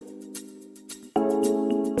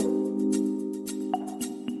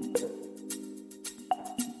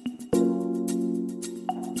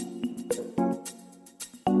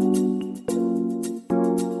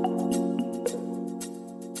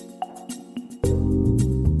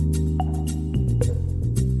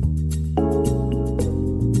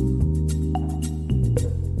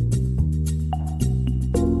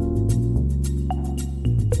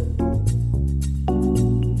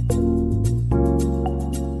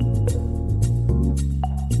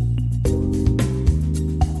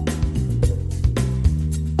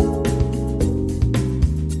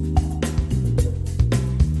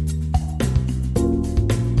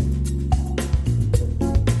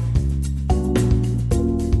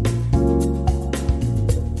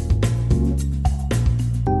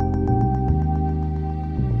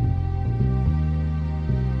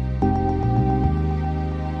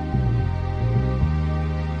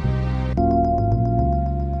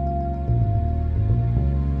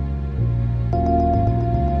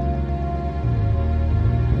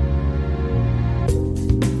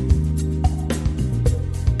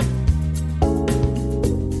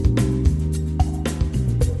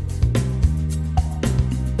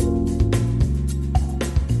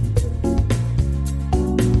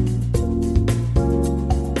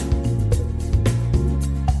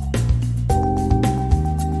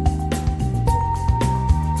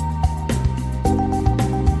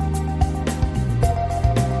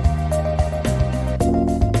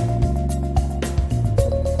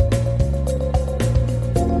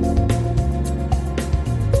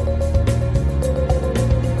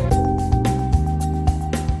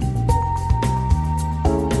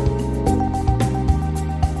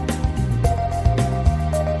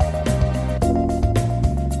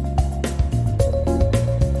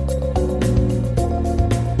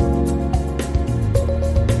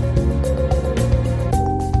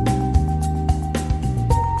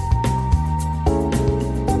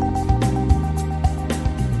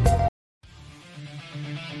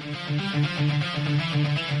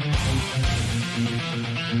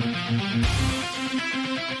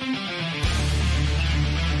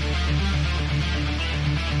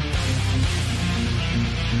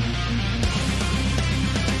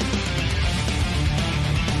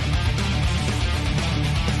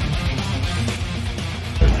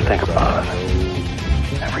Think about it.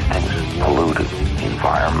 Everything's polluted. The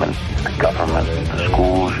environment, the government, the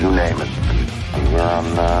schools, you name it. And we're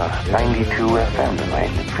on 92 FM tonight.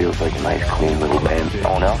 It feels like a nice, clean little band.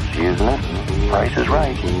 No one else is using it. Price is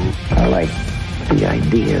right. I like the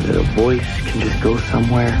idea that a voice can just go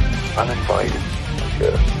somewhere uninvited. Like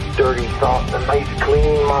a dirty thought and a nice,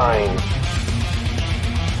 clean mind.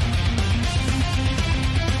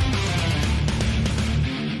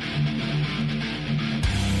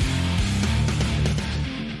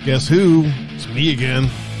 Guess who? It's me again.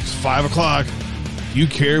 It's 5 o'clock. You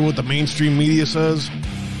care what the mainstream media says?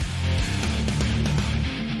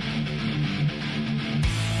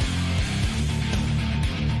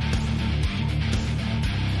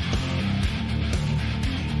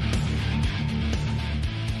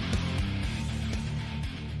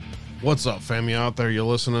 What's up, fam? You out there? You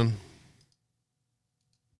listening?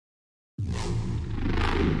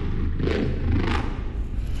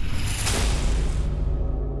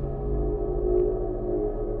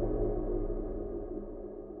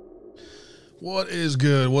 What is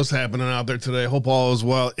good? What's happening out there today? Hope all is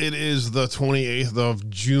well. It is the 28th of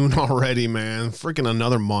June already, man. Freaking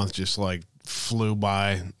another month just like flew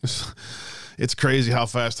by. It's crazy how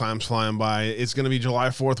fast time's flying by. It's going to be July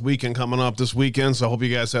 4th weekend coming up this weekend, so I hope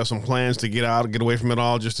you guys have some plans to get out, get away from it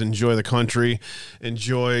all, just enjoy the country,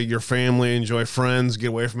 enjoy your family, enjoy friends, get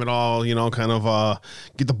away from it all, you know, kind of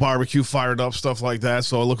get the barbecue fired up, stuff like that.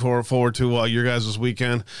 So I look forward to your guys this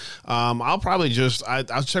weekend. I'll probably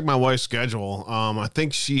I'll check my wife's schedule. I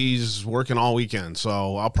think she's working all weekend,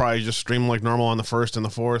 so I'll probably just stream like normal on the 1st and the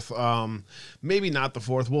 4th. Maybe not the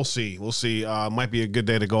 4th. We'll see. Might be a good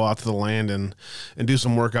day to go out to the land and do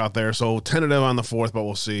some work out there. So tentative on the 4th, but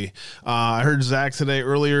we'll see. I heard Zach today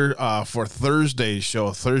earlier for Thursday's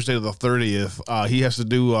show, Thursday the 30th. He has to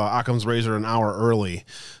do Occam's Razor an hour early.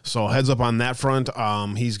 So heads up on that front.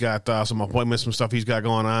 He's got some appointments, some stuff he's got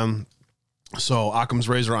going on. So Occam's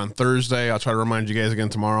Razor on Thursday. I'll try to remind you guys again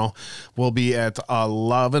tomorrow. We'll be at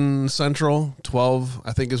 11 Central, 12,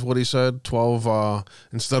 I think is what he said. 12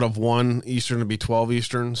 instead of 1 Eastern, to be 12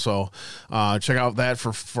 Eastern. So check out that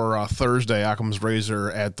for Thursday, Occam's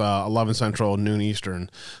Razor at 11 Central, noon Eastern.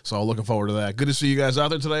 So looking forward to that. Good to see you guys out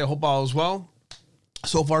there today. I hope all is well.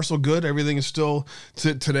 So far, so good. Everything is still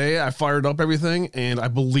today. I fired up everything, and I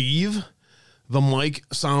believe the mic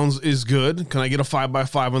sounds is good. Can I get a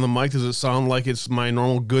 5x5 on the mic? Does it sound like it's my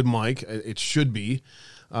normal good mic? It should be.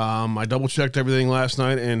 I double checked everything last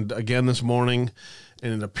night and again this morning,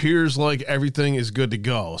 and it appears like everything is good to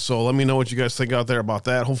go. So let me know what you guys think out there about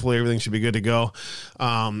that. Hopefully everything should be good to go.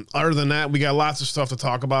 Other than that, we got lots of stuff to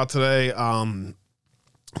talk about today.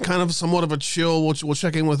 Kind of somewhat of a chill. We'll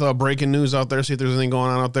check in with breaking news out there, see if there's anything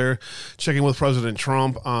going on out there. Check in with President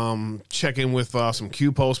Trump. Check in with some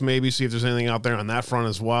Q posts, maybe see if there's anything out there on that front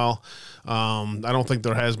as well. I don't think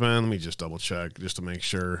there has been. Let me just double check just to make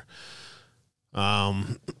sure.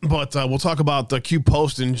 But we'll talk about the Q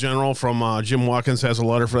post in general from Jim Watkins. Has a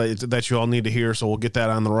letter for that you all need to hear, so we'll get that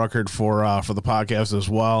on the record for the podcast as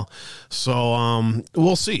well. So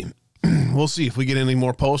we'll see. We'll see if we get any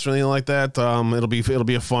more posts or anything like that. It'll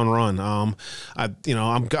be a fun run.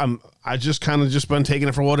 I just kind of been taking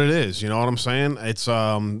it for what it is. You know what I'm saying? It's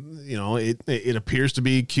it appears to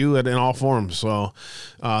be Q in all forms. So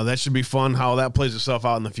that should be fun. How that plays itself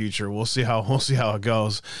out in the future. We'll see how it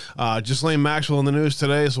goes. Ghislaine Maxwell in the news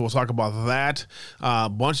today, so we'll talk about that.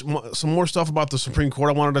 Some more stuff about the Supreme Court.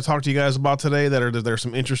 I wanted to talk to you guys about today. There's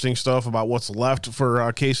some interesting stuff about what's left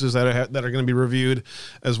for cases that are going to be reviewed,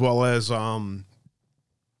 as well as an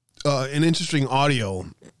interesting audio.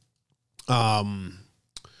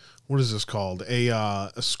 What is this called? A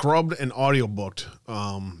scrubbed and audiobooked,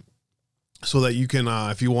 so that you can,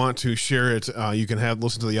 if you want to share it, you can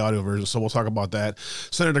listen to the audio version. So we'll talk about that.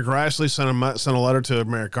 Senator Grassley sent a letter to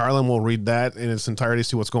Merrick Garland. We'll read that in its entirety,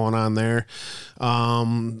 see what's going on there.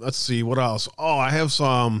 Let's see what else. Oh, I have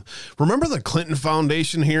some. Remember the Clinton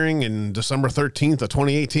Foundation hearing in December 13th of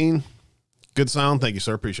 2018? Good sound. Thank you,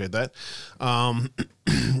 sir. Appreciate that.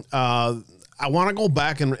 I want to go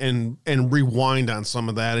back and rewind on some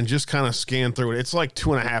of that and just kind of scan through it. It's like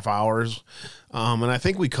 2.5 hours. And I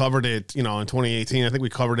think we covered it, in 2018. I think we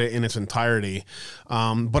covered it in its entirety.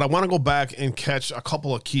 But I want to go back and catch a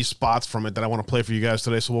couple of key spots from it that I want to play for you guys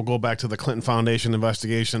today. So we'll go back to the Clinton Foundation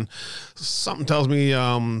investigation. Something tells me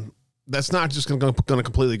that's not just going to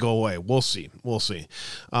completely go away. We'll see.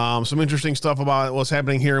 Some interesting stuff about what's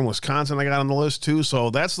happening here in Wisconsin I got on the list too. So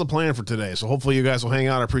that's the plan for today. So hopefully you guys will hang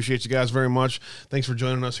out. I appreciate you guys very much. Thanks for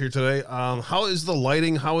joining us here today. How is the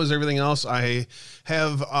lighting? How is everything else? I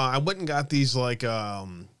went and got these like,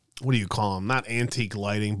 what do you call them? Not antique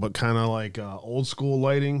lighting, but kind of like old school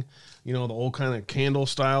lighting, the old kind of candle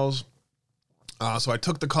styles. So I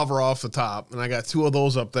took the cover off the top and I got 2 of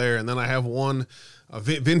those up there. And then I have one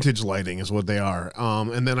vintage lighting is what they are.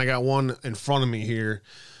 And then I got one in front of me here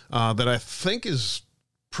that I think is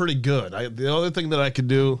pretty good. The other thing that I could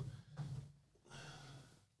do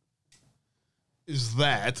is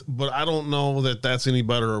that, but I don't know that that's any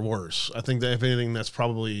better or worse. I think that if anything, that's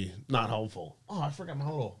probably not helpful. Oh, I forgot my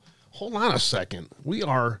little, hold on a second. We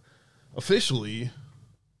are officially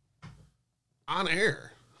on air.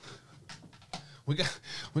 We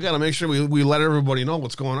got to make sure we let everybody know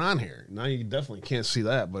what's going on here. Now you definitely can't see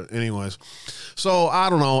that, but anyways. So I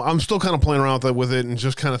don't know. I'm still kind of playing around with it and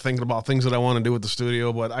just kind of thinking about things that I want to do with the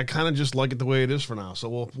studio, but I kind of just like it the way it is for now.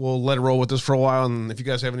 So we'll let it roll with this for a while. And if you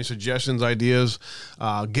guys have any suggestions, ideas,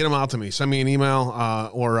 get them out to me. Send me an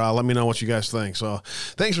email or let me know what you guys think. So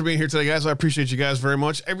thanks for being here today, guys. I appreciate you guys very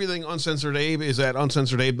much. Everything Uncensored Abe is at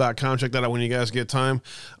uncensoredabe.com. Check that out when you guys get time.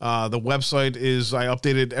 The website is, I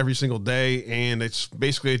update it every single day, and it's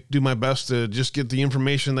basically do my best to just get the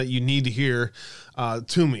information that you need to hear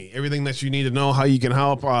to me. Everything that you need to know, how you can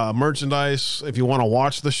help, merchandise. If you want to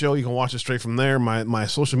watch the show, you can watch it straight from there. My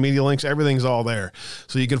social media links, everything's all there.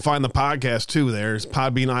 So you can find the podcast too. There's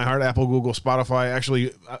Podbean, iHeart, Apple, Google, Spotify,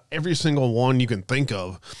 actually every single one you can think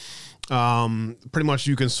of. Pretty much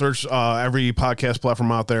you can search every podcast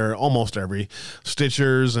platform out there, almost every,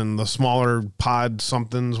 Stitchers and the smaller pod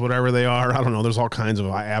somethings, whatever they are. I don't know. There's all kinds of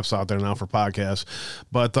apps out there now for podcasts,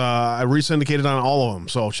 but I re-syndicated on all of them.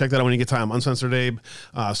 So check that out when you get time. Uncensored Abe.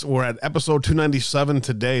 So we're at episode 297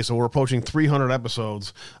 today. So we're approaching 300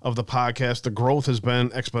 episodes of the podcast. The growth has been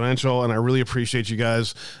exponential, and I really appreciate you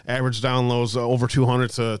guys. Average downloads over 200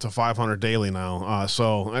 to 500 daily now.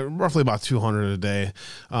 So roughly about 200 a day.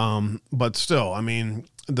 But still, I mean,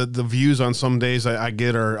 the views on some days I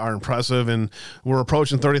get are impressive, and we're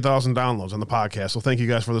approaching 30,000 downloads on the podcast. So thank you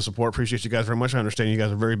guys for the support. Appreciate you guys very much. I understand you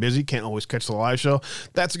guys are very busy. Can't always catch the live show.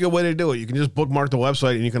 That's a good way to do it. You can just bookmark the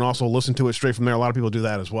website, and you can also listen to it straight from there. A lot of people do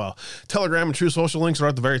that as well. Telegram and True Social links are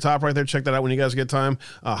at the very top right there. Check that out when you guys get time.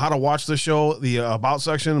 How to watch the show, the About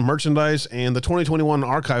section, merchandise, and the 2021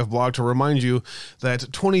 archive blog to remind you that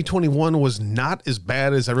 2021 was not as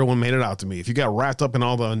bad as everyone made it out to me. If you got wrapped up in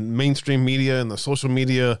all the mainstream media and the social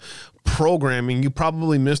media programming, you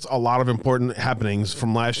probably missed a lot of important happenings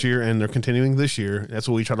from last year, and they're continuing this year. That's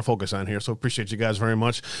what we try to focus on here. So appreciate you guys very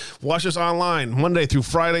much. Watch us online Monday through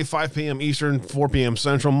Friday, 5 p.m. Eastern, 4 p.m.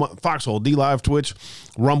 Central, Foxhole, D-Live, Twitch,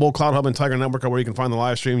 Rumble, Cloud Hub, and Tiger Network are where you can find the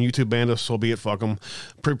live stream. YouTube banned us, so be it, fuck them.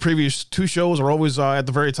 Previous 2 shows are always at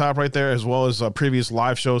the very top right there, as well as previous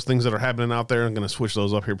live shows, things that are happening out there. I'm going to switch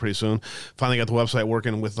those up here pretty soon. Finally got the website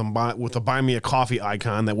working with the Buy Me a Coffee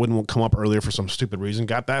icon that wouldn't come up earlier for some stupid reason.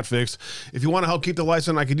 Got that fixed. If you want to help keep the lights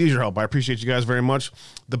on, I could use your help. I appreciate you guys very much.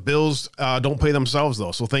 The bills don't pay themselves,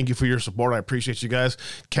 though, so thank you for your support. I appreciate you guys.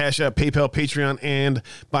 Cash App, PayPal, Patreon, and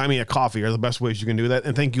Buy Me a Coffee are the best ways you can do that.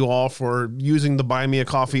 And thank you all for using the Buy Me a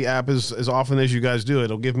Coffee app as often as you guys do.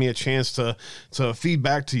 It'll give me a chance to feed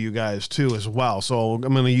back to you guys, too, as well. So I'm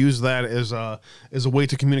going to use that as a way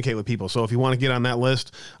to communicate with people. So if you want to get on that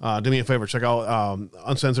list, do me a favor. Check out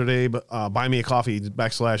Uncensored Abe, Buy Me a Coffee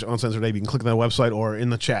 /Uncensored Abe. You can click on that website or in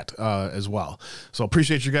the chat as well. So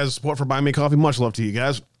appreciate you guys' support for Buy Me a Coffee. Much love to you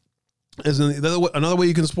guys. Another way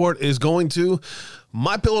you can support is going to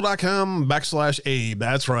mypillow.com /Abe.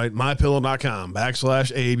 That's right, mypillow.com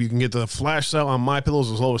 /Abe. You can get the flash sale on My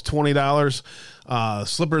Pillows as low as $20.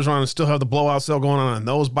 Slippers are on, still have the blowout sale going on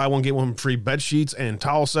those. Buy one, get one free bed sheets and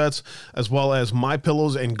towel sets, as well as My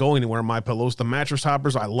Pillows and Go Anywhere My Pillows. The mattress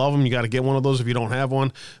toppers, I love them. You got to get one of those if you don't have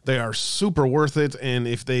one. They are super worth it. And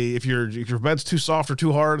if your bed's too soft or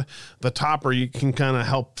too hard, the topper, you can kind of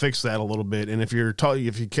help fix that a little bit. And if you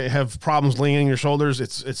have problems laying on your shoulders, it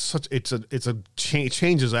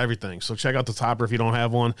changes everything. So check out the topper if you don't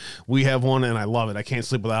have one. We have one, and I love it. I can't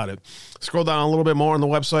sleep without it. Scroll down a little bit more on the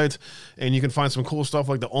website, and you can find find some cool stuff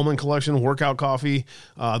like the Omen Collection, Workout Coffee,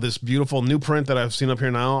 this beautiful new print that I've seen up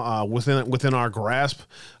here now, within our grasp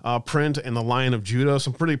print, and the Lion of Judah.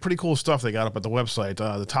 Some pretty cool stuff they got up at the website.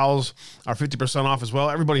 The towels are 50% off as well.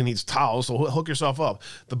 Everybody needs towels, so hook yourself up.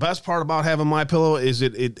 The best part about having MyPillow is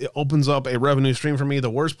it opens up a revenue stream for me. The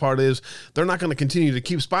worst part is they're not going to continue to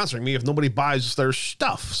keep sponsoring me if nobody buys their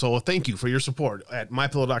stuff. So thank you for your support at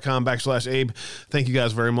mypillow.com/Abe. Thank you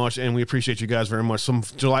guys very much, and we appreciate you guys very much. Some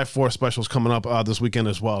July 4th specials coming up this weekend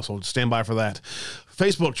as well, so stand by for that.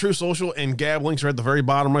 Facebook, True Social, and Gab links are at the very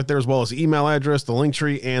bottom right there, as well as the email address, the link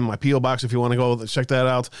tree, and my P.O. Box if you want to go check that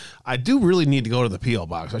out. I do really need to go to the P.O.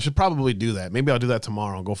 Box. I should probably do that. Maybe I'll do that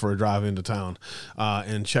tomorrow, go for a drive into town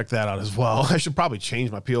and check that out as well. I should probably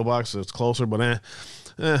change my P.O. Box so it's closer, but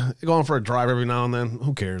going for a drive every now and then,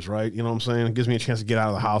 who cares, right? You know what I'm saying? It gives me a chance to get out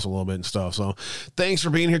of the house a little bit and stuff. So thanks for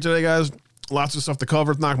being here today, guys. Lots of stuff to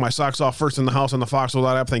cover. Knock my socks off first in the house on the Foxhole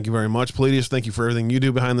app. Thank you very much. Palladius, thank you for everything you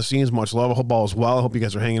do behind the scenes. Much love. I hope all is well. I hope you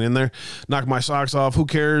guys are hanging in there. Knock my socks off. Who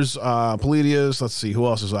cares? Palladius. Let's see. Who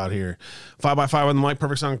else is out here? 5x5 on the mic.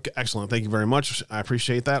 Perfect sound. Excellent. Thank you very much. I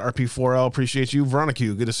appreciate that. RP4L. Appreciate you.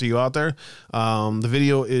 Veronica, good to see you out there. The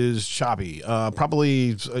video is choppy.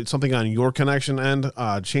 Probably something on your connection end.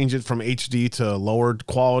 Change it from HD to lowered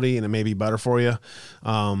quality and it may be better for you.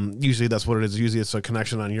 Usually that's what it is. Usually it's a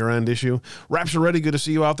connection on your end issue. Rapture Ready, good to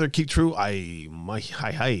see you out there. Keep true. Hi.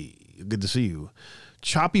 Good to see you.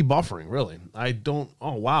 Choppy buffering, really.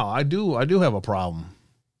 Oh wow, I do have a problem.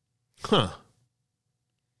 Huh.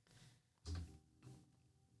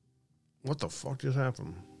 What the fuck just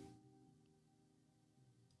happened?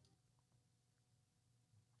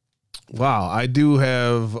 Wow, I do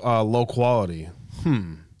have low quality.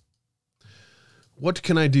 What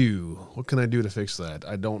can I do? What can I do to fix that?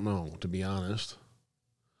 I don't know, to be honest.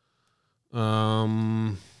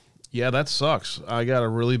 Yeah, that sucks. I got a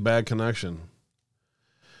really bad connection.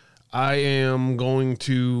 I am going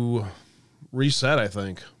to reset, I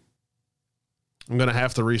think. I'm going to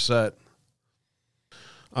have to reset.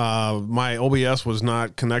 My OBS was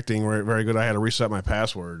not connecting very good. I had to reset my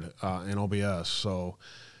password in OBS. So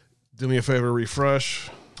do me a favor, refresh.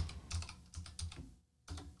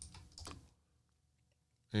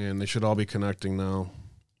 And they should all be connecting now.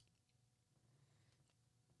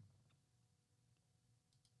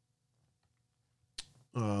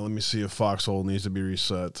 Let me see if Foxhole needs to be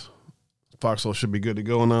reset. Foxhole should be good to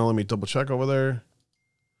go now. Let me double check over there.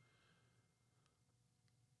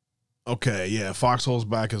 Okay, yeah, Foxhole's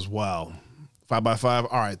back as well.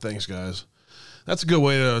 5x5. All right, thanks, guys. That's a good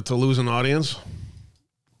way to lose an audience.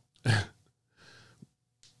 All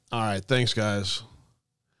right, thanks, guys.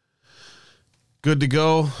 Good to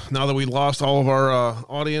go. Now that we lost all of our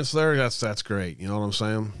audience there, that's great. You know what I'm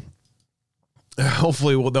saying?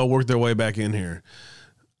 Hopefully they'll work their way back in here.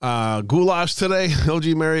 Goulash today,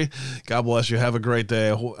 LG Mary. God bless you. Have a great day.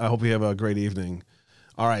 I hope you have a great evening.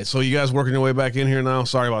 All right, so you guys working your way back in here now.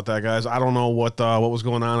 Sorry about that, guys. I don't know what was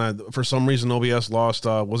going on. For some reason, OBS lost.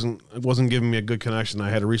 Wasn't giving me a good connection. I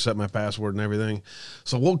had to reset my password and everything.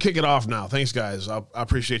 So we'll kick it off now. Thanks, guys. I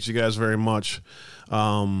appreciate you guys very much.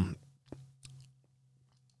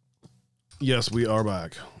 Yes, we are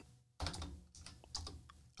back.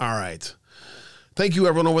 All right. Thank you,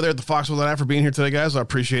 everyone over there at the Foxhole app for being here today, guys. I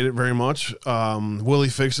appreciate it very much. Willie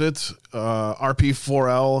Fix-It,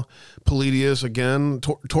 RP4L, Palladius again.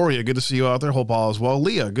 Toria, good to see you out there. Hope all is well.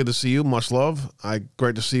 Leah, good to see you. Much love.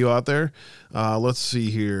 Great to see you out there. Let's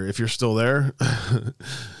see here if you're still there.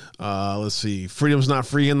 Let's see. Freedom's Not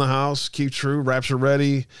Free in the house. Keep true. Rapture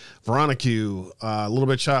Ready. Veronica, a little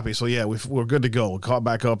bit choppy. So, yeah, we're good to go. We'll caught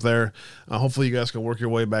back up there. Hopefully you guys can work your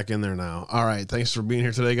way back in there now. All right. Thanks for being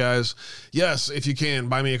here today, guys. Yes, if you can,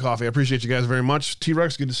 buy me a coffee. I appreciate you guys very much.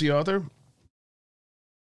 T-Rex, good to see you out there.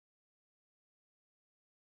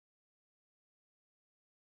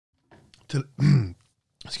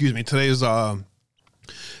 Excuse me. Today is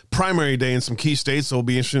primary day in some key states, so it'll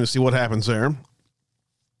be interesting to see what happens there.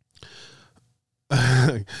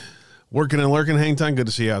 Working and lurking, hang time. Good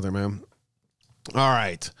to see you out there, man. All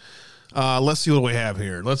right. Let's see what we have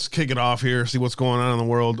here. Let's kick it off here, see what's going on in the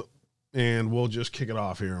world, and we'll just kick it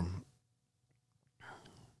off here.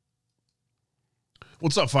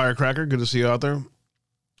 What's up, Firecracker? Good to see you out there.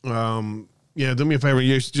 Yeah, do me a favor.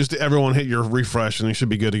 You just everyone hit your refresh, and you should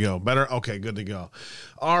be good to go. Better? Okay, good to go.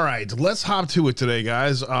 All right, let's hop to it today,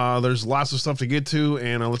 guys. There's lots of stuff to get to,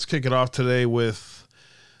 and let's kick it off today with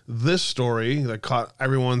this story that caught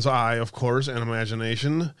everyone's eye, of course, and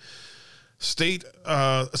imagination. State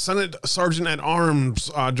Senate Sergeant at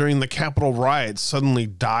Arms during the Capitol riots suddenly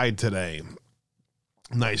died today.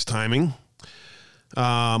 Nice timing.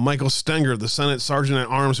 Michael Stenger, the Senate Sergeant at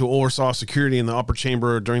Arms who oversaw security in the upper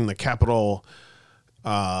chamber during the Capitol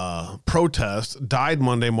protest, died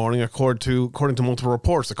Monday morning, according to multiple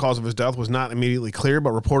reports. The cause of his death was not immediately clear,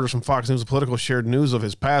 but reporters from Fox News Political shared news of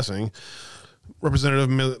his passing. Representative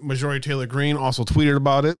Majority Taylor Greene also tweeted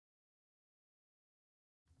about it.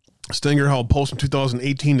 Stenger held posts from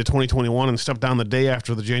 2018 to 2021 and stepped down the day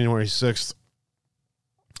after the January 6th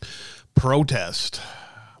protest.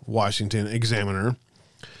 Washington Examiner.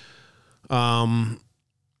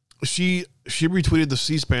 She retweeted the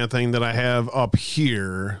C-SPAN thing that I have up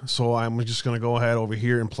here, so I'm just going to go ahead over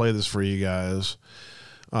here and play this for you guys.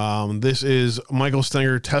 This is Michael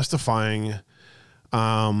Stenger testifying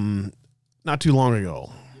not too long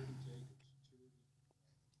ago.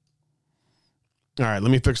 All right,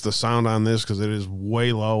 let me fix the sound on this because it is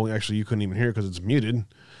way low. Actually, you couldn't even hear it because it's muted.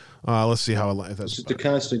 Let's see how it. This is the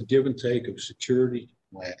constant give and take of security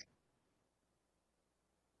planning.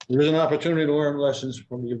 There is an opportunity to learn lessons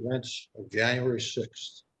from the events of January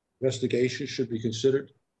 6th. Investigations should be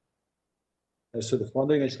considered as to the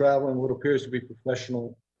funding and traveling what appears to be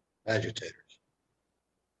professional agitators.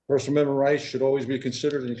 First Amendment rights should always be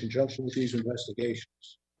considered in conjunction with these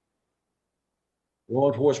investigations.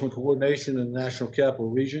 Law enforcement coordination in the National Capital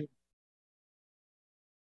Region.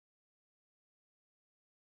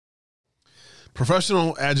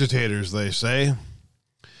 Professional agitators, they say.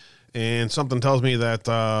 And something tells me that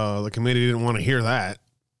the committee didn't want to hear that.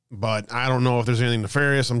 But I don't know if there's anything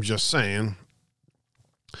nefarious. I'm just saying.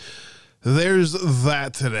 There's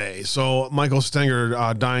that today. So Michael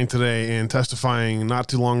Stenger dying today and testifying not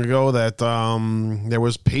too long ago that there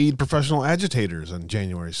was paid professional agitators on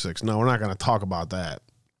January 6th. No, we're not going to talk about that.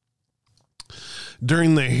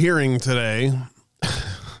 During the hearing today,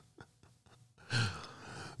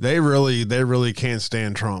 they really can't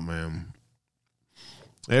stand Trump, man.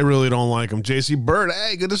 They really don't like him. JC Bird,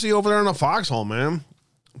 hey, good to see you over there in the foxhole, man.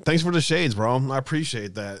 Thanks for the shades, bro. I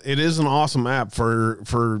appreciate that. It is an awesome app for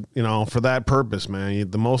that purpose, man.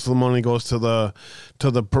 The most of the money goes to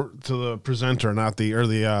the presenter, not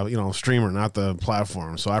the streamer, not the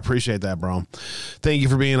platform. So I appreciate that, bro. Thank you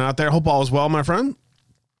for being out there. Hope all is well, my friend.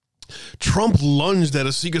 Trump lunged at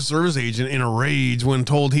a Secret Service agent in a rage when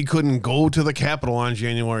told he couldn't go to the Capitol on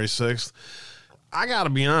January 6th. I got to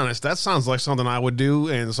be honest, that sounds like something I would do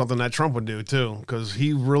and something that Trump would do too, because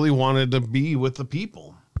he really wanted to be with the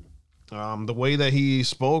people. The way that he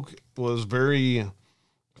spoke was very,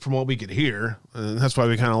 from what we could hear, and that's why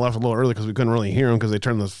we kind of left a little early because we couldn't really hear him because they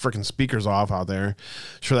turned the freaking speakers off out there.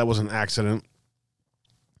 Sure, that was an accident.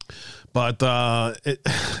 But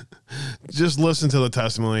just listen to the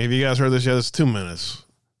testimony. Have you guys heard this yet? It's 2 minutes.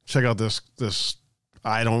 Check out this.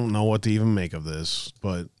 I don't know what to even make of this,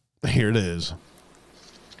 but here it is.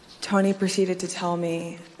 Tony proceeded to tell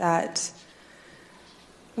me that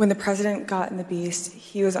when the president got in the beast,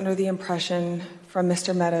 he was under the impression from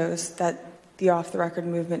Mr. Meadows that the off-the-record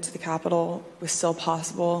movement to the Capitol was still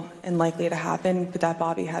possible and likely to happen, but that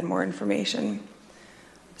Bobby had more information.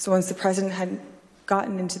 So once the president had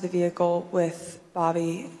gotten into the vehicle with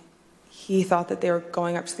Bobby, he thought that they were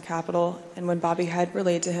going up to the Capitol, and when Bobby had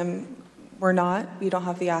relayed to him, we don't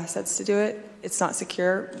have the assets to do it, it's not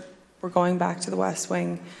secure, we're going back to the West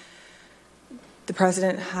Wing. The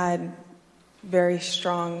president had a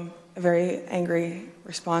very angry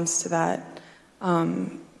response to that.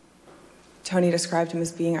 Tony described him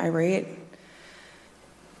as being irate.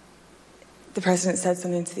 The president said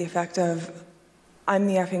something to the effect of, "I'm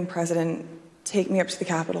the effing president, take me up to the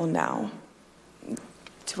Capitol now."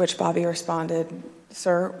 To which Bobby responded,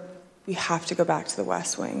 "Sir, we have to go back to the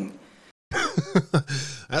West Wing."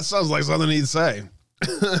 That sounds like something he'd say.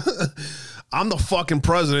 I'm the fucking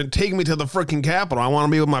president. Take me to the freaking Capitol. I want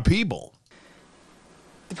to be with my people.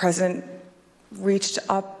 The president reached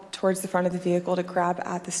up towards the front of the vehicle to grab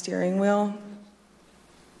at the steering wheel.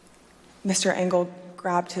 Mr. Engel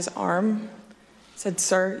grabbed his arm, said,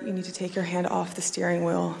 "Sir, you need to take your hand off the steering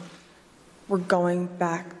wheel. We're going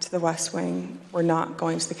back to the West Wing. We're not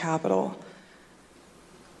going to the Capitol."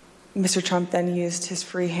 Mr. Trump then used his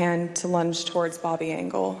free hand to lunge towards Bobby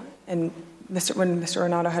Engel. And when Mr.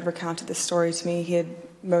 Renato had recounted this story to me, he had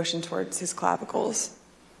motioned towards his clavicles.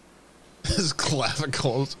 His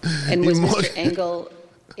clavicles? And was Mr. Engel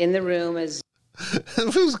in the room as...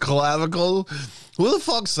 His clavicles? Who the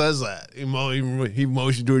fuck says that? He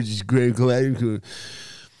motioned towards his great clavicles.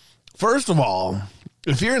 First of all,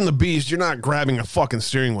 if you're in the beast, you're not grabbing a fucking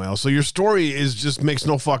steering wheel. So your story just makes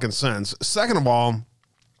no fucking sense. Second of all,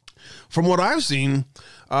 from what I've seen,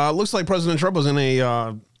 looks like President Trump was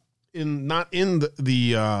not in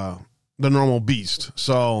the normal beast.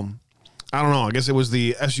 So I don't know. I guess it was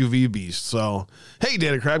the SUV beast. So, hey,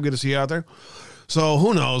 Data Crab, good to see you out there. So,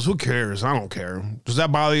 who knows? Who cares? I don't care. Does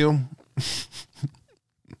that bother you?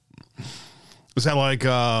 Is that like,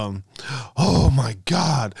 oh my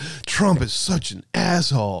God, Trump is such an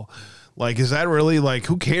asshole? Like, is that really like,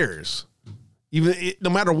 who cares? Even no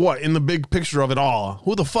matter what, in the big picture of it all,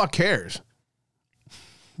 who the fuck cares?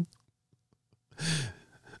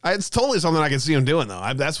 It's totally something I can see him doing,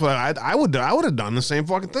 though. That's what I would do. I would have done the same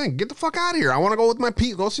fucking thing. Get the fuck out of here. I want to go with my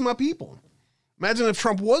people. Go see my people. Imagine if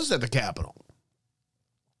Trump was at the Capitol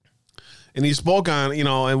and he spoke on,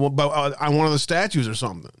 on one of the statues or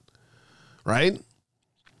something, right?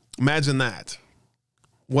 Imagine that.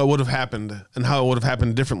 What would have happened and how it would have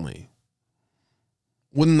happened differently.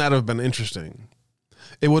 Wouldn't that have been interesting?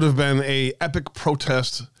 It would have been a epic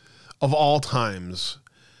protest of all times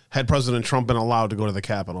had President Trump been allowed to go to the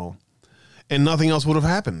Capitol, and nothing else would have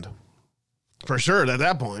happened. For sure, at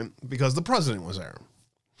that point, because the president was there.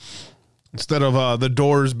 Instead of the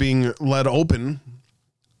doors being let open,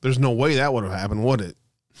 there's no way that would have happened, would it?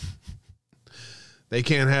 They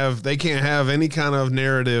can't have any kind of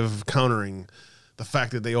narrative countering the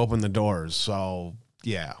fact that they opened the doors. So,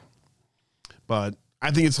 yeah. But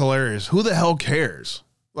I think it's hilarious. Who the hell cares?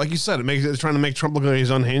 Like you said, it's trying to make Trump look like he's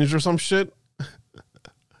unhinged or some shit.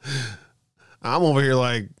 I'm over here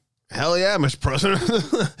like, hell yeah, Mr.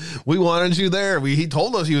 President. We wanted you there. He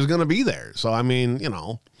told us he was going to be there. So, I mean,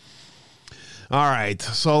 All right.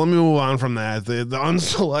 So let me move on from that. The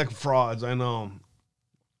unselect frauds, I know.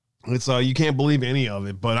 It's you can't believe any of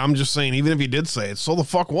it, but I'm just saying, even if you did say it, so the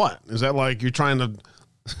fuck what? Is that like you're trying to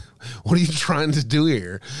what are you trying to do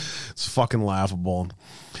here? It's fucking laughable.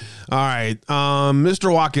 All right.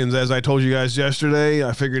 Mr. Watkins, as I told you guys yesterday,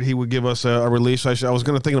 I figured he would give us a release. I was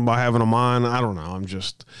going to think about having him on. I don't know.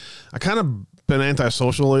 I kind of been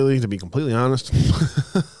antisocial lately, to be completely honest.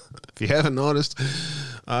 If you haven't noticed,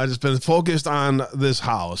 I've just been focused on this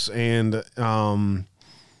house, and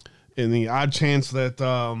in the odd chance that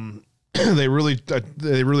they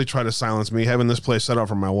really try to silence me, having this place set up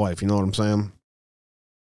for my wife. You know what I'm saying?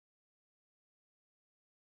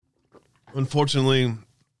 Unfortunately,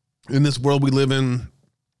 in this world we live in,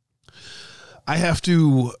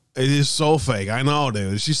 it is so fake. I know,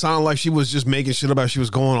 dude. She sounded like she was just making shit about she was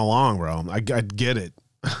going along, bro. I get it.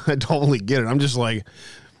 I totally get it. I'm just like,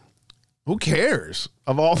 who cares?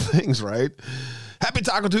 Of all things, right? Happy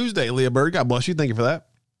Taco Tuesday, Leah Bird. God bless you. Thank you for that.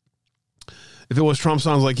 If it was Trump,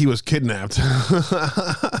 sounds like he was kidnapped.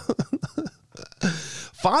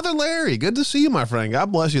 Father Larry, good to see you, my friend.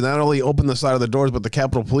 God bless you. Not only opened the side of the doors, but the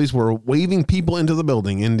Capitol Police were waving people into the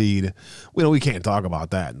building. Indeed. We can't talk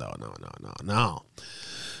about that. No.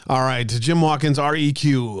 All right. Jim Watkins,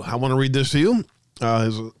 REQ. I want to read this to you.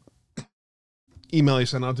 His email he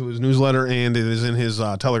sent out to his newsletter, and it is in his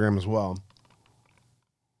Telegram as well.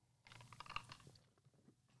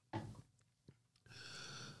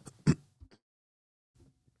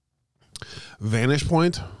 Vantage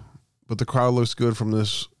point, but the crowd looks good from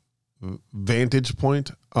this vantage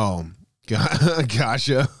point. Oh,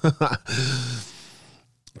 gotcha.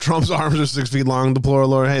 Trump's arms are 6 feet long. Deplore,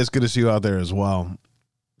 Lord. Hey, it's good to see you out there as well.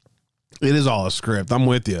 It is all a script. I'm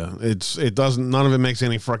with you. None of it makes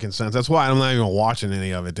any fucking sense. That's why I'm not even watching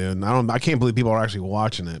any of it, dude. I can't believe people are actually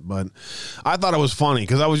watching it, but I thought it was funny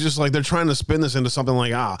because I was just like, they're trying to spin this into something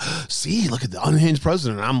like, see, look at the unhinged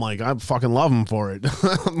president. And I'm like, I fucking love him for it.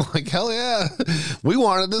 I'm like, hell yeah. We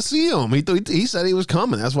wanted to see him. He said he was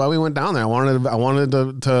coming. That's why we went down there. I wanted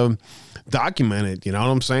to document it. You know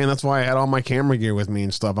what I'm saying? That's why I had all my camera gear with me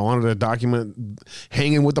and stuff. I wanted to document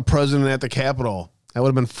hanging with the president at the Capitol. That would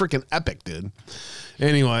have been freaking epic, dude.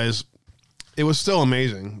 Anyways, it was still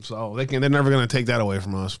amazing. So they're never going to take that away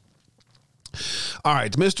from us. All right,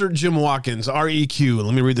 Mr. Jim Watkins, REQ.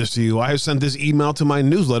 Let me read this to you. I have sent this email to my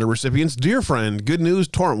newsletter recipients. Dear friend, good news,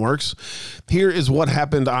 torrent works. Here is what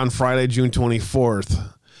happened on Friday, June 24th,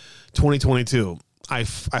 2022. I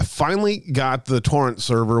finally got the torrent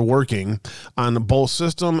server working on both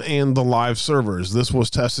system and the live servers. This was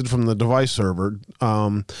tested from the device server.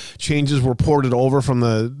 Changes were ported over from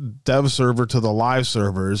the dev server to the live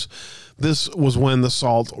servers. This was when the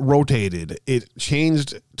salt rotated. It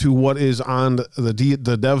changed to what is on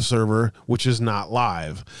the dev server, which is not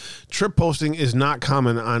live. Trip posting is not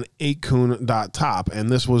common on 8kun.top, and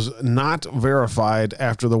this was not verified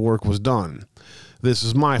after the work was done. This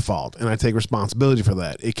is my fault, and I take responsibility for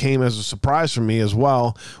that. It came as a surprise for me as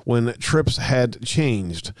well when trips had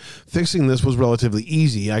changed. Fixing this was relatively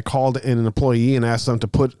easy. I called an employee and asked them to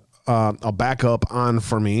put a backup on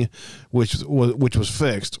for me, which was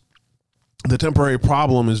fixed. The temporary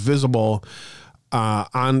problem is visible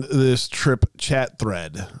on this trip chat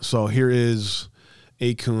thread. So here is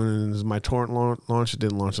Akun, is my torrent launch. It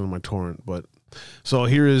didn't launch on my torrent, but so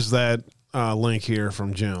here is that link here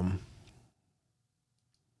from Jim.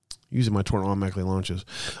 Using my torrent automatically launches.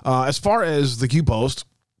 As far as the Q post,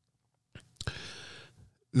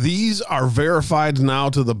 these are verified now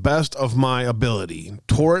to the best of my ability.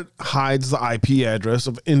 Torrent hides the IP address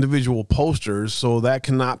of individual posters, so that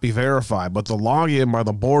cannot be verified. But the login by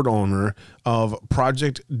the board owner of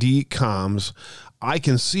Project D Comms, I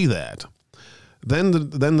can see that. Then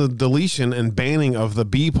the deletion and banning of the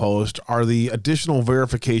B post are the additional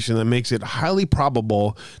verification that makes it highly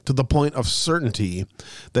probable to the point of certainty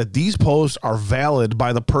that these posts are valid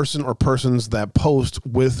by the person or persons that post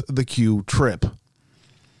with the Q trip.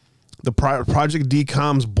 The Project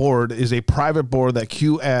DCOM's board is a private board that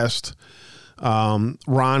Q asked Ron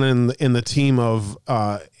and the team of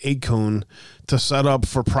Akun to set up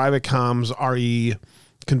for private comms RE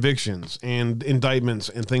convictions and indictments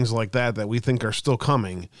and things like that we think are still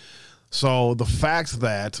coming. So the fact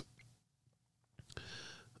that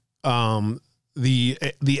the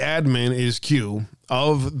admin is Q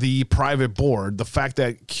of the private board, the fact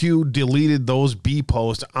that Q deleted those B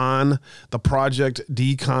posts on the Project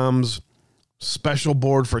DCOM's special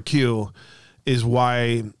board for Q is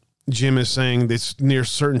why Jim is saying it's near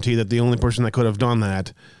certainty that the only person that could have done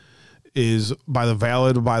that is by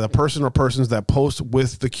the person or persons that post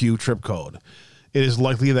with the Q trip code. It is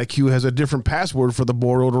likely that Q has a different password for the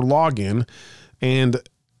board order login and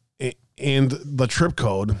the trip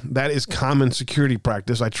code. That is common security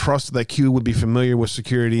practice. I trust that Q would be familiar with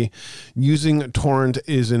security. Using torrent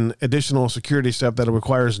is an additional security step that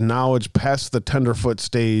requires knowledge past the tenderfoot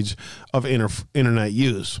stage of internet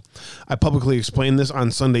use. I publicly explained this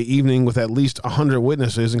on Sunday evening with at least 100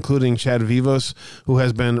 witnesses, including Chad Vivas, who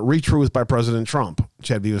has been retruthed by President Trump,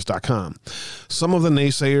 chadvivas.com. Some of the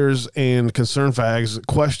naysayers and concern fags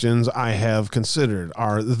questions I have considered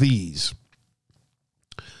are these.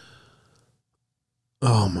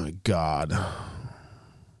 Oh my God.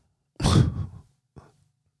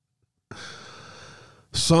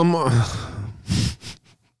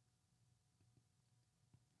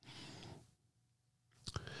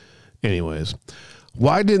 Anyways,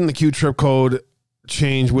 why didn't the Q trip code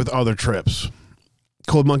change with other trips?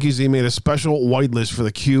 Cold Monkey Z made a special whitelist for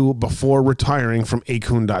the Q before retiring from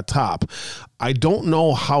Akun.top. I don't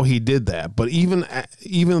know how he did that, but even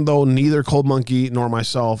though neither Cold Monkey nor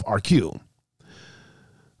myself are Q.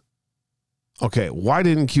 Okay, why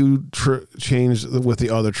didn't Q change with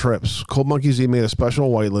the other trips? Cold Monkey Z made a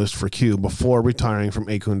special whitelist for Q before retiring from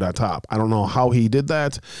Akun.top. I don't know how he did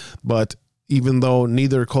that, but even though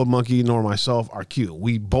neither Cold Monkey nor myself are Q,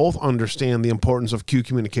 we both understand the importance of Q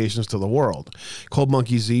communications to the world. Cold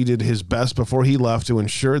Monkey Z did his best before he left to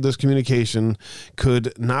ensure this communication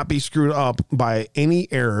could not be screwed up by any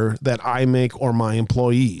error that I make or my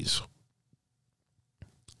employees.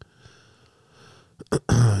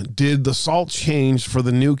 Did the salt change for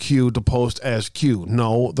the new Q to post as Q?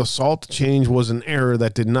 No, the salt change was an error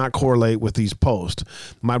that did not correlate with these posts.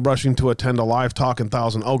 My rushing to attend a live talk in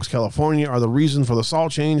Thousand Oaks, California are the reason for the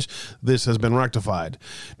salt change. This has been rectified.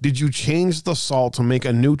 Did you change the salt to make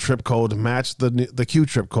a new trip code match the Q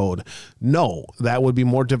trip code? No, that would be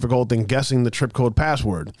more difficult than guessing the trip code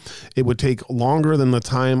password. It would take longer than the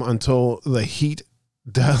time until the heat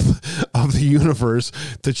death of the universe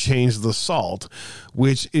to change the salt,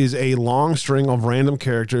 which is a long string of random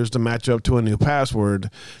characters to match up to a new password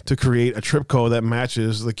to create a trip code that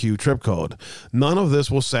matches the Q trip code. None of this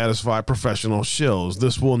will satisfy professional shills.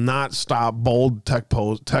 This will not stop bold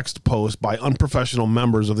text posts by unprofessional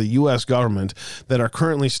members of the U.S. government that are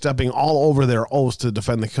currently stepping all over their oaths to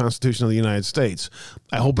defend the Constitution of the United States.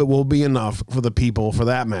 I hope it will be enough for the people for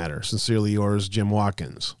that matter. Sincerely yours, Jim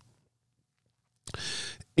Watkins.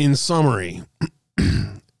 In summary,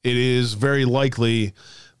 it is very likely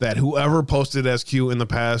that whoever posted as Q in the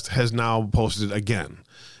past has now posted again.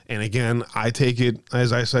 And again, I take it,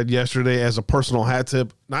 as I said yesterday, as a personal hat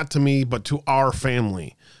tip, not to me, but to our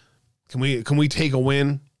family. Can we take a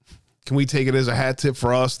win? Can we take it as a hat tip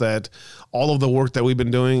for us that all of the work that we've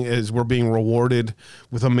been doing is we're being rewarded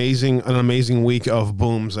with an amazing week of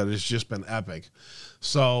booms that has just been epic.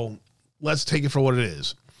 So let's take it for what it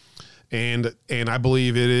is. And I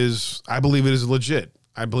believe it is legit.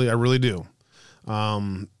 I really do.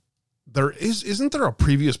 Isn't there a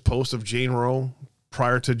previous post of Jane Roe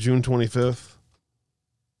prior to June 25th?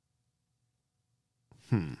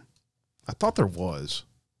 I thought there was.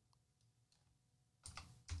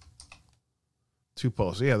 2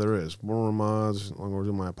 posts. Yeah, there is. More mods. Long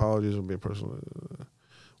overdue. My apologies. Will be a personal.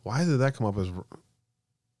 Why did that come up as?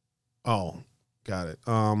 Oh, Got it.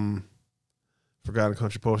 Forgotten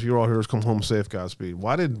Country Post. You're all heroes. Come home safe. Godspeed.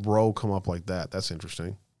 Why did Roe come up like that? That's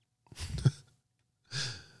interesting.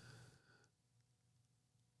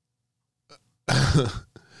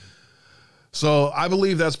 So I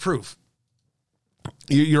believe that's proof.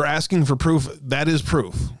 You're asking for proof. That is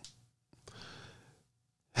proof.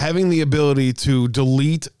 Having the ability to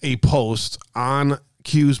delete a post on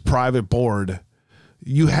Q's private board,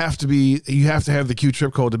 you have to have the Q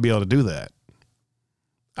trip code to be able to do that.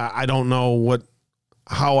 I don't know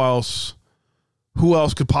who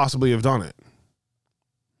else could possibly have done it.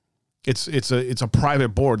 It's a private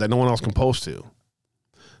board that no one else can post to.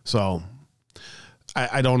 So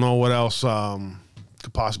I don't know what else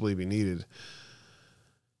could possibly be needed.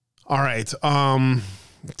 All right.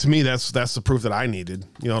 To me, that's the proof that I needed.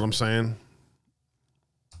 You know what I'm saying?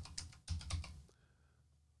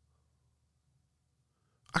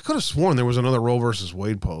 I could have sworn there was another Roe versus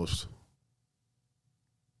Wade post.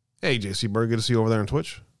 Hey, JC Bird, good to see you over there on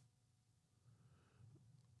Twitch.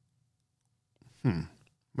 Maybe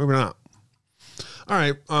not. All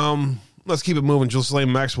right. Let's keep it moving.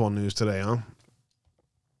 Ghislaine Maxwell news today, huh?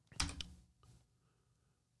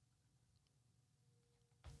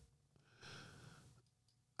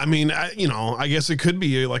 I mean, I guess it could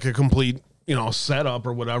be like a complete, setup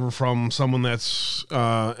or whatever from someone that's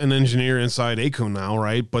an engineer inside ACUN now,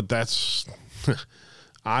 right? But that's,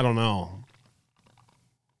 I don't know.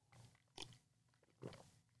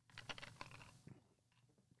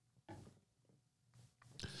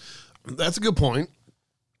 That's a good point.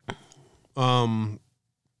 The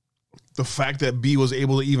fact that B was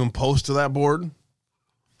able to even post to that board.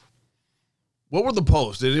 What were the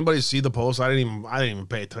posts? Did anybody see the posts? I didn't even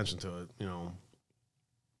pay attention to it.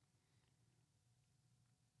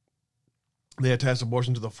 They attached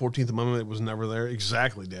abortion to the 14th Amendment. It was never there.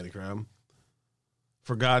 Exactly, Daddy Crab.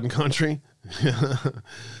 Forgotten country. Yeah,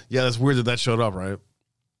 that's weird that showed up, right?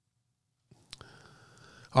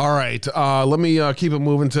 All right. Let me keep it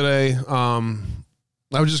moving today. I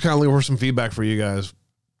was just kind of looking for some feedback for you guys.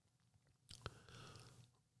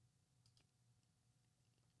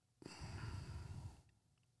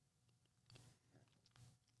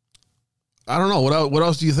 I don't know. What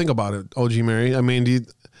else do you think about it, OG Mary? I mean,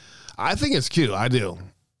 I think it's cute. I do.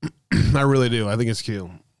 I really do. I think it's cute.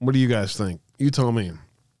 What do you guys think? You tell me.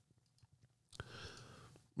 Let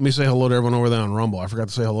me say hello to everyone over there on Rumble. I forgot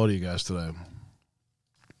to say hello to you guys today.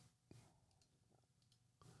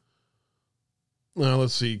 Now,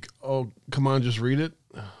 let's see. Oh, come on, just read it.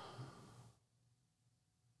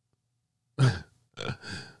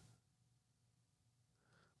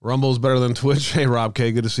 Rumble's better than Twitch. Hey, Rob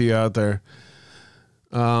K, good to see you out there.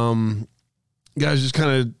 Guys, just kind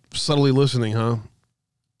of subtly listening, huh?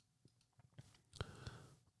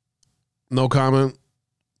 No comment.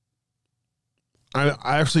 I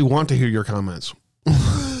actually want to hear your comments.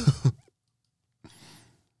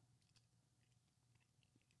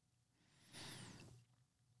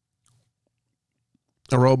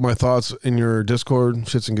 I wrote my thoughts in your Discord,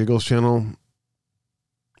 Shits and Giggles channel.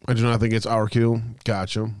 I do not think it's our cue.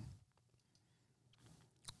 Gotcha.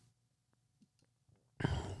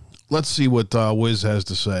 Let's see what Wiz has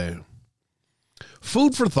to say.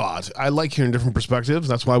 Food for thought. I like hearing different perspectives.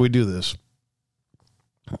 That's why we do this.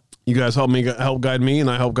 You guys help guide me, and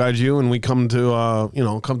I help guide you, and we come to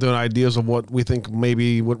ideas of what we think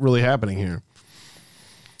maybe what really happening here.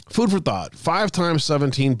 Food for thought. 5 times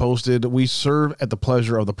 17 posted, we serve at the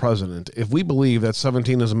pleasure of the president. If we believe that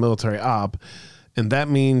 17 is a military op, and that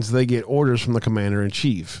means they get orders from the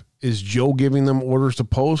commander-in-chief. Is Joe giving them orders to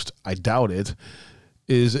post? I doubt it.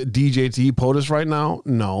 Is DJT POTUS right now?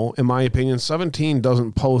 No. In my opinion, 17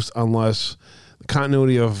 doesn't post unless the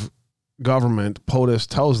continuity of government POTUS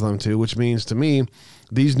tells them to, which means to me,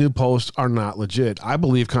 these new posts are not legit. I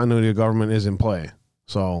believe continuity of government is in play.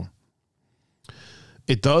 So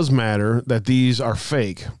it does matter that these are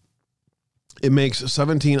fake. It makes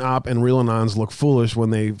 17 op and real anons look foolish when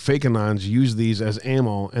they fake anons use these as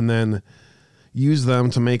ammo and then use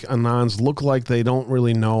them to make anons look like they don't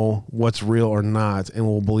really know what's real or not and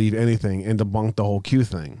will believe anything and debunk the whole Q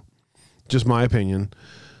thing. Just my opinion.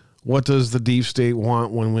 What does the deep state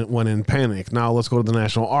want when in panic? Now let's go to the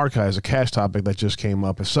National Archives, a cash topic that just came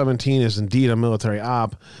up. If 17 is indeed a military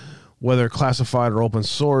op, whether classified or open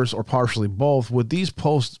source or partially both, would these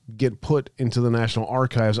posts get put into the National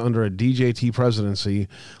Archives under a DJT presidency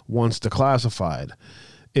once declassified?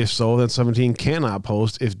 If so, then 17 cannot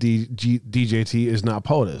post if DJT is not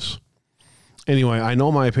POTUS. Anyway, I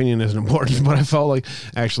know my opinion isn't important, but I felt like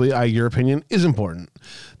actually your opinion is important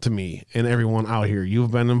to me and everyone out here.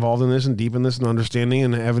 You've been involved in this and deep in this and understanding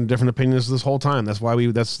and having different opinions this whole time. That's why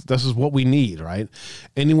this is what we need, right?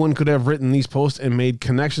 Anyone could have written these posts and made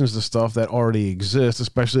connections to stuff that already exists,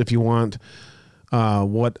 especially if you want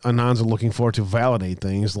what Anons are looking for to validate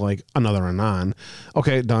things like another Anon.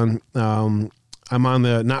 Okay, done. I'm on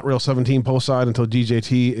the Not Real 17 post side until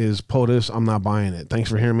DJT is POTUS. I'm not buying it. Thanks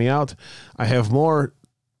for hearing me out. I have more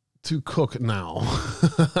to cook now.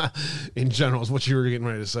 In general is what you were getting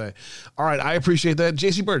ready to say. All right, I appreciate that.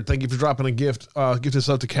 JC Bird, thank you for dropping a gift. Gift this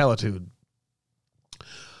up to Calitude.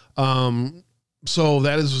 So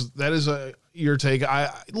that is your take.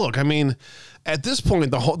 I mean, at this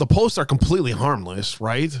point, the posts are completely harmless,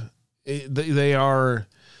 right? They are,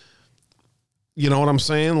 you know what I'm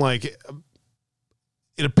saying? Like,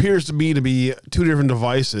 it appears to be two different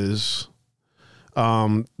devices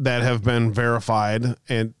that have been verified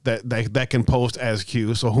and that can post as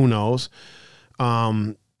Q. So who knows?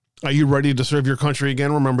 Are you ready to serve your country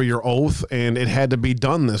again? Remember your oath, and it had to be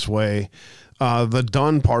done this way. The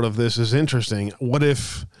done part of this is interesting. What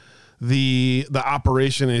if the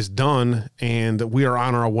operation is done and we are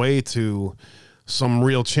on our way to some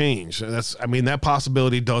real change? That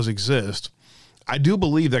possibility does exist. I do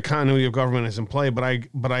believe that continuity of government is in play, but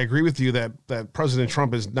I agree with you that President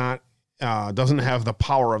Trump is not doesn't have the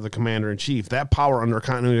power of the commander in chief. That power under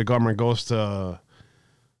continuity of government goes to,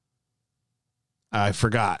 I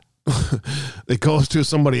forgot. It goes to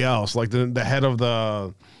somebody else, like the head of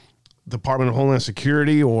the Department of Homeland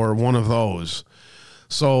Security or one of those.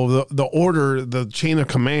 So the order, the chain of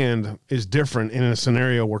command is different in a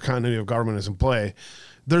scenario where continuity of government is in play.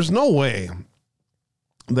 There's no way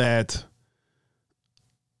that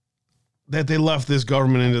they left this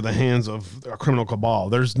government into the hands of a criminal cabal.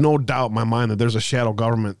 There's no doubt in my mind that there's a shadow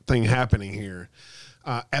government thing happening here.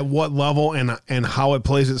 At what level and how it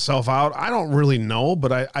plays itself out, I don't really know,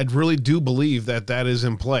 but I really do believe that is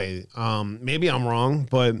in play. Maybe I'm wrong,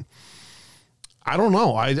 but I don't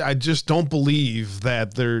know. I just don't believe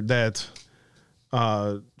that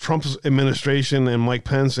Trump's administration and Mike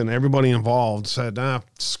Pence and everybody involved said,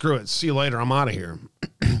 screw it. See you later. I'm out of here.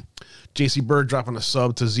 JC Bird dropping a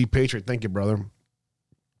sub to Z Patriot. Thank you, brother.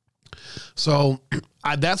 So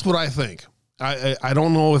that's what I think. I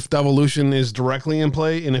don't know if devolution is directly in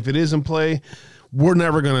play, and if it is in play, we're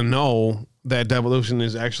never going to know that devolution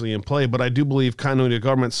is actually in play. But I do believe continuity of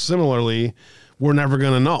government, similarly, we're never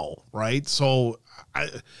going to know, right? So,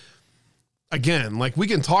 again, like, we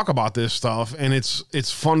can talk about this stuff, and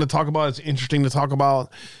it's fun to talk about. It's interesting to talk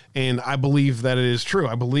about, and I believe that it is true.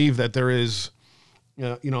 I believe that there is,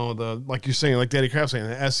 like you're saying, like Daddy Crap saying,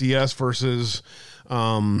 the SES versus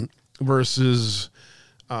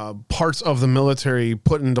parts of the military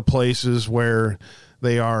put into places where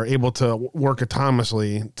they are able to work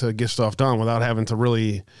autonomously to get stuff done without having to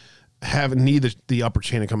really need the upper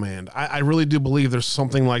chain of command. I really do believe there's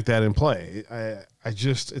something like that in play.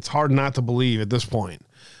 It's hard not to believe at this point.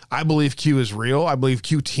 I believe Q is real. I believe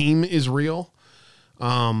Q team is real.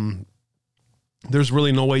 There's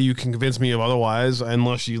really no way you can convince me of otherwise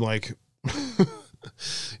unless you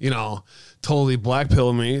totally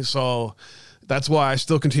blackpill me. So that's why I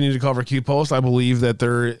still continue to cover Q Post. I believe that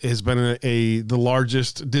there has been the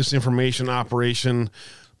largest disinformation operation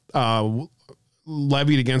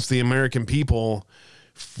levied against the American people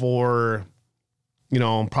for,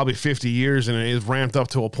 probably 50 years. And it is ramped up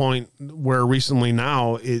to a point where recently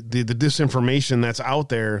now the disinformation that's out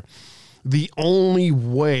there, the only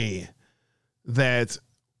way that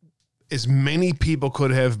as many people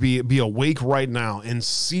could have be awake right now and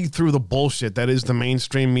see through the bullshit that is the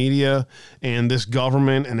mainstream media and this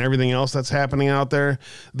government and everything else that's happening out there.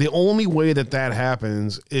 The only way that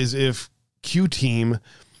happens is if Q team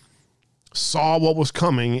saw what was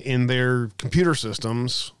coming in their computer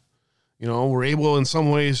systems, were able in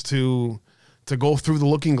some ways to go through the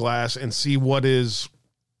looking glass and see what is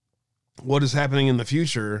happening in the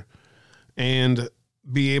future and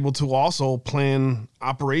be able to also plan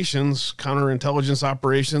operations, counterintelligence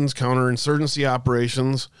operations, counterinsurgency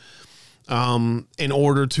operations, in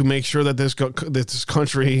order to make sure that this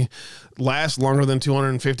country lasts longer than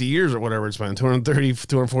 250 years or whatever it's been, 230,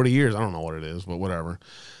 240 years. I don't know what it is, but whatever.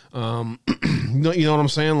 You know what I'm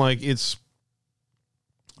saying? Like, it's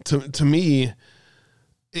to me,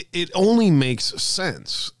 it only makes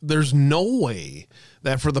sense. There's no way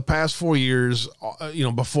that for the past 4 years,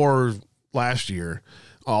 before last year,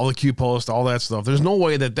 all the Q posts, all that stuff, there's no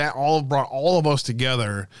way that all brought all of us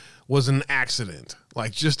together was an accident,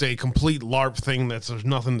 like just a complete LARP thing there's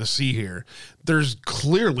nothing to see here. There's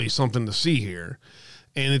clearly something to see here.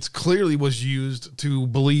 And it's clearly was used to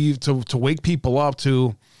believe, to wake people up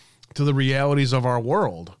to the realities of our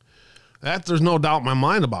world. There's no doubt in my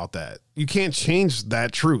mind about that. You can't change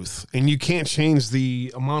that truth, and you can't change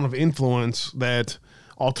the amount of influence that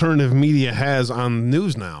alternative media has on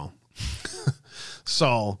news now.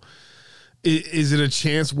 So is it a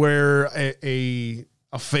chance where a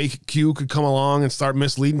fake Q could come along and start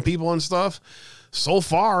misleading people and stuff? So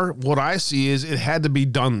far, what I see is it had to be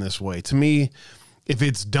done this way. To me, if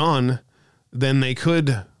it's done, then they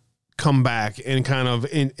could come back and kind of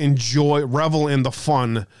revel in the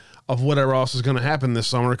fun of whatever else is going to happen this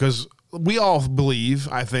summer. Because we all believe,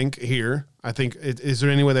 I think, is there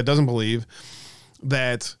anyone that doesn't believe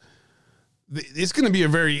that it's going to be a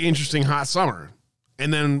very interesting hot summer?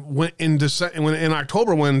 And then when in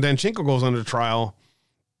October, when Danchenko goes under trial,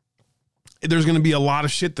 there's going to be a lot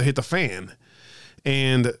of shit to hit the fan.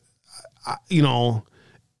 And,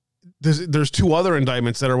 there's two other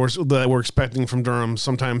indictments that we're expecting from Durham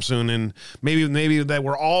sometime soon. And maybe that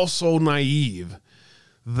we're all so naive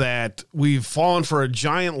that we've fallen for a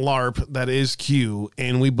giant LARP that is Q,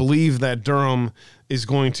 and we believe that Durham is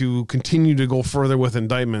going to continue to go further with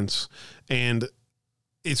indictments. And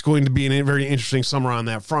it's going to be a very interesting summer on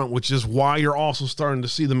that front, which is why you're also starting to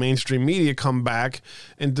see the mainstream media come back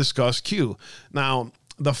and discuss Q. Now,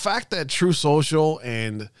 the fact that True Social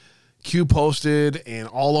and Q Posted and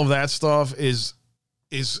all of that stuff is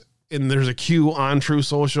and there's a Q on True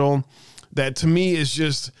Social, that to me is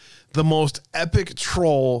just the most epic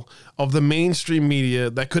troll of the mainstream media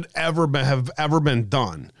that could have ever been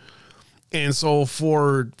done. And so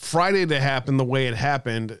for Friday to happen the way it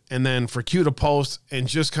happened, and then for Q to post and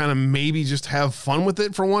just kind of maybe just have fun with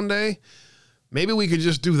it for one day, maybe we could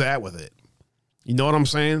just do that with it. You know what I'm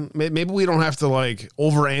saying? Maybe we don't have to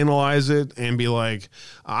overanalyze it and be like,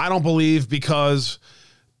 I don't believe, because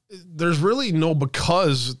there's really no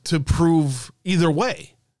because to prove either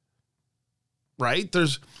way, right?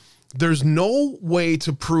 There's no way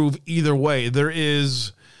to prove either way.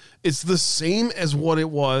 It's the same as what it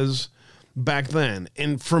was back then.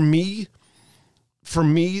 And for me,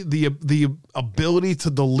 the ability to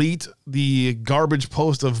delete the garbage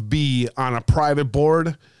post of B on a private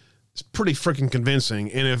board is pretty freaking convincing.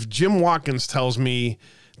 And if Jim Watkins tells me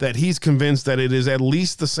that he's convinced that it is at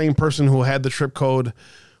least the same person who had the trip code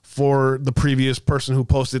for the previous person who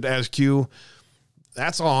posted as Q,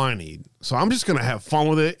 that's all I need. So I'm just going to have fun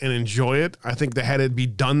with it and enjoy it. I think that had it be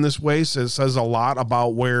done this way says a lot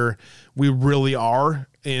about where we really are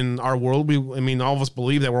in our world. All of us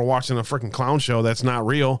believe that we're watching a freaking clown show that's not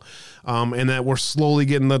real, and that we're slowly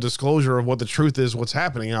getting the disclosure of what the truth is, what's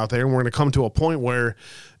happening out there. And we're going to come to a point where,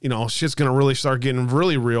 shit's going to really start getting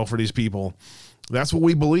really real for these people. That's what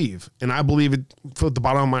we believe. And I believe it from the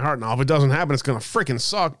bottom of my heart. Now, if it doesn't happen, it's going to freaking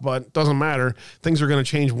suck, but it doesn't matter. Things are going to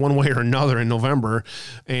change one way or another in November,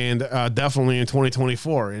 and definitely in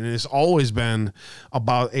 2024. And it's always been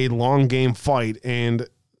about a long game fight. And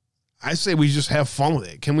I say we just have fun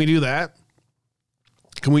with it. Can we do that?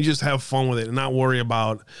 Can we just have fun with it and not worry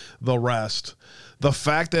about the rest? The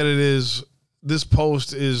fact that this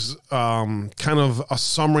post is kind of a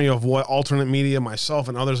summary of what alternate media, myself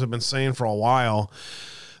and others have been saying for a while.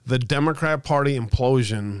 The Democrat Party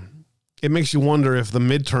implosion, it makes you wonder if the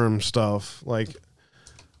midterm stuff,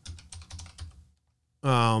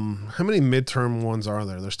 how many midterm ones are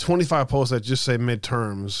there? There's 25 posts that just say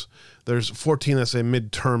midterms. There's 14 that say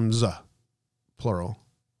midterms, plural.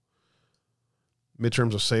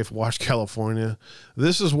 Midterms are safe. Watch California.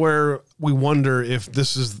 This is where we wonder if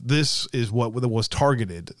this is what was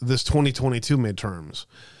targeted, this 2022 midterms,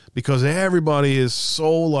 because everybody is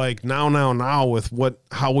so now with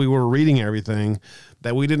how we were reading everything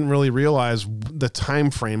that we didn't really realize the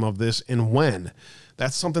time frame of this and when.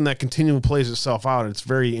 That's something that continually plays itself out. It's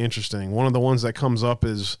very interesting. One of the ones that comes up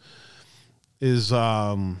is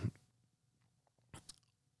May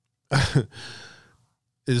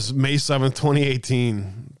 7th, 2018,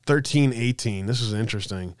 1318. This is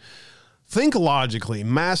interesting. Think logically.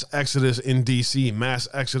 Mass exodus in D.C., mass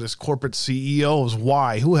exodus corporate CEOs.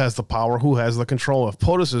 Why? Who has the power? Who has the control? If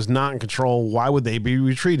POTUS is not in control, why would they be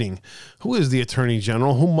retreating? Who is the Attorney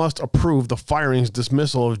General? Who must approve the firings,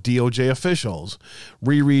 dismissal of DOJ officials?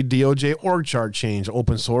 Reread DOJ org chart change,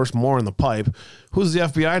 open source, more in the pipe. Who's the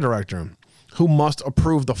FBI director? Who must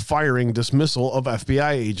approve the firing, dismissal of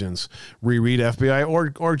FBI agents? Reread FBI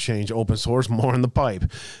org change, open source, more in the pipe.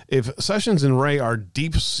 If Sessions and Wray are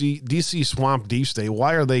DC swamp deep state,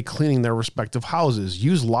 why are they cleaning their respective houses?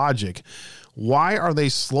 Use logic. Why are they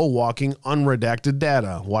slow walking unredacted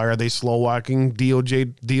data? Why are they slow walking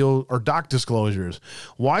DOJ deal or doc disclosures?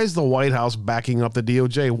 Why is the White House backing up the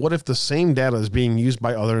DOJ? What if the same data is being used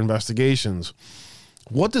by other investigations?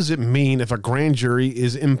 What does it mean if a grand jury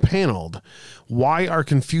is impaneled? Why are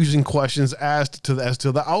confusing questions asked as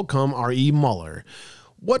to the outcome? R.E. Mueller.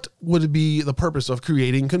 What would be the purpose of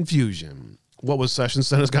creating confusion? What was Sessions'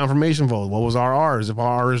 Senate's confirmation vote? What was RR's? If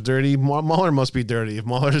RR is dirty, Mueller must be dirty. If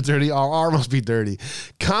Mueller is dirty, RR must be dirty.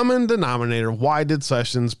 Common denominator, why did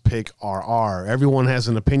Sessions pick RR? Everyone has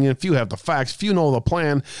an opinion. Few have the facts. Few know the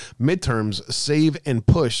plan. Midterms, save and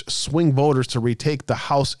push. Swing voters to retake the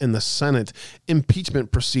House and the Senate.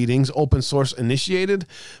 Impeachment proceedings, open source initiated.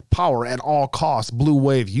 Power at all costs. Blue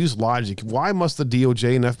wave, use logic. Why must the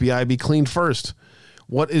DOJ and FBI be cleaned first?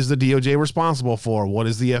 What is the DOJ responsible for? What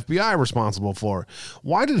is the FBI responsible for?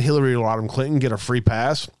 Why did Hillary Rodham Clinton get a free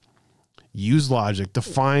pass? Use logic.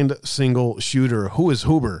 Define single shooter. Who is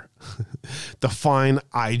Huber? Define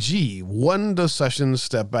IG. When does Sessions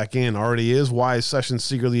step back in? Already is. Why is Sessions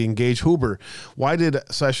secretly engaged Huber? Why did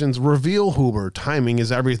Sessions reveal Huber? Timing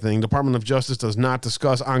is everything. Department of Justice does not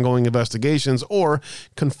discuss ongoing investigations or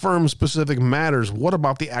confirm specific matters. What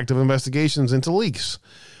about the active investigations into leaks?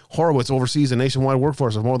 Horowitz oversees a nationwide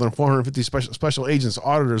workforce of more than 450 special agents,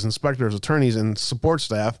 auditors, inspectors, attorneys, and support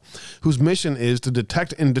staff whose mission is to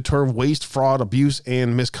detect and deter waste, fraud, abuse,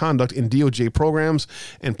 and misconduct in DOJ programs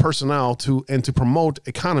and personnel to promote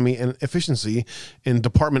economy and efficiency in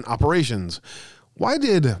department operations. Why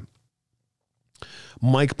did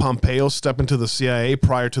Mike Pompeo step into the CIA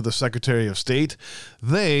prior to the Secretary of State?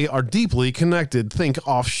 They are deeply connected. Think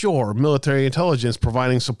offshore, military intelligence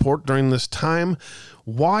providing support during this time.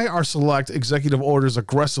 Why are select executive orders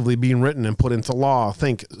aggressively being written and put into law?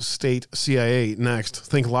 Think state CIA next.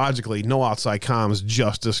 Think logically, no outside comms,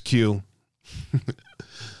 Justice Q.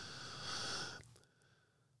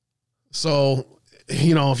 So,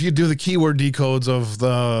 you know, if you do the keyword decodes of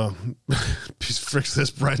the fix this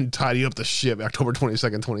bread and tidy up the ship, October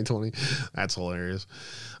 22nd, 2020, that's hilarious.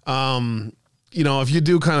 You know, if you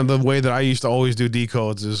do kind of the way that I used to always do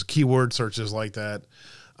decodes is keyword searches like that.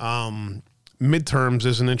 Midterms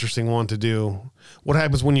is an interesting one to do. What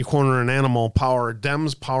happens when you corner an animal? Power,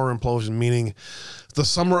 Dems power implosion, meaning the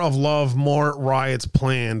summer of love, more riots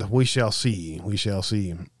planned. We shall see. We shall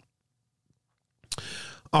see.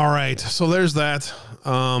 All right. So there's that.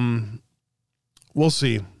 We'll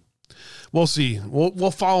see. We'll see.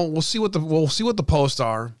 We'll follow. We'll see what the posts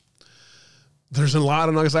are. There's a lot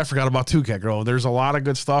of nuggets. I forgot about 2Cat Girl. There's a lot of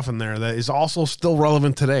good stuff in there that is also still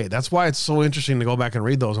relevant today. That's why it's so interesting to go back and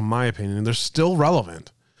read those, in my opinion. They're still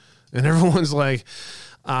relevant. And everyone's like,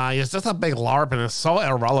 it's just a big LARP and it's so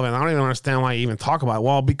irrelevant. I don't even understand why you even talk about it.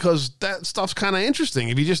 Well, because that stuff's kind of interesting.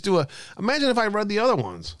 If you just imagine if I read the other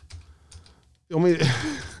ones. I mean,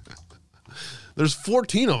 there's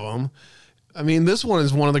 14 of them. I mean, this one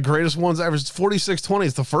is one of the greatest ones ever. It's 4620.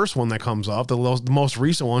 It's the first one that comes up. The most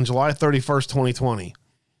recent one, July 31st, 2020.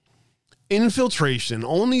 Infiltration.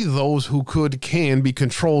 Only those who can be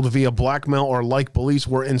controlled via blackmail or like beliefs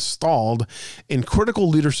were installed in critical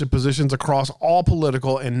leadership positions across all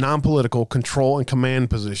political and non-political control and command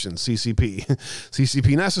positions, CCP.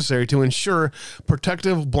 CCP necessary to ensure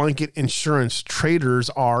protective blanket insurance. Traitors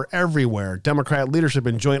are everywhere. Democrat leadership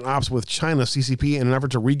in joint ops with China, CCP, in an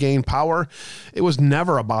effort to regain power. It was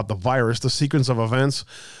never about the virus, the sequence of events.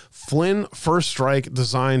 Flynn first strike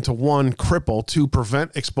designed to 1, cripple, 2,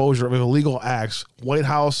 prevent exposure of illegal acts. White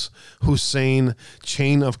House Hussein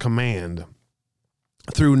chain of command.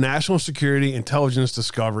 Through national security intelligence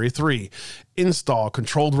discovery. 3, install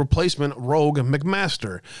controlled replacement rogue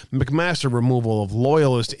McMaster. McMaster removal of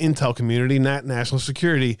loyalist intel community, not national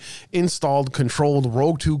security. Installed controlled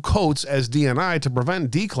rogue 2 Coates as DNI to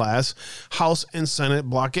prevent D-class House and Senate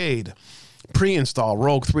blockade. Pre-install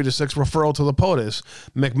rogue 3 to 6 referral to the POTUS.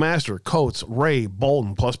 McMaster, Coates, Ray,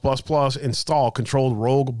 Bolton, +++, install controlled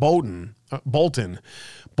rogue Bolton.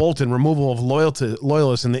 Bolton, removal of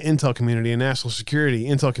loyalists in the intel community and national security.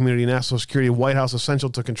 Intel community, national security, White House essential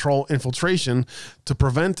to control infiltration to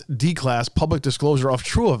prevent D-class public disclosure of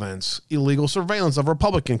true events. Illegal surveillance of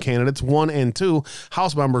Republican candidates 1 and 2,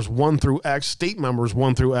 House members 1 through X, state members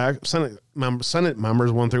 1 through X, Senate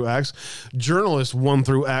members 1 through X, journalists 1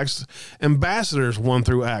 through X, ambassadors 1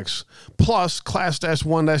 through X, plus Class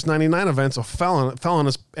 -1-99 events of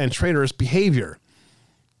felonious and traitorous behavior.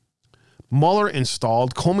 Mueller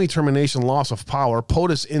installed Comey termination, loss of power,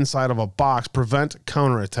 POTUS inside of a box, prevent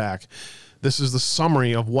counterattack. This is the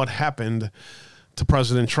summary of what happened to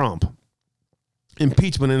President Trump.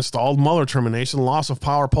 Impeachment installed, Mueller termination, loss of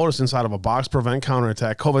power, POTUS inside of a box, prevent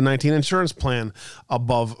counterattack, COVID-19 insurance plan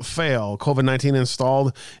above fail, COVID-19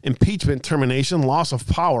 installed, impeachment termination, loss of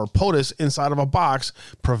power, POTUS inside of a box,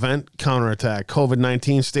 prevent counterattack,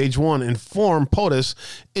 COVID-19 stage 1, inform POTUS,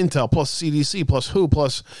 Intel plus CDC plus WHO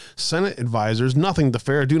plus Senate advisors, nothing to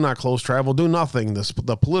fair, do not close travel, do nothing,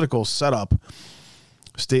 the political setup.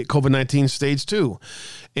 State COVID-19 stage 2.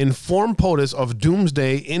 Inform POTUS of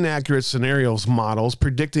doomsday inaccurate scenarios models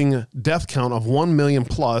predicting death count of 1 million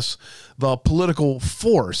plus, the political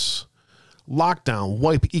force. Lockdown,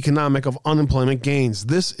 wipe economic of unemployment gains.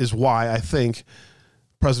 This is why I think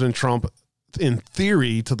President Trump, in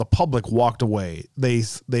theory, to the public, walked away. They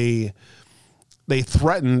threatened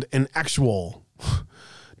an actual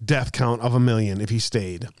death count of 1 million if he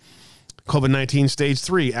stayed. COVID-19 stage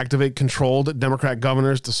 3, activate controlled Democrat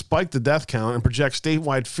governors to spike the death count and project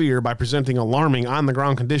statewide fear by presenting alarming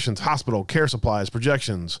on-the-ground conditions, hospital, care supplies,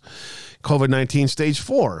 projections. COVID-19 stage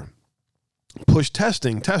 4, push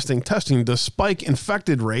testing to spike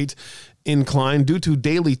infected rate incline due to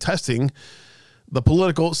daily testing. The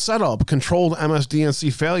political setup, controlled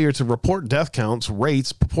MSDNC failure to report death counts,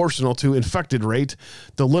 rates proportional to infected rate,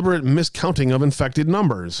 deliberate miscounting of infected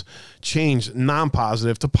numbers, change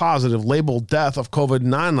non-positive to positive, label death of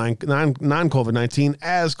non-COVID-19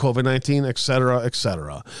 as COVID-19, etc.,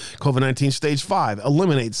 etc. COVID-19 stage 5,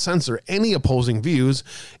 eliminate, censor any opposing views,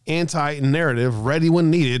 anti-narrative, ready when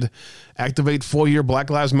needed, activate 4-year Black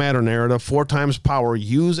Lives Matter narrative, 4 times power,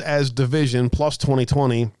 use as division, plus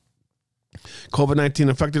 2020, COVID-19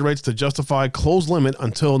 infected rates to justify close limit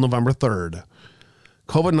until November 3rd.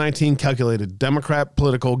 COVID-19 calculated Democrat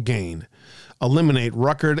political gain. Eliminate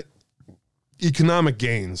record economic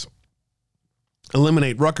gains.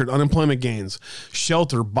 Eliminate record unemployment gains.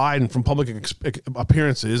 Shelter Biden from public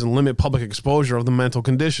appearances and limit public exposure of the mental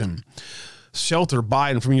condition. Shelter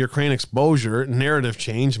Biden from Ukraine exposure, narrative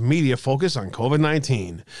change, media focus on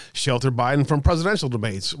COVID-19. Shelter Biden from presidential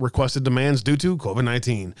debates, requested demands due to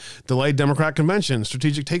COVID-19. Delayed Democrat convention,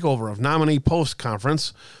 strategic takeover of nominee post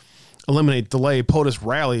conference. Eliminate, delay POTUS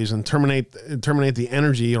rallies and terminate the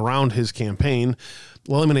energy around his campaign.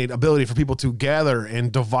 Eliminate ability for people to gather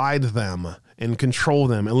and divide them and control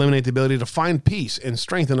them. Eliminate the ability to find peace and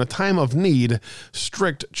strength in a time of need.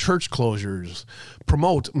 Strict church closures.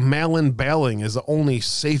 Promote mail-in balloting as the only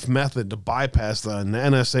safe method to bypass the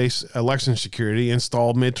NSA election security.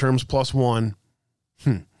 Install midterms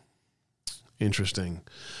 +1. Interesting.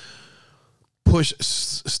 Push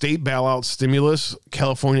state bailout stimulus,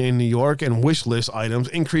 California and New York, and wish list items.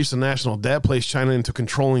 Increase the national debt, place China into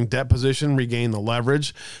controlling debt position, regain the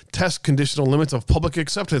leverage. Test conditional limits of public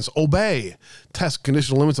acceptance, obey. Test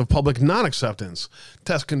conditional limits of public non-acceptance.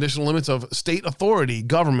 Test conditional limits of state authority,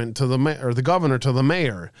 government to the the governor to the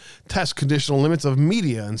mayor. Test conditional limits of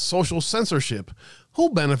media and social censorship.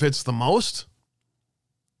 Who benefits the most?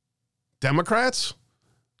 Democrats?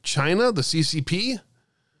 China, the CCP?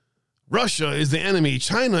 Russia is the enemy.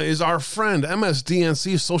 China is our friend.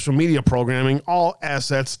 MSDNC social media programming, all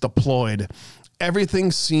assets deployed.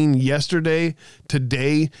 Everything seen yesterday,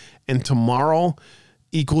 today, and tomorrow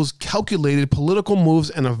equals calculated political moves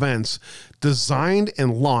and events designed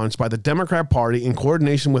and launched by the Democrat Party in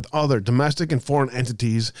coordination with other domestic and foreign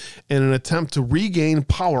entities in an attempt to regain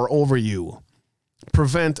power over you.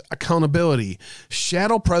 Prevent accountability.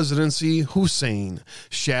 Shadow presidency, Hussein.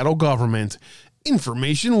 Shadow government.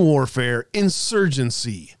 Information warfare,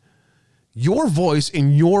 insurgency. Your voice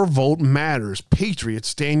and your vote matters. Patriots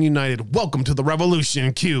stand united. Welcome to the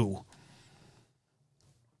revolution, Q.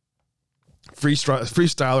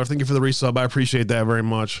 Freestyler, thank you for the resub. I appreciate that very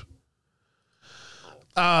much.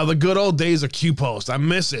 The good old days of Q post. I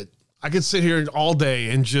miss it. I could sit here all day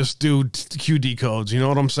and just do Q decodes. You know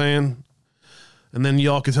what I'm saying? And then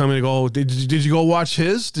y'all can tell me to go, did you go watch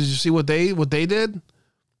his? Did you see what they did?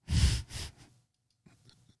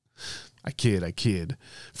 I kid.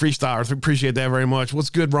 Freestyler, appreciate that very much.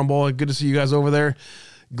 What's good, Rumble? Good to see you guys over there.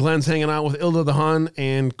 Glenn's hanging out with Ilda the Hun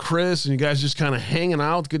and Chris, and you guys just kind of hanging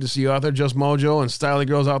out. Good to see you out there. Just Mojo and Styly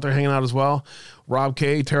Girls out there hanging out as well. Rob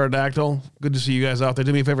K, Pterodactyl. Good to see you guys out there.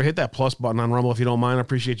 Do me a favor, hit that plus button on Rumble if you don't mind. I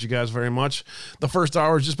appreciate you guys very much. The first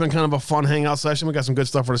hour has just been kind of a fun hangout session. We got some good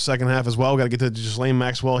stuff for the second half as well. We got to get to Ghislaine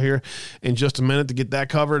Maxwell here in just a minute to get that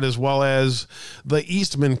covered, as well as the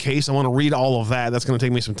Eastman case. I want to read all of that. That's going to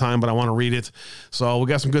take me some time, but I want to read it. So we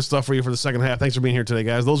got some good stuff for you for the second half. Thanks for being here today,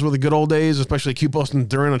 guys. Those were the good old days, especially Q posting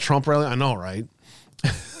during a Trump rally. I know, right?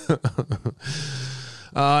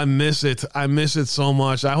 I miss it. I miss it so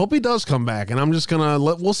much. I hope he does come back, and I'm just going to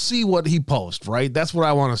we'll see what he posts, right? That's what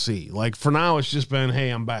I want to see. Like, for now, it's just been, hey,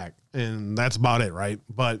 I'm back, and that's about it, right?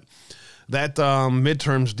 But That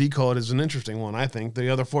midterms decode is an interesting one, I think. The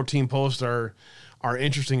other 14 posts are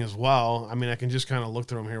interesting as well. I mean, I can just kind of look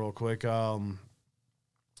through them here real quick.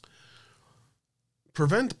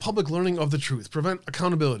 Prevent public learning of the truth. Prevent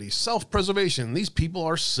accountability. Self-preservation. These people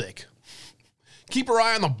are sick. Keep your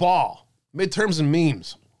eye on the ball. Midterms and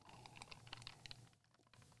memes.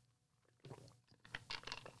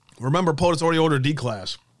 Remember, POTUS already ordered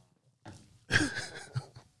D-class.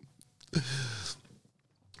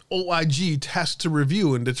 OIG tasked to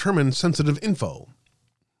review and determine sensitive info.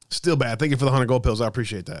 Still bad. Thank you for the 100 gold pills. I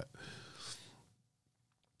appreciate that.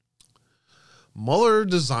 Mueller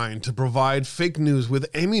designed to provide fake news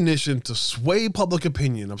with ammunition to sway public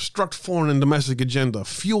opinion, obstruct foreign and domestic agenda,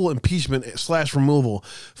 fuel impeachment / removal,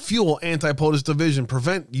 fuel anti-POTUS division,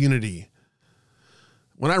 prevent unity.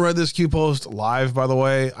 When I read this Q post live, by the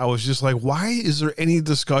way, I was just like, why is there any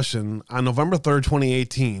discussion on November 3rd,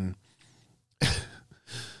 2018?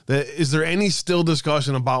 Is there any still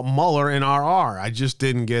discussion about Mueller and RR? I just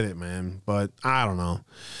didn't get it, man. But I don't know.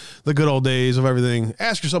 The good old days of everything.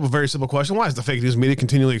 Ask yourself a very simple question. Why is the fake news media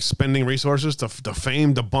continually expending resources to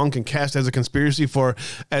defame, debunk, and cast as a conspiracy for,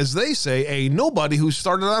 as they say, a nobody who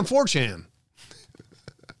started on 4chan?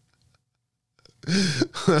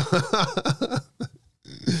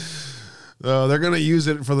 They're going to use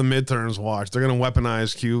it for the midterms. Watch. They're going to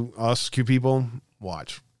weaponize Q people.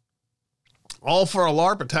 Watch. All for a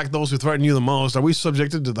LARP, attack those who threaten you the most. Are we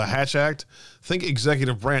subjected to the Hatch Act? Think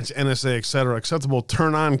executive branch, NSA, etc. Acceptable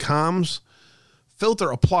turn-on comms?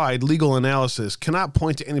 Filter applied legal analysis. Cannot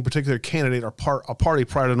point to any particular candidate or party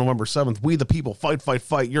prior to November 7th. We the people, fight, fight,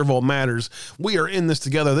 fight. Your vote matters. We are in this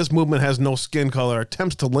together. This movement has no skin color.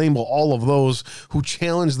 Attempts to label all of those who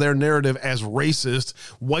challenge their narrative as racist,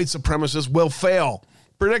 white supremacists will fail.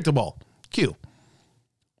 Predictable. Q.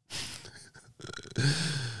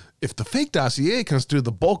 If the fake dossier constituted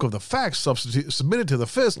the bulk of the facts submitted to the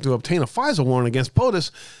FISC to obtain a FISA warrant against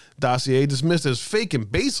POTUS, dossier dismissed as fake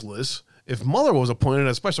and baseless, if Mueller was appointed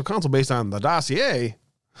as special counsel based on the dossier,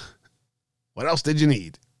 what else did you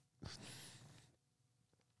need?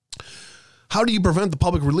 How do you prevent the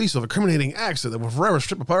public release of incriminating acts that will forever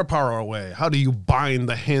strip our power away? How do you bind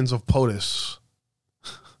the hands of POTUS?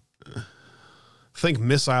 Think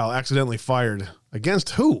missile accidentally fired.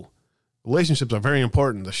 Against who? Relationships are very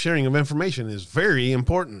important. The sharing of information is very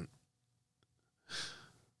important.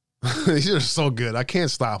 These are so good. I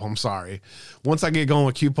can't stop. I'm sorry. Once I get going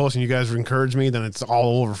with Q posts and you guys encourage me, then it's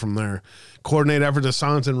all over from there. Coordinate effort to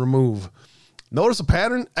silence and remove. Notice a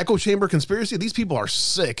pattern? Echo chamber conspiracy? These people are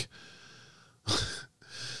sick.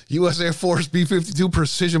 U.S. Air Force B-52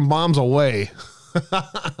 precision bombs away.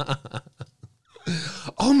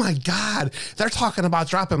 Oh my God, they're talking about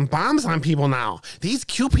dropping bombs on people now. These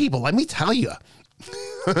Q people, let me tell you.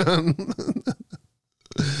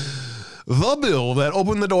 The bill that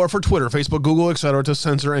opened the door for Twitter, Facebook, Google, etc. to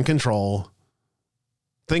censor and control.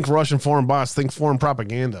 Think Russian foreign bots, think foreign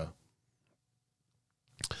propaganda.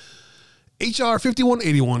 H.R.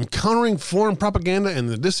 5181, Countering Foreign Propaganda and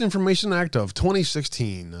the Disinformation Act of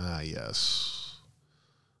 2016. Ah, yes.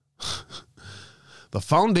 The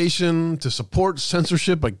foundation to support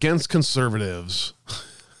censorship against conservatives.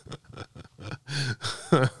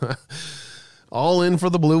 All in for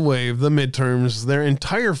the blue wave, the midterms. Their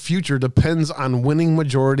entire future depends on winning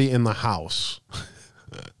majority in the House.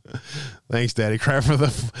 Thanks, Daddy Crab, for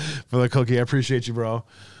the cookie. I appreciate you, bro.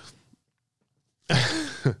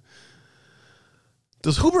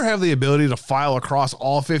 Does Hoover have the ability to file across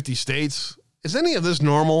all 50 states? Is any of this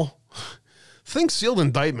normal? Think sealed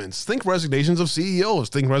indictments. Think resignations of CEOs.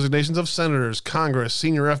 Think resignations of senators, Congress,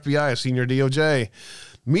 senior FBI, senior DOJ.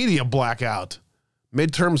 Media blackout.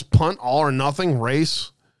 Midterms punt, all or nothing,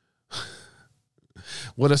 race.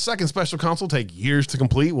 Would a second special counsel take years to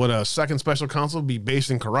complete? Would a second special counsel be based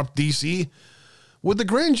in corrupt D.C.? Would the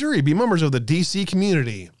grand jury be members of the D.C.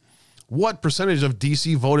 community? What percentage of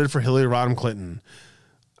D.C. voted for Hillary Rodham Clinton?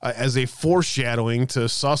 As a foreshadowing to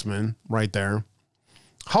Sussman right there.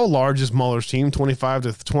 How large is Mueller's team? 25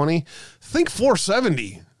 to 20? Think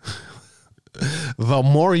 470. The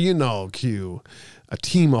more you know, Q. A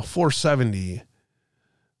team of 470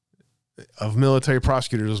 of military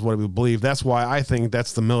prosecutors is what we believe. That's why I think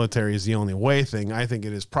that's the military is the only way thing. I think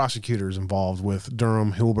it is prosecutors involved with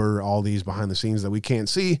Durham, Huber, all these behind the scenes that we can't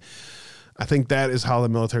see. I think that is how the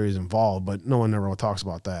military is involved, but no one ever talks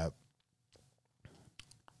about that.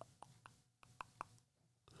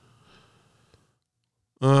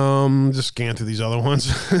 Just scan through these other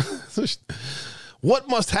ones. What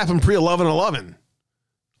must happen pre-11/11?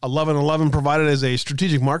 11/11 provided as a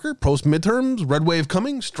strategic marker. Post midterms, red wave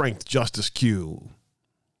coming. Strength, justice, Q.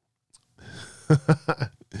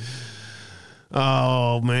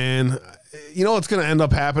 Oh, man. You know what's going to end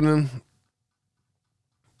up happening?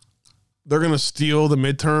 They're going to steal the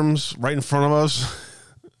midterms right in front of us.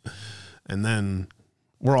 And then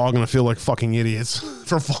we're all going to feel like fucking idiots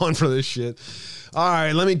for falling for this shit. All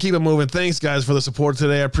right, let me keep it moving. Thanks, guys, for the support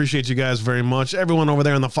today. I appreciate you guys very much. Everyone over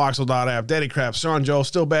there in the Foxhole app, Daddy Crap, Sean Joe,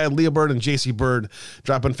 Still Bad, Leah Bird, and JC Bird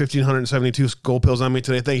dropping 1,572 gold pills on me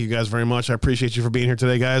today. Thank you guys very much. I appreciate you for being here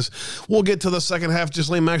today, guys. We'll get to the second half,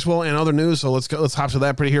 Ghislaine Maxwell and other news, so let's hop to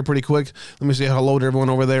that pretty quick. Let me say hello to everyone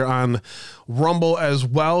over there on Rumble as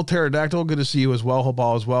well. Pterodactyl, good to see you as well. Hope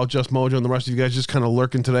all is well. Just Mojo and the rest of you guys just kind of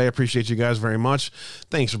lurking today. I appreciate you guys very much.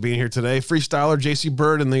 Thanks for being here today. Freestyler, JC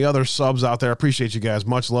Bird, and the other subs out there. I appreciate you guys.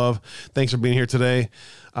 Much love. Thanks for being here today.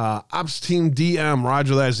 Ops Team DM,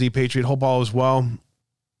 Roger that, Z Patriot. Hope all is well.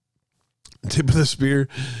 Tip of the spear.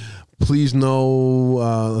 Please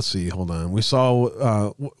know. Let's see. Hold on. We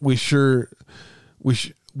saw. We sure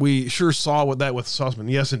saw what that with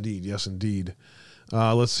Sussman. Yes, indeed. Yes, indeed.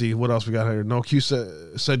 Let's see what else we got here. No Q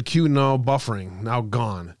said Q no buffering now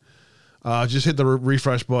gone. Just hit the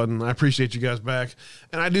refresh button. I appreciate you guys back.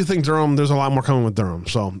 And I do think Durham, there's a lot more coming with Durham.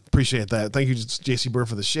 So appreciate that. Thank you, JC Bird,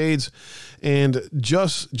 for the shades. And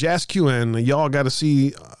just QN, y'all got to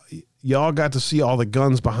see all the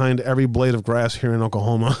guns behind every blade of grass here in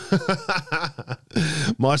Oklahoma.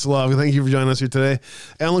 Much love. Thank you for joining us here today.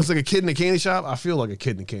 Ellen looks like a kid in a candy shop. I feel like a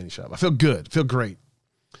kid in a candy shop. I feel good. I feel great.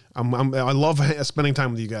 I love spending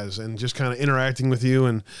time with you guys and just kind of interacting with you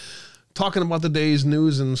and talking about the day's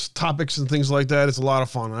news and topics and things like that. It's a lot of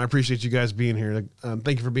fun. I appreciate you guys being here.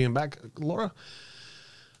 Thank you for being back, Laura.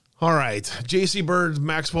 All right. JC Bird,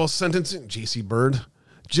 Maxwell sentencing. JC Bird.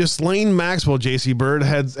 Ghislaine Maxwell, JC Bird,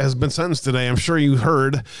 has been sentenced today. I'm sure you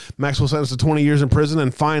heard. Maxwell sentenced to 20 years in prison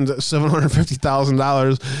and fined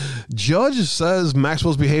 $750,000. Judge says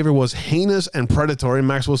Maxwell's behavior was heinous and predatory.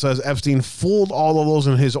 Maxwell says Epstein fooled all of those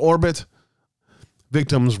in his orbit.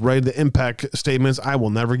 Victims read the impact statements. I will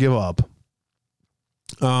never give up.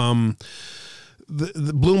 The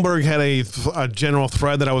Bloomberg had a general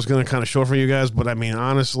thread that I was going to kind of show for you guys, but I mean,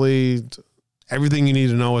 honestly, everything you need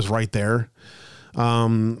to know is right there.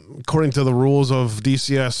 According to the rules of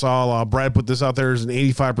DCSL, Brad put this out there as an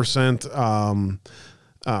 85%.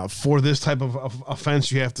 For this type of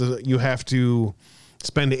offense, you have to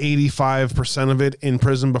spend 85% of it in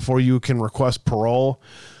prison before you can request parole.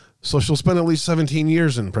 So she'll spend at least 17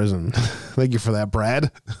 years in prison. Thank you for that,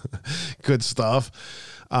 Brad. Good stuff.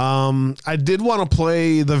 I did want to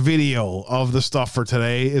play the video of the stuff for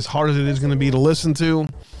today. As hard as it is going to be to listen to,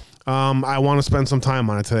 I want to spend some time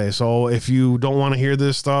on it today. So if you don't want to hear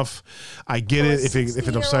this stuff, I get it. If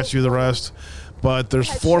it upsets you, the rest. But there's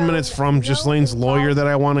 4 minutes from Ghislaine's lawyer that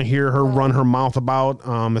I want to hear her run her mouth about.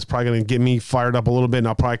 It's probably going to get me fired up a little bit, and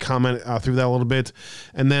I'll probably comment through that a little bit.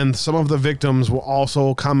 And then some of the victims will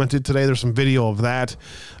also commented today. There's some video of that.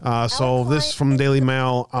 So this from Daily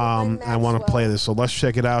Mail. I want to play this. So let's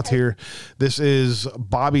check it out here. This is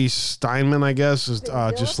Bobby Steinman, I guess, is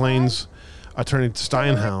Ghislaine's attorney,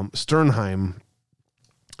 Sternheim,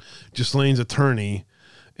 Ghislaine's attorney.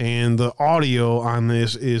 And the audio on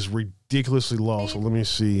this is ridiculously low. So let me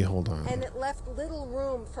see. Hold on. And it left little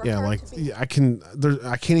room for her to be. I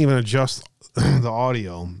can't even adjust the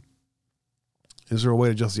audio. Is there a way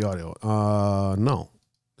to adjust the audio? No,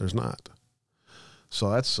 there's not. So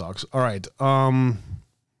that sucks. All right.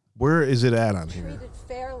 Where is it at on here? Treated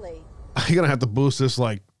fairly. I'm gonna have to boost this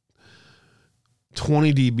like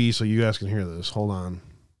 20 dB so you guys can hear this. Hold on.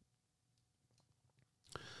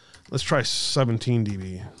 Let's try 17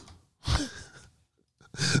 dB.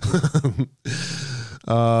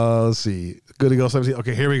 Let's see. Good to go. 17.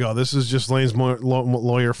 Okay, here we go. This is just Lane's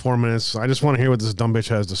lawyer, 4 minutes. I just want to hear what this dumb bitch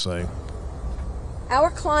has to say.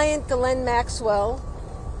 Our client, Ghislaine Maxwell,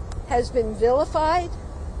 has been vilified,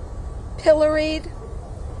 pilloried,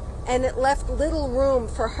 and it left little room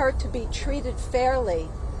for her to be treated fairly.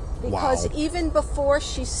 Because even before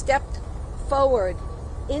she stepped forward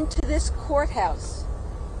into this courthouse,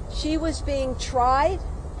 she was being tried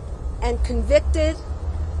and convicted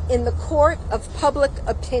in the court of public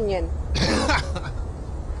opinion.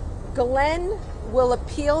 Ghislaine will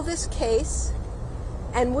appeal this case,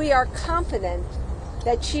 and we are confident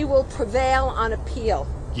that she will prevail on appeal.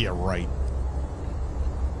 Yeah, right.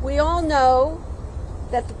 We all know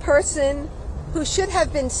that the person who should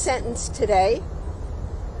have been sentenced today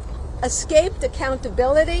escaped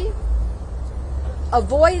accountability,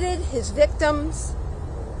 avoided his victims,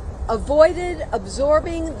 avoided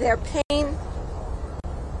absorbing their pain,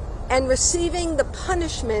 and receiving the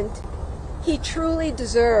punishment he truly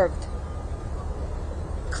deserved.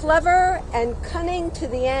 Clever and cunning to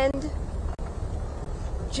the end,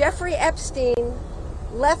 Jeffrey Epstein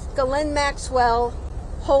left Ghislaine Maxwell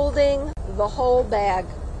holding the whole bag.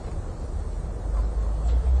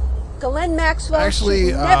 Ghislaine Maxwell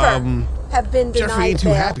should never have been denied Jeffrey ain't too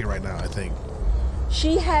bail. happy right now, I think.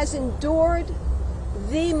 She has endured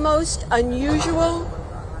the most unusual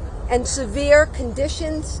and severe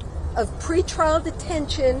conditions of pretrial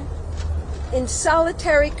detention in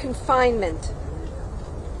solitary confinement.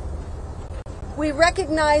 We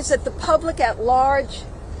recognize that the public at large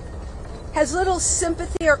has little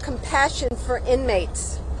sympathy or compassion for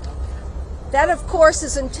inmates. That, of course,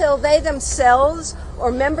 is until they themselves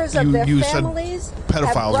or members of their families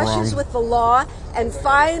have brushes with the law and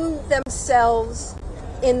find themselves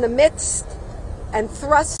in the midst and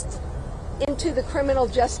thrust into the criminal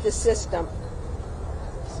justice system.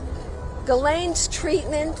 Ghislaine's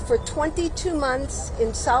treatment for 22 months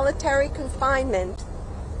in solitary confinement,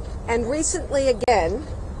 and recently again,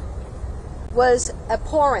 was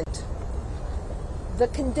abhorrent. The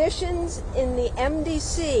conditions in the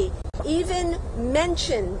MDC, even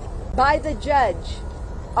mentioned by the judge,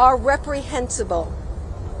 are reprehensible.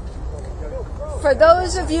 For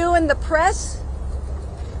those of you in the press,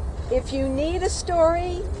 if you need a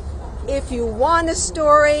story, if you want a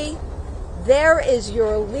story, there is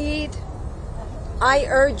your lead. I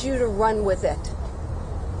urge you to run with it.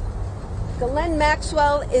 Ghislaine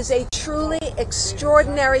Maxwell is a truly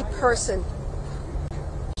extraordinary person.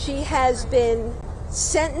 She has been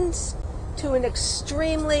sentenced to an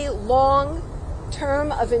extremely long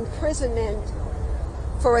term of imprisonment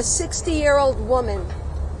for a 60-year-old woman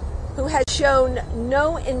who has shown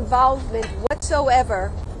no involvement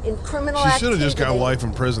whatsoever in criminal activity. She should have just got life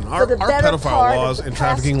in prison. Our pedophile laws and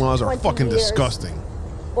trafficking laws are fucking disgusting.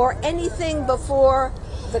 Or anything before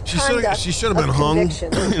the conduct She should have been hung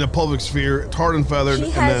in a public sphere, tarred and feathered,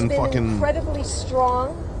 and then been fucking incredibly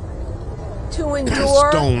strong to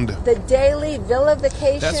endure stoned. The daily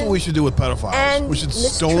vilification. That's what we should do with pedophiles. We should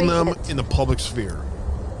stone them in the public sphere.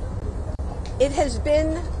 It has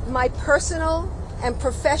been my personal and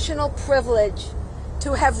professional privilege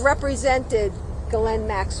to have represented Ghislaine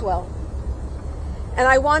Maxwell. And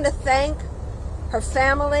I want to thank her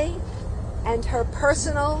family and her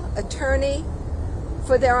personal attorney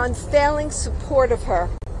for their unfailing support of her.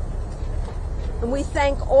 And we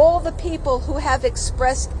thank all the people who have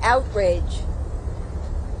expressed outrage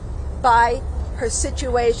by her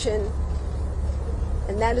situation.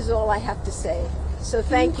 And that is all I have to say. So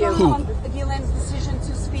thank you. Ghislaine's decision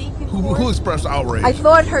to speak in court? Who expressed outrage? I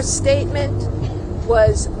thought her statement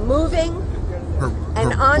was moving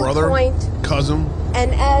and on brother, point. Cousin.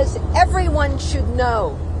 And as everyone should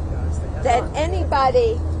know, that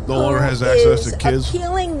anybody no longer who has access is to kids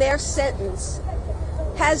appealing their sentence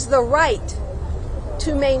has the right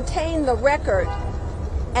to maintain the record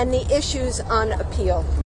and the issues on appeal.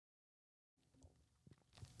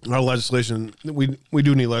 Our legislation, we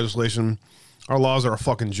do need legislation. Our laws are a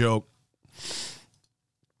fucking joke.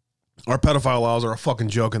 Our pedophile laws are a fucking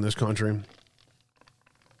joke in this country.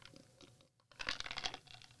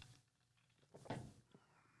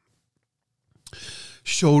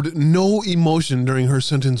 Showed no emotion during her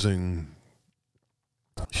sentencing.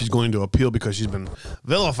 She's going to appeal because she's been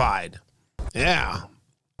vilified. Yeah.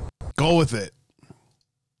 Go with it.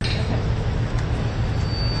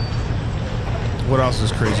 What else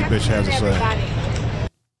does crazy bitch have to say?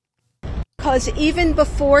 Because even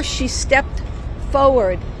before she stepped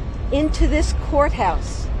forward into this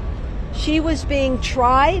courthouse, she was being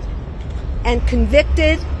tried and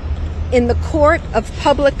convicted in the court of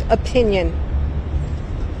public opinion.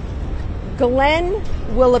 Ghislaine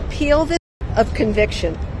will appeal this of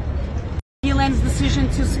conviction. Ghislaine's decision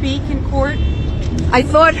to speak in court. I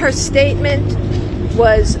thought her statement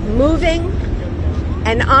was moving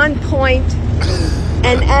and on point,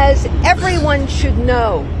 and as everyone should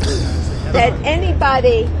know, that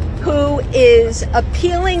anybody who is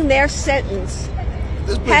appealing their sentence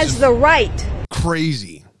has the right.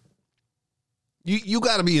 Crazy. You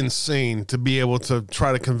got to be insane to be able to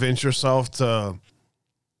try to convince yourself to,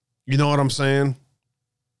 you know what I'm saying?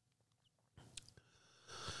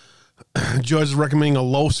 Judge is recommending a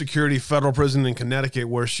low security federal prison in Connecticut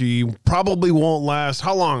where she probably won't last.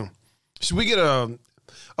 How long? Should we get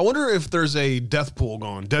I wonder if there's a Deadpool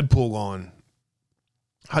gone.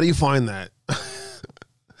 How do you find that?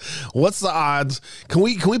 What's the odds? Can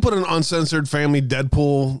we put an uncensored family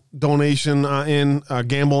Deadpool donation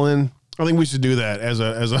gamble in? I think we should do that as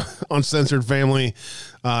a uncensored family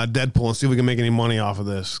Deadpool and see if we can make any money off of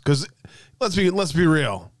this. Because let's be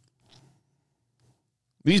real.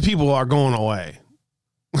 These people are going away.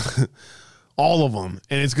 All of them.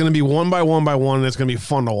 And it's going to be one by one by one, and it's going to be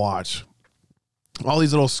fun to watch. all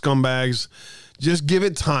these little scumbags. Just give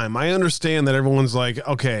it time. I understand that everyone's like,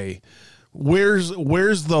 okay, where's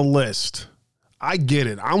the list? I get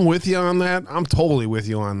it. I'm with you on that. I'm totally with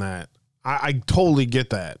you on that. I totally get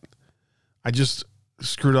that. I just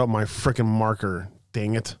screwed up my freaking marker.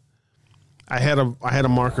 Dang it. I had a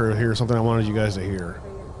marker here, something I wanted you guys to hear.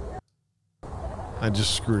 I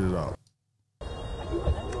just screwed it up.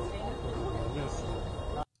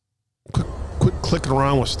 Quit clicking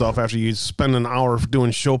around with stuff after you spend an hour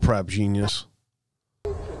doing show prep, genius.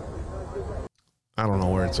 I don't know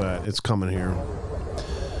where it's at. It's coming here.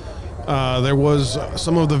 There was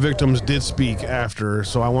some of the victims did speak after,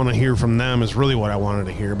 so I want to hear from them is really what I wanted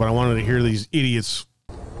to hear. But I wanted to hear these idiots,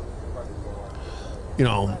 you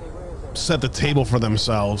know, set the table for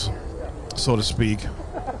themselves, so to speak.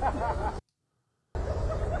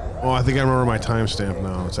 Oh, I think I remember my timestamp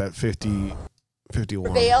now. It's at 51.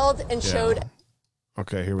 Prevailed and showed.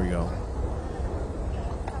 Okay, here we go.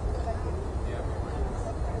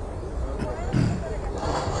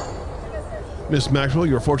 Miss Maxwell,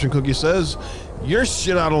 your fortune cookie says, you're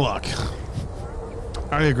shit out of luck.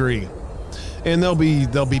 I agree. And there'll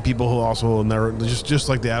be people who also will never, just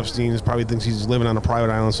like the Epsteins, probably thinks he's living on a private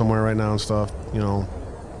island somewhere right now and stuff, you know.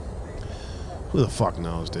 Who the fuck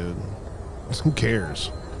knows, dude? Who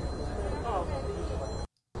cares?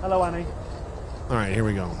 Hello, Annie. All right, here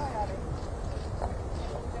we go.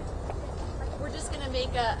 We're just going to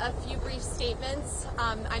make a few brief statements.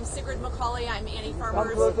 I'm Sigrid McCauley. I'm Annie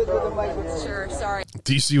Farmer's. Sure, sorry.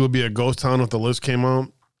 DC would be a ghost town if the list came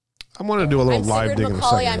out. I want to do a little live dig in a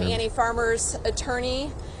second. I'm Annie Farmer's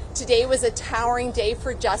attorney. Today was a towering day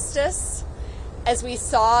for justice. As we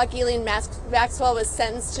saw, Ghislaine Maxwell was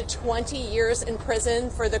sentenced to 20 years in prison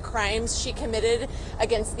for the crimes she committed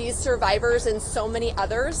against these survivors and so many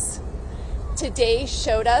others. Today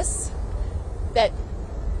showed us that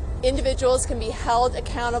individuals can be held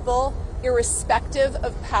accountable irrespective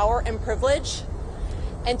of power and privilege.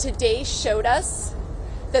 And today showed us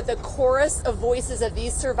that the chorus of voices of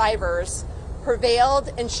these survivors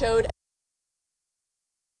prevailed and showed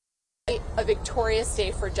a victorious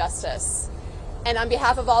day for justice. And on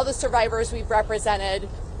behalf of all the survivors we've represented,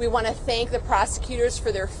 we want to thank the prosecutors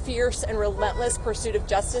for their fierce and relentless pursuit of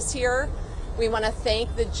justice here. We want to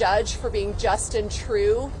thank the judge for being just and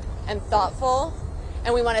true and thoughtful.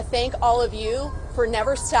 And we want to thank all of you for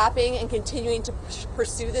never stopping and continuing to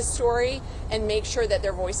pursue this story and make sure that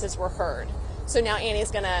their voices were heard. So now Annie's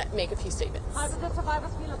going to make a few statements. How did the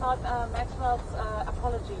survivors feel about Maxwell's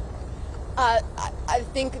apology? I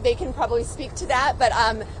think they can probably speak to that, but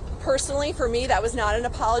personally, for me, that was not an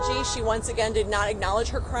apology. She once again did not acknowledge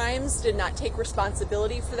her crimes, did not take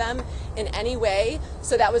responsibility for them in any way,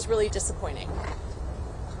 so that was really disappointing.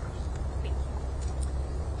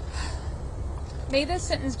 May this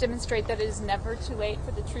sentence demonstrate that it is never too late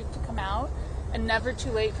for the truth to come out and never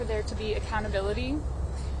too late for there to be accountability.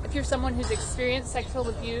 If you're someone who's experienced sexual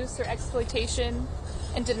abuse or exploitation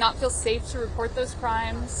and did not feel safe to report those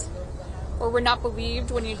crimes, or were not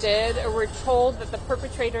believed when you did, or were told that the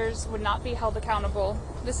perpetrators would not be held accountable,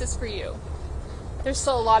 this is for you. There's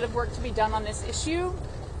still a lot of work to be done on this issue,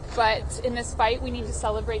 but in this fight we need to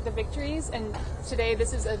celebrate the victories, and today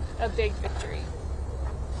this is a big victory.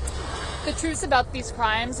 The truths about these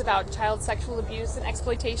crimes, about child sexual abuse and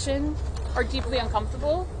exploitation, are deeply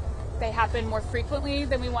uncomfortable. They happen more frequently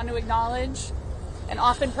than we want to acknowledge, and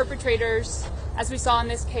often perpetrators, as we saw in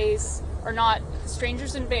this case, are not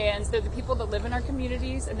strangers in vans. They're the people that live in our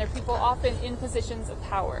communities, and they're people often in positions of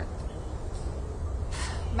power.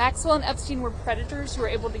 Maxwell and Epstein were predators who were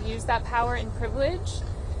able to use that power and privilege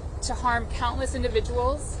to harm countless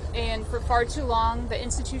individuals, and for far too long, the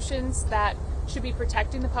institutions that should be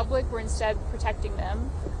protecting the public were instead protecting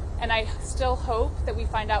them. And I still hope that we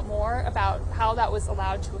find out more about how that was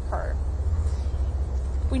allowed to occur.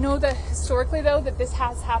 We know that historically, though, that this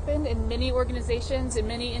has happened in many organizations, in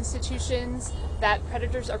many institutions, that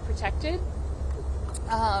predators are protected,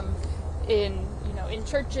 in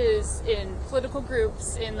churches, in political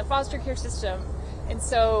groups, in the foster care system. And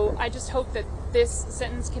so I just hope that this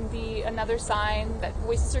sentence can be another sign that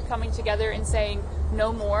voices are coming together and saying,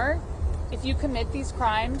 no more. If you commit these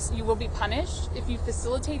crimes, you will be punished. If you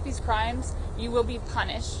facilitate these crimes, you will be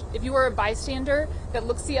punished. If you are a bystander that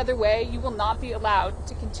looks the other way, you will not be allowed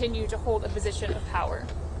to continue to hold a position of power.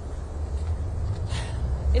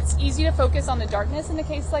 It's easy to focus on the darkness in a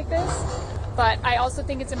case like this, but I also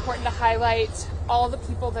think it's important to highlight all the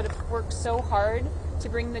people that have worked so hard to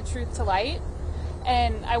bring the truth to light.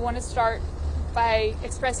 And I want to start by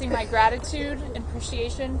expressing my gratitude and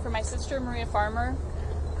appreciation for my sister, Maria Farmer,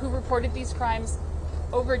 who reported these crimes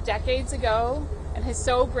over decades ago and has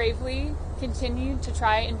so bravely continue to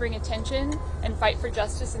try and bring attention and fight for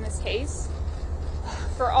justice in this case.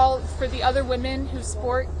 For the other women who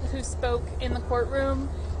spoke in the courtroom,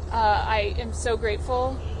 I am so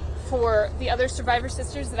grateful. For the other survivor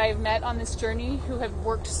sisters that I have met on this journey who have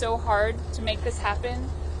worked so hard to make this happen,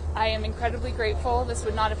 I am incredibly grateful. This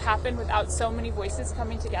would not have happened without so many voices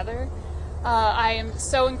coming together. I am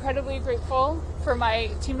so incredibly grateful for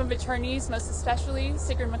my team of attorneys, most especially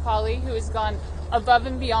Sigrid McCauley, who has gone above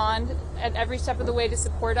and beyond at every step of the way to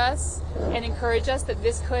support us and encourage us that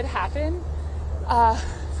this could happen.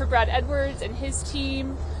 For Brad Edwards and his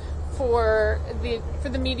team, for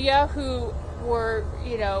the media who were,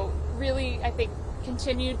 really, I think,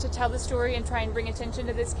 continued to tell the story and try and bring attention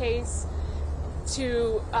to this case,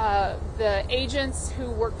 to the agents who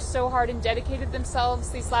worked so hard and dedicated themselves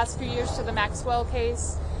these last few years to the Maxwell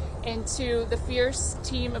case, and to the fierce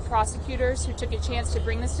team of prosecutors who took a chance to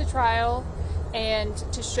bring this to trial and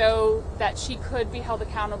to show that she could be held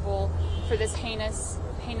accountable for this heinous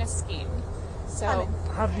scheme. So,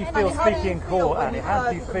 how did you feel speaking in court, Annie? How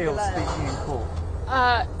did you feel speaking in court?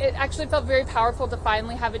 It actually felt very powerful to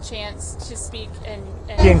finally have a chance to speak and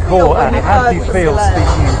in court, Annie. How did you feel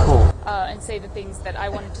speaking in court? And say the things that I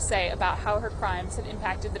wanted to say about how her crimes had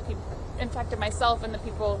impacted myself and the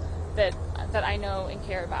people that I know and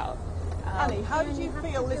care about. Annie, how did you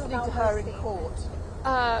feel listening to her in court?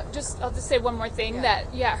 I'll just say one more thing.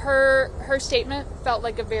 Her statement felt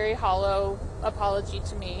like a very hollow apology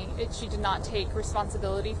to me. She did not take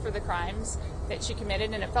responsibility for the crimes that she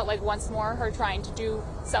committed, and it felt like once more her trying to do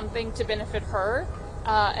something to benefit her,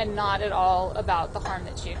 and not at all about the harm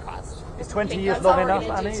that she had caused. Is 20 years long enough,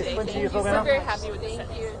 Annie? Is 20 years long enough? We're very happy with this.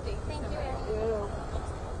 Thank you.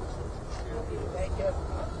 Thank you.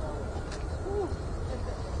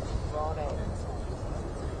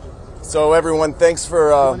 So everyone, thanks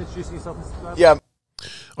for introducing yourself, Mr. Brad? Yeah.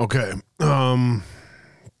 Okay.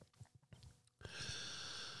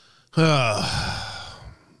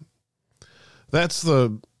 That's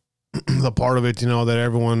the part of it, that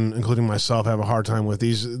everyone, including myself, have a hard time with.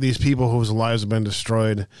 These people whose lives have been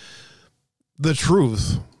destroyed. The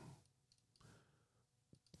truth,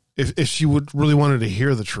 if she would really wanted to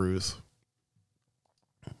hear the truth,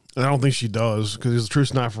 and I don't think she does, because the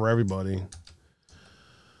truth's not for everybody.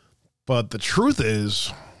 But the truth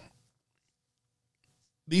is,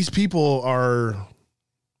 these people are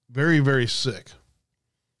very, very sick.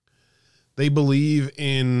 They believe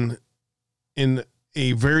in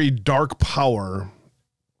a very dark power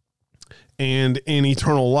and in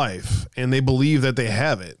eternal life, and they believe that they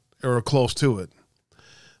have it or are close to it.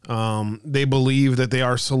 They believe that they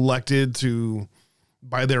are selected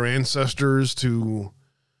by their ancestors to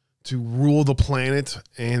rule the planet,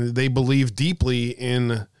 and they believe deeply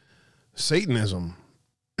in Satanism.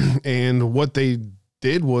 And what they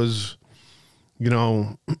did was,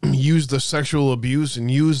 use the sexual abuse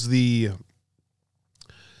and use the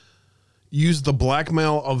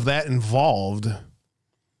blackmail of that involved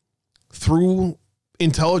through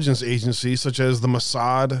intelligence agencies such as the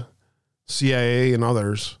Mossad, CIA, and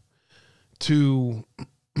others to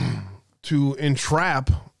entrap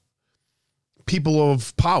people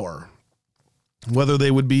of power, whether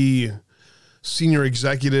they would be senior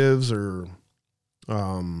executives or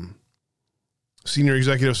senior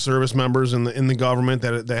executive service members in the government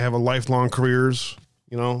that have a lifelong careers.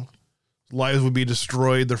 Lives would be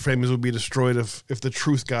destroyed. Their families would be destroyed if the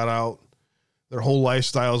truth got out. Their whole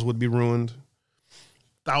lifestyles would be ruined.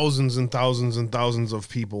 Thousands and thousands and thousands of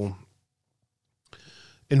people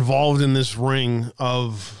involved in this ring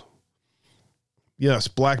of, yes,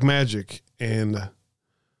 black magic and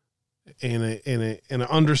an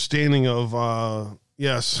understanding of,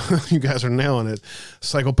 yes, you guys are nailing it,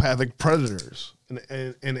 psychopathic predators,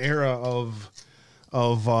 an era of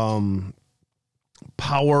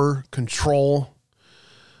power, control,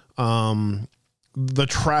 the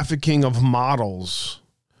trafficking of models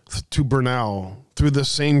to Bernal through the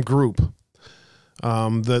same group,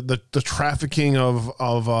 the trafficking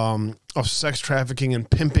of sex trafficking and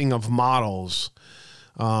pimping of models,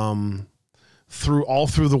 through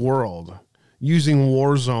the world, using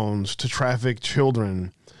war zones to traffic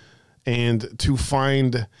children and to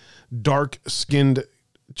find dark-skinned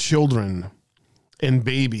children and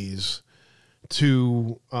babies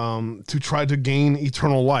to try to gain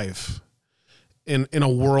eternal life in a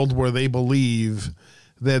world where they believe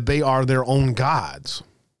that they are their own gods.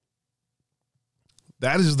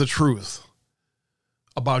 That is the truth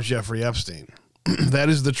about Jeffrey Epstein. That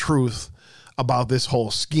is the truth about this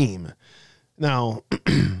whole scheme. Now,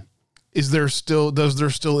 does there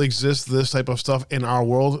still exist this type of stuff in our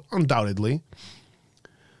world? Undoubtedly.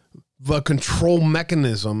 The control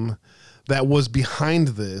mechanism that was behind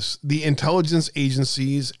this, the intelligence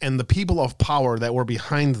agencies and the people of power that were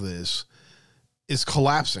behind this, is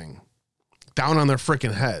collapsing down on their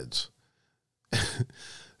freaking heads.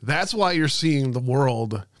 That's why you're seeing the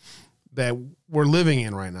world that we're living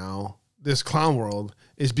in right now, this clown world,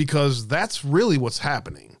 is because that's really what's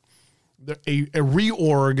happening. A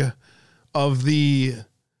reorg of the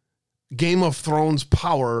Game of Thrones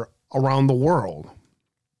power around the world.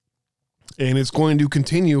 And it's going to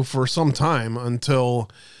continue for some time until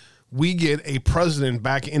we get a president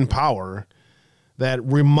back in power that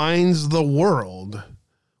reminds the world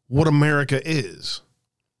what America is.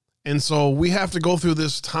 And so we have to go through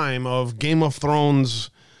this time of Game of Thrones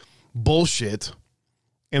bullshit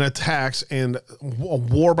and attacks and a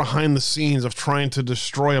war behind the scenes of trying to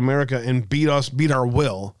destroy America and beat our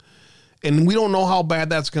will. And we don't know how bad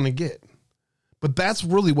that's going to get. But that's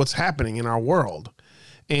really what's happening in our world.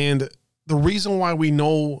 And the reason why we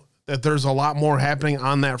know that there's a lot more happening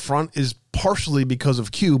on that front is partially because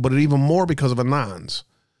of Q, but even more because of Anons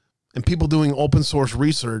and people doing open source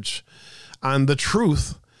research on the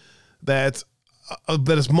truth that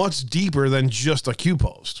is much deeper than just a Q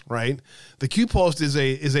post, right? The Q post is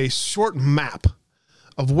a short map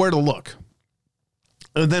of where to look.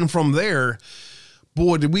 And then from there,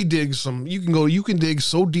 boy, did we dig some, you can dig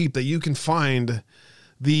so deep that you can find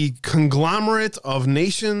the conglomerate of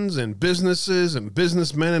nations and businesses and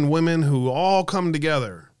businessmen and women who all come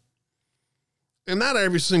together. And not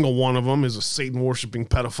every single one of them is a Satan worshiping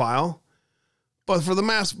pedophile, but for the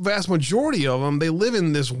vast majority of them, they live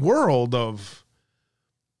in this world of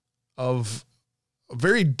a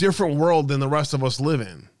very different world than the rest of us live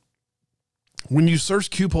in. When you search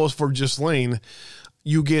Q-Post for Ghislaine,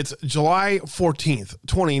 you get July 14th,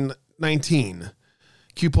 2019.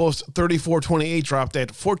 Q-Post 3428 dropped at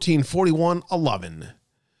 1441.11.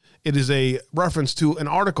 It is a reference to an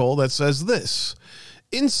article that says this: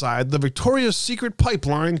 inside the Victoria's Secret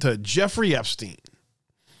pipeline to Jeffrey Epstein.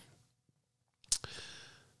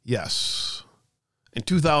 Yes. In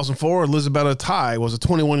 2004, Elisabetta Tai was a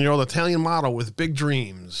 21-year-old Italian model with big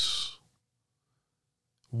dreams.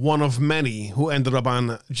 One of many who ended up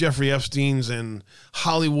on Jeffrey Epstein's and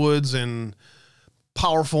Hollywood's and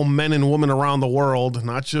powerful men and women around the world,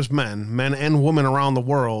 not just men and women around the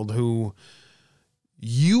world who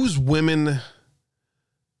use women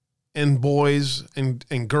and boys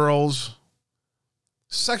and girls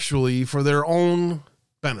sexually for their own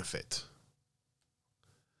benefit.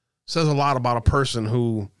 Says a lot about a person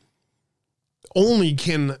who only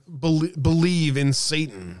can believe in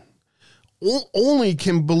Satan, only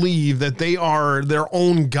can believe that they are their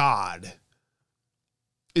own God,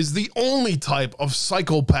 is the only type of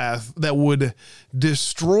psychopath that would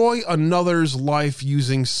destroy another's life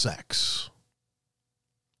using sex.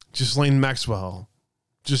 Ghislaine Maxwell,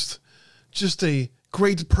 just a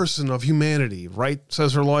great person of humanity, right?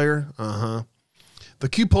 Says her lawyer. The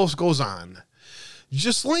Q post goes on.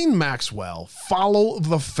 Ghislaine Maxwell, follow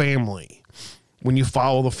the family. When you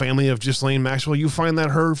follow the family of Ghislaine Maxwell, you find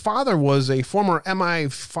that her father was a former MI5,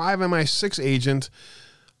 MI6 agent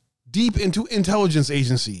deep into intelligence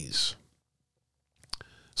agencies.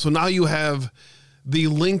 So now you have the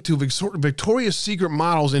link to Victoria's Secret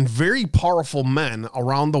models and very powerful men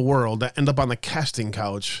around the world that end up on the casting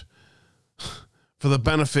couch for the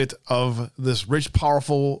benefit of this rich,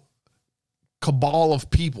 powerful cabal of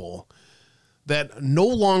people that no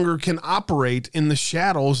longer can operate in the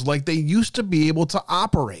shadows like they used to be able to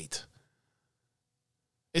operate.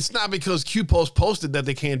 It's not because Q-Post posted that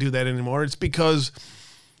they can't do that anymore. It's because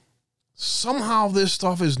somehow this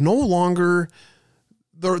stuff is no longer,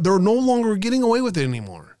 they're no longer getting away with it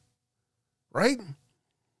anymore, right?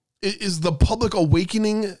 Is the public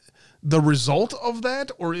awakening the result of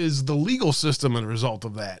that, or is the legal system a result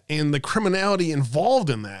of that and the criminality involved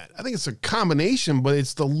in that? I think it's a combination, but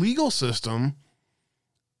it's the legal system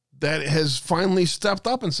that has finally stepped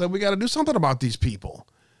up and said, we got to do something about these people.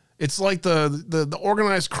 It's like the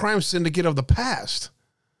organized crime syndicate of the past,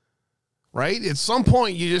 right? At some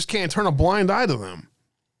point, you just can't turn a blind eye to them.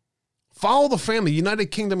 Follow the family, United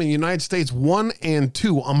Kingdom and United States 1 and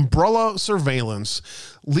 2, umbrella surveillance,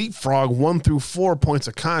 leapfrog 1 through 4 points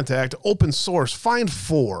of contact, open source, find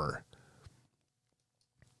 4.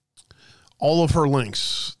 All of her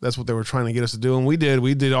links. That's what they were trying to get us to do. And we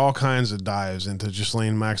did all kinds of dives into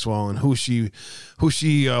Ghislaine Maxwell and who she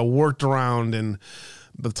worked around and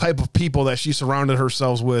the type of people that she surrounded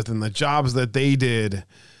herself with and the jobs that they did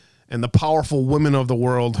and the powerful women of the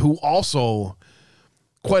world who also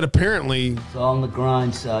quite apparently it's all on the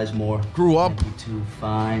grind, Sizemore. Grew up. Can't be too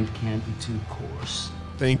fine, can't be too coarse.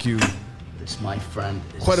 Thank you. This, my friend,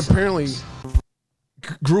 is quite apparently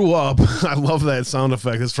grew up. I love that sound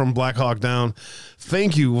effect. It's from Black Hawk Down.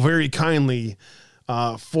 Thank you very kindly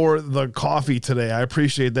for the coffee today. I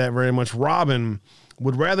appreciate that very much. Robin,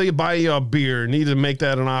 would rather you buy you a beer. Need to make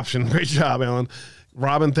that an option. Great job, Alan.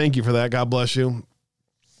 Robin, thank you for that. God bless you.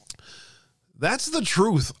 That's the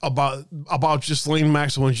truth about Ghislaine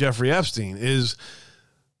Maxwell and Jeffrey Epstein is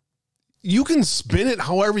you can spin it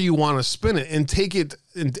however you want to spin it and take it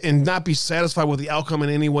and not be satisfied with the outcome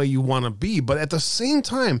in any way you want to be. But at the same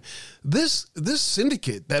time, this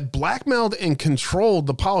syndicate that blackmailed and controlled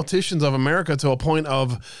the politicians of America to a point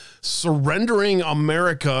of surrendering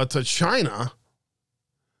America to China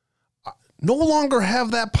no longer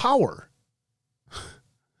have that power.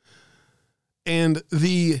 And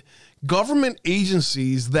the government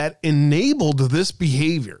agencies that enabled this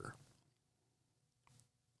behavior,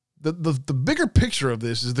 the bigger picture of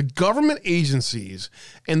this is the government agencies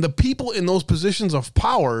and the people in those positions of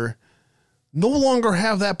power no longer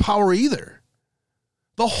have that power either.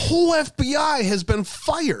 The whole FBI has been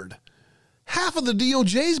fired. Half of the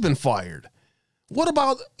DOJ has been fired. What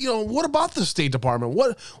about the State Department?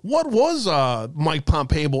 What was Mike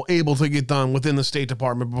Pompeo able to get done within the State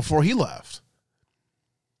Department before he left?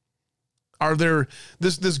 Are there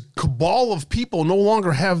this cabal of people no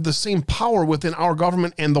longer have the same power within our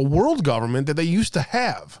government and the world government that they used to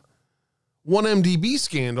have? 1MDB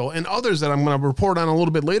scandal and others that I'm going to report on a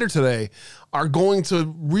little bit later today are going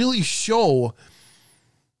to really show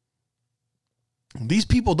these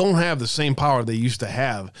people don't have the same power they used to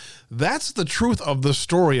have. That's the truth of the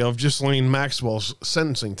story of Ghislaine Maxwell's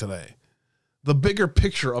sentencing today. The bigger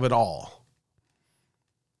picture of it all.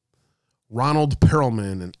 Ronald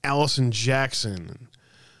Perelman and Allison Jackson.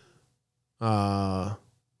 Who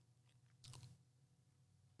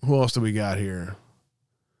else do we got here?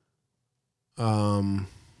 Ronald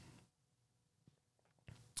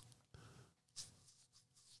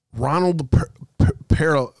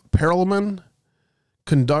Perelman,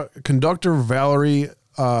 conductor Valerie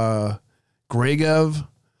Gregev,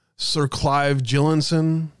 Sir Clive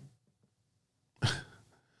Gillinson,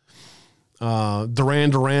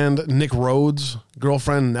 Duran, Nick Rhodes,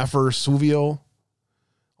 girlfriend Nefer Suvio.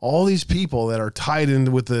 All these people that are tied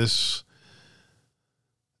in with this.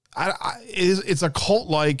 It's a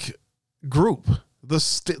cult-like group. The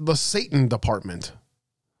Satan Department.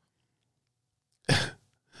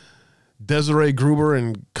 Desiree Gruber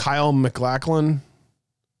and Kyle MacLachlan.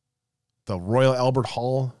 The Royal Albert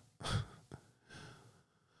Hall.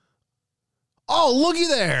 Oh, looky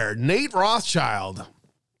there. Nate Rothschild.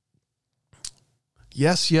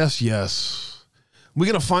 Yes. We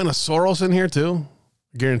going to find a Soros in here too?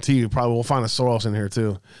 I guarantee you probably will find a Soros in here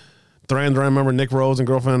too. Duran, remember Nick Rhodes and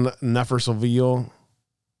girlfriend Nefer Suvio.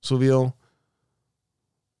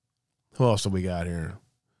 Who else do we got here?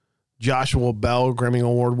 Joshua Bell, Grammy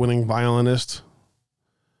Award-winning violinist.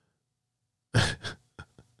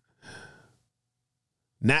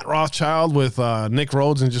 Nat Rothschild with Nick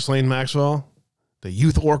Rhodes and Ghislaine Maxwell. The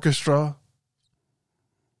Youth Orchestra.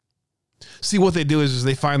 See, what they do is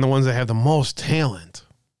they find the ones that have the most talent.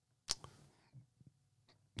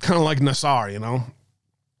 Kind of like Nassar, you know?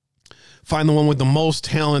 Find the one with the most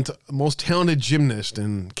talented gymnast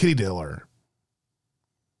and kitty diddler.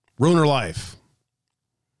 Ruin her life.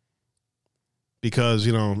 Because,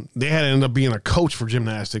 you know, they had to end up being a coach for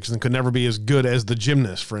gymnastics and could never be as good as the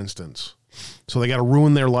gymnast, for instance. So they got to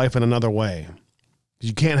ruin their life in another way.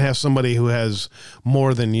 You can't have somebody who has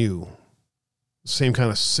more than you. Same kind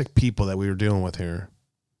of sick people that we were dealing with here.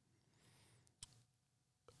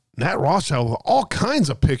 Nat Rothschild, all kinds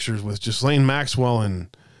of pictures with Ghislaine Maxwell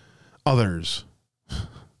and others.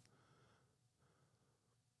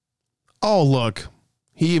 Oh, look.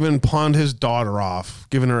 He even pawned his daughter off,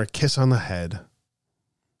 giving her a kiss on the head.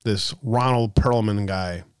 This Ronald Perelman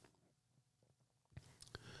guy.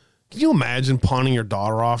 Can you imagine pawning your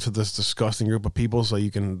daughter off to this disgusting group of people so they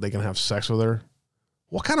can have sex with her?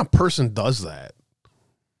 What kind of person does that?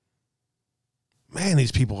 Man,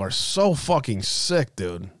 these people are so fucking sick,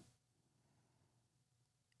 dude.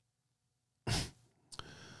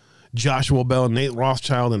 Joshua Bell, Nate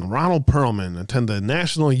Rothschild, and Ronald Perelman attend the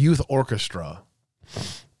National Youth Orchestra.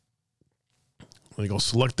 They go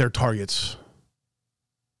select their targets.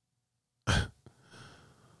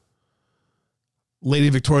 Lady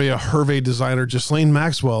Victoria Hervey designer Ghislaine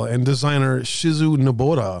Maxwell and designer Shizu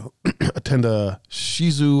Noboda attend a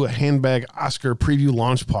Shizu handbag Oscar preview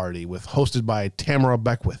launch party hosted by Tamara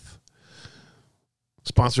Beckwith.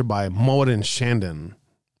 Sponsored by Moet and Shandon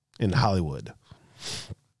in Hollywood.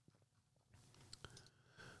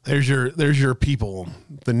 There's your people.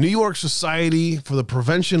 The New York Society for the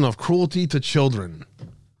Prevention of Cruelty to Children.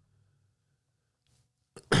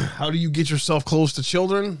 How do you get yourself close to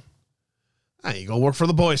children? You go work for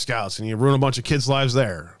the Boy Scouts and you ruin a bunch of kids' lives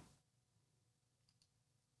there.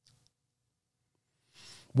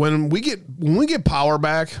 When we get power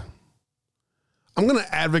back, I'm going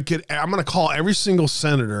to call every single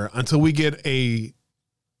senator until we get the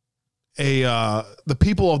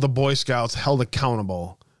people of the Boy Scouts held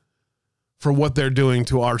accountable for what they're doing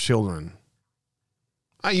to our children.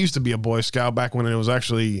 I used to be a Boy Scout back when it was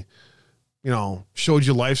actually, showed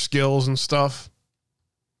you life skills and stuff.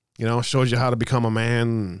 Showed you how to become a man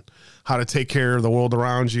and how to take care of the world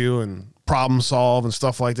around you and problem solve and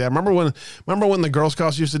stuff like that. Remember when the Girl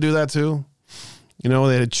Scouts used to do that too?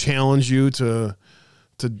 They'd challenge you to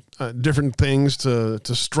different things to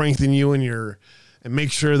strengthen you and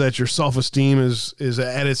make sure that your self-esteem is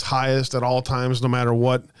at its highest at all times, no matter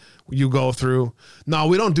what you go through. No,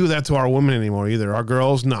 we don't do that to our women anymore either. Our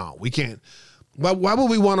girls, no, we can't. Why would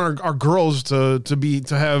we want our girls to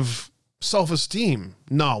have self-esteem?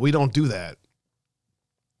 No, we don't do that.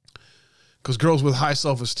 Because girls with high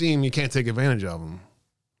self-esteem, you can't take advantage of them.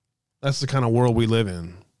 That's the kind of world we live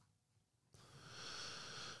in.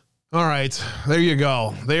 All right, there you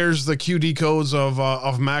go. There's the QD codes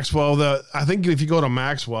of Maxwell. I think if you go to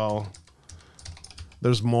Maxwell,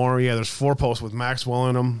 there's more. Yeah, there's 4 posts with Maxwell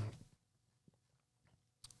in them.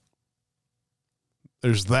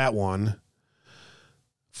 There's that one.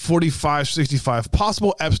 4565.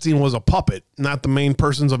 Possible Epstein was a puppet, not the main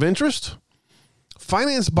persons of interest.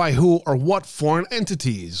 Financed by who or what foreign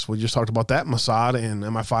entities? We just talked about that. Mossad and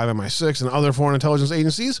MI5, MI6, and other foreign intelligence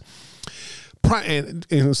agencies.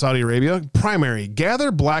 In Saudi Arabia. Primary.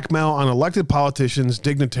 Gather blackmail on elected politicians,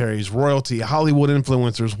 dignitaries, royalty, Hollywood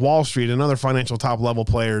influencers, Wall Street, and other financial top-level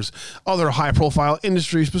players, other high-profile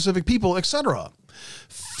industry-specific people, etc.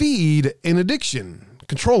 Feed an addiction.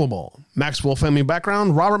 Controllable. Maxwell family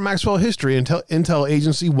background, Robert Maxwell history, Intel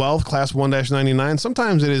agency, wealth, class 1-99.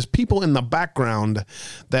 Sometimes it is people in the background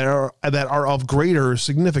that are of greater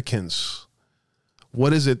significance.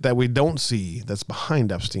 What is it that we don't see that's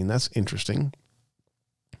behind Epstein? That's interesting.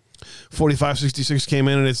 4566 came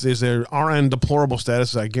in, and is their RN deplorable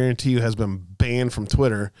status, I guarantee you, has been banned from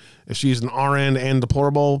Twitter. If she's an RN and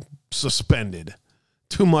deplorable, suspended.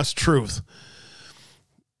 Too much truth.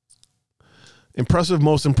 Impressive,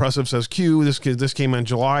 most impressive, says Q. This came on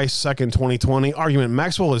July 2nd, 2020. Argument: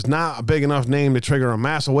 Maxwell is not a big enough name to trigger a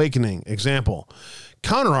mass awakening. Example.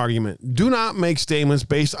 Counter-argument: do not make statements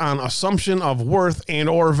based on assumption of worth and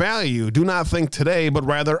or value. Do not think today, but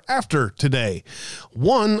rather after today.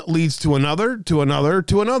 One leads to another, to another,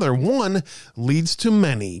 to another. One leads to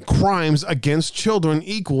many. Crimes against children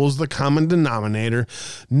equals the common denominator.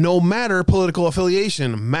 No matter political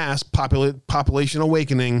affiliation, mass population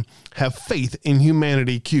awakening. Have faith in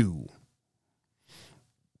humanity. Q.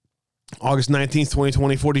 August 19th,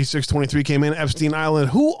 2020, 4623 came in. Epstein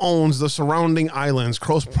Island. Who owns the surrounding islands?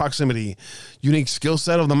 Close proximity. Unique skill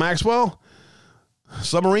set of the Maxwell?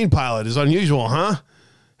 Submarine pilot is unusual, huh?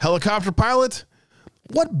 Helicopter pilot?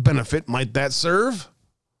 What benefit might that serve?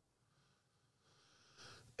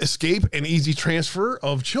 Escape and easy transfer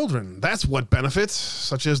of children. That's what benefits,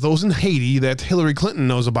 such as those in Haiti that Hillary Clinton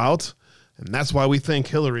knows about. And that's why we think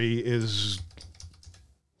Hillary's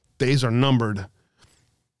days are numbered.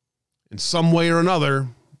 In some way or another,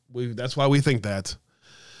 that's why we think that.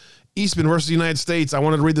 Eastman versus the United States. I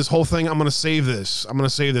wanted to read this whole thing. I'm going to save this. I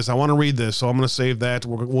want to read this, so I'm going to save that.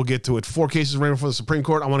 We'll get to it. 4 cases ran before the Supreme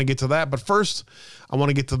Court. I want to get to that. But first, I want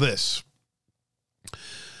to get to this.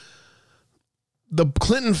 The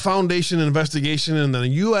Clinton Foundation investigation in the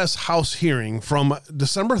U.S. House hearing from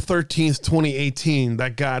December 13th, 2018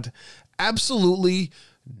 that got absolutely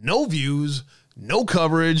no views, no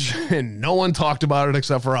coverage, and no one talked about it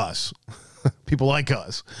except for us. People like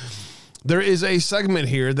us. There is a segment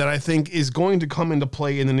here that I think is going to come into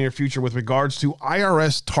play in the near future with regards to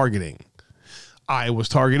IRS targeting. I was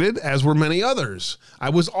targeted, as were many others. I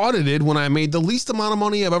was audited when I made the least amount of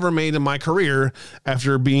money I've ever made in my career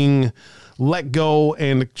after being let go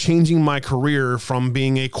and changing my career from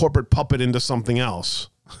being a corporate puppet into something else,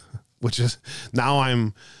 which is now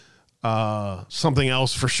I'm something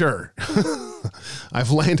else for sure.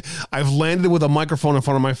 I've landed with a microphone in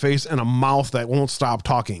front of my face and a mouth that won't stop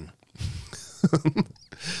talking.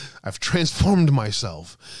 I've transformed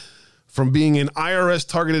myself from being an IRS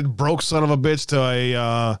targeted broke son of a bitch to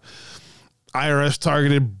a IRS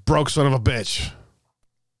targeted broke son of a bitch.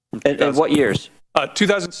 And what years?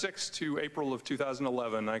 2006 to April of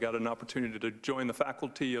 2011, I got an opportunity to join the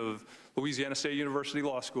faculty of Louisiana State University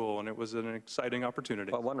Law School, and it was an exciting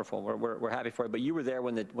opportunity. Well, wonderful. We're happy for it. But you were there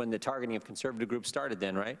when the targeting of conservative groups started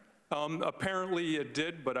then, right? Apparently it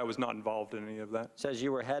did, but I was not involved in any of that. Says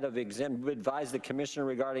you were head of exempt, advised the commissioner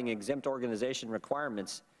regarding exempt organization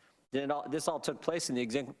requirements. This all took place in the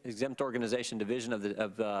exempt organization division of the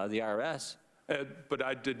IRS. But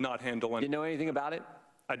I did not handle any. Did you know anything about it?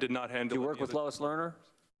 I did not handle. Did you work with Lois Lerner?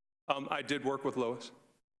 I did work with Lois.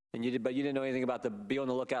 And you did, but you didn't know anything about the be on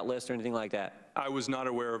the lookout list or anything like that? I was not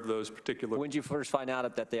aware of those particular. When did you first find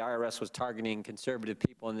out that the IRS was targeting conservative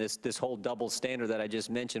people and this whole double standard that I just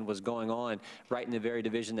mentioned was going on right in the very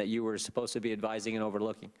division that you were supposed to be advising and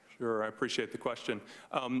overlooking? Sure, I appreciate the question.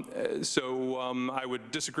 I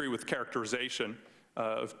would disagree with characterization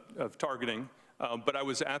of targeting, but I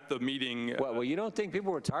was at the meeting. Well, you don't think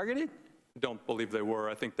people were targeted? Don't believe they were.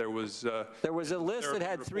 I think there was a list that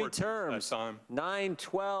had 3 terms, 9,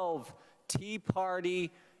 12, Tea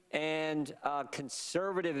Party, and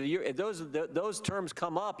conservative. If those terms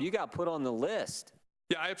come up, you got put on the list.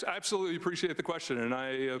 Yeah, I absolutely appreciate the question,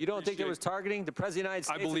 and You don't think there was targeting the President of the United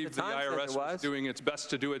States? I believe the IRS was doing its best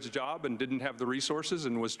to do its job and didn't have the resources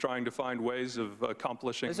and was trying to find ways of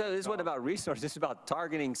accomplishing. This wasn't about resources. This is about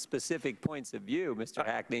targeting specific points of view, Mr.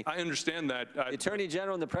 Hackney. I understand that. The Attorney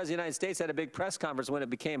General and the President of the United States had a big press conference when it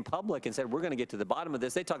became public and said, we're going to get to the bottom of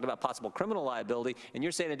this. They talked about possible criminal liability, and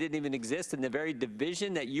you're saying it didn't even exist in the very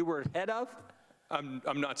division that you were head of? I'm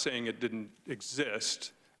not saying it didn't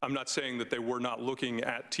exist. I'm not saying that they were not looking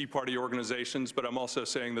at Tea Party organizations, but I'm also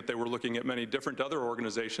saying that they were looking at many different other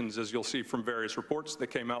organizations, as you'll see from various reports that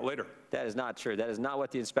came out later. That is not true. That is not what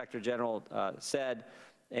the Inspector General said.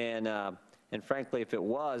 And frankly, if it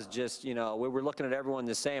was just, we were looking at everyone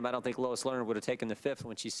the same, I don't think Lois Lerner would have taken the fifth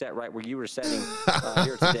when she sat right where you were sitting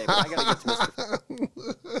here today. But I got to get to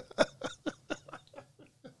Mr.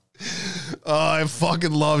 I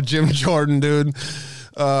fucking love Jim Jordan, dude.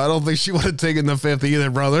 I don't think she would have taken the fifth either,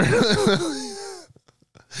 brother.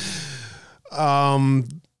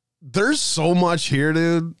 There's so much here,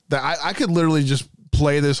 dude, that I could literally just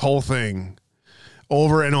play this whole thing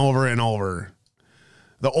over and over and over.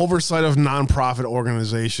 The oversight of nonprofit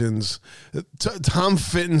organizations. Tom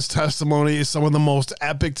Fitton's testimony is some of the most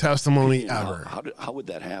epic testimony ever. How would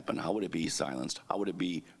that happen? How would it be silenced? How would it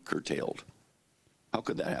be curtailed? How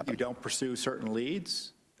could that happen? You don't pursue certain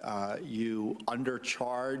leads. You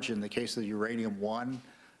undercharge. In the case of the Uranium One,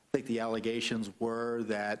 I think the allegations were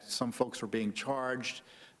that some folks were being charged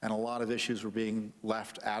and a lot of issues were being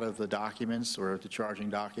left out of the documents or the charging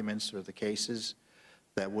documents or the cases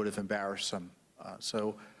that would have embarrassed them.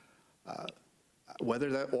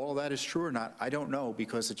 Whether all of that is true or not, I don't know,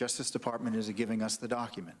 because the Justice Department isn't giving us the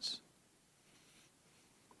documents.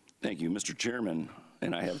 Thank you, Mr. Chairman.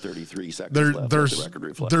 And I have 33 seconds left. The record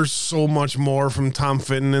reflects. There's so much more from Tom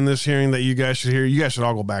Fitton in this hearing that you guys should hear. You guys should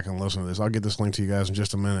all go back and listen to this. I'll get this link to you guys in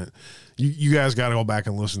just a minute. You guys got to go back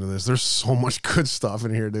and listen to this. There's so much good stuff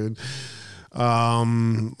in here, dude.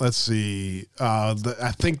 Let's see. I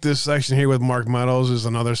think this section here with Mark Meadows is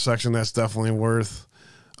another section that's definitely worth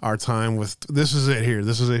our time with. This is it here,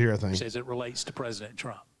 I think. As it relates to President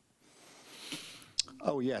Trump.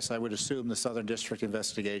 Oh, yes, I would assume the Southern District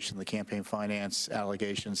investigation, the campaign finance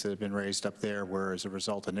allegations that have been raised up there were as a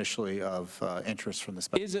result initially of interest from the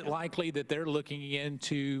special. Is it likely that they're looking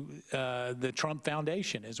into the Trump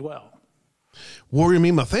Foundation as well? Warrior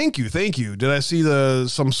Mima, thank you. Did I see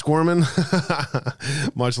some squirming?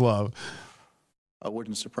 Much love. It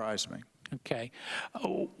wouldn't surprise me. Okay.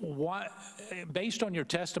 Based on your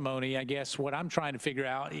testimony, I guess what I'm trying to figure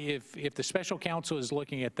out, if the special counsel is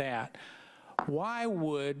looking at that, why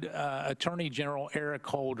would Attorney General Eric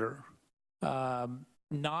Holder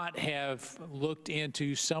not have looked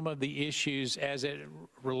into some of the issues as it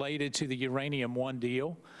related to the Uranium One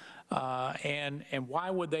deal? And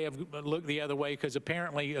why would they have looked the other way? Because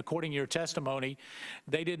apparently, according to your testimony,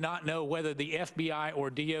 they did not know whether the FBI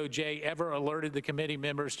or DOJ ever alerted the committee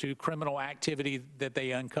members to criminal activity that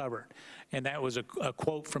they uncovered. And that was a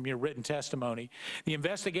quote from your written testimony. The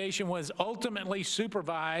investigation was ultimately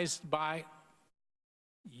supervised by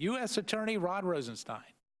U.S. Attorney Rod Rosenstein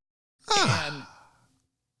and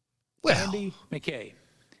Andy McCabe.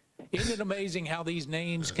 Isn't it amazing how these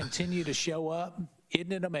names continue to show up?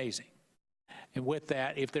 Isn't it amazing? And with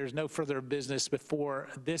that, if there's no further business before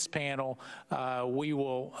this panel, we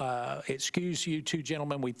will excuse you two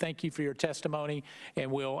gentlemen. We thank you for your testimony,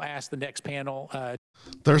 and we'll ask the next panel.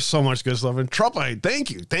 There's so much good stuff. And Trumpite,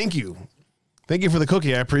 thank you. Thank you for the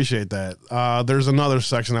cookie. I appreciate that. There's another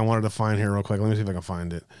section I wanted to find here real quick. Let me see if I can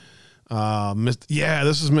find it.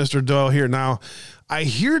 This is Mr. Doyle here. Now, I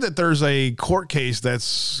hear that there's a court case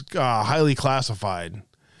that's highly classified.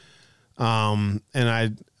 And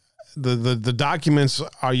the documents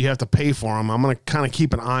are, you have to pay for them. I'm going to kind of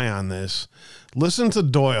keep an eye on this. Listen to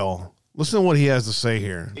Doyle. Listen to what he has to say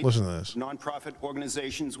here. Listen to this. Nonprofit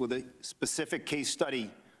organizations with a specific case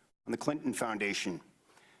study on the Clinton Foundation.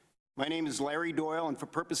 My name is Larry Doyle, and for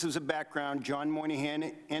purposes of background, John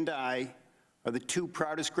Moynihan and I are the two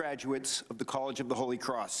proudest graduates of the College of the Holy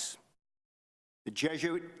Cross. The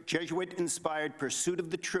Jesuit-inspired pursuit of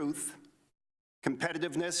the truth,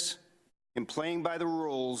 competitiveness, and playing by the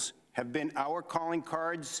rules have been our calling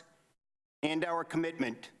cards and our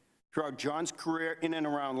commitment throughout John's career in and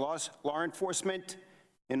around law enforcement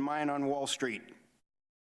and mine on Wall Street.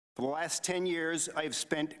 For the last 10 years, I have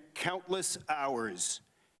spent countless hours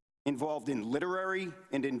involved in literary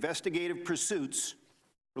and investigative pursuits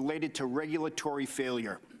related to regulatory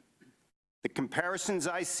failure. The comparisons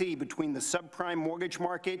I see between the subprime mortgage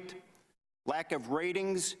market, lack of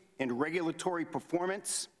ratings and regulatory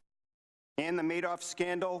performance, and the Madoff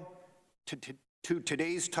scandal to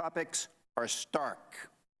today's topics are stark.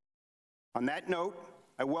 On that note,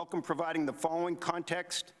 I welcome providing the following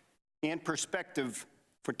context and perspective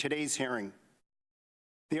for today's hearing.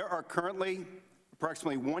 There are currently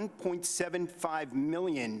approximately 1.75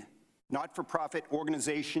 million not-for-profit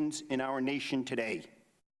organizations in our nation today.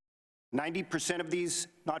 90% of these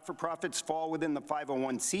not-for-profits fall within the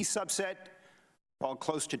 501c subset, while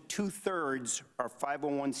close to 2/3 are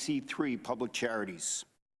 501c3 public charities.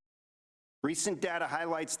 Recent data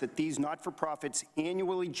highlights that these not-for-profits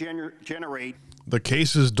annually generate. The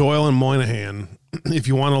case is Doyle and Moynihan. If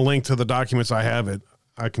you want a link to the documents, I have it.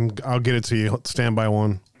 I'll get it to you. Stand by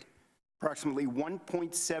one. Approximately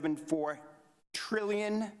 1.74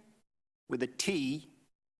 trillion with a T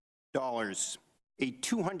dollars, a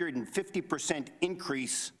 250%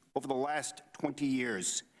 increase over the last 20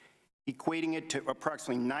 years, equating it to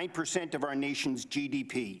approximately 9% of our nation's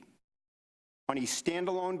GDP. On a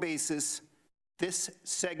standalone basis, this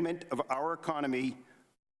segment of our economy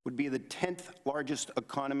would be the 10th largest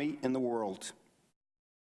economy in the world.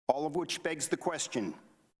 All of which begs the question,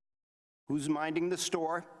 who's minding the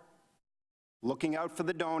store, looking out for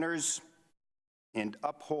the donors, and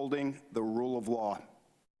upholding the rule of law?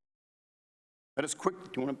 Let us quick.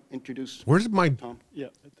 Do you want to introduce? Where's my Tom? Yeah,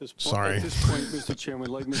 at this point, Sorry. At this point, Mr. Chairman, we'd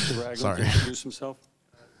like Mr. Ragland Sorry. to introduce himself.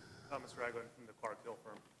 Thomas Ragland from the Clark Hill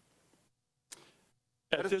firm.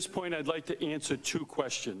 At this point, I'd like to answer two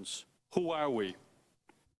questions. Who are we?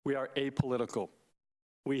 We are apolitical.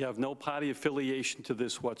 We have no party affiliation to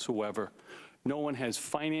this whatsoever. No one has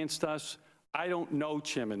financed us. I don't know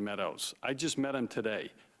Chairman Meadows. I just met him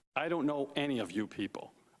today. I don't know any of you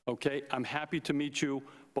people, okay? I'm happy to meet you,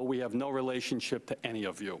 but we have no relationship to any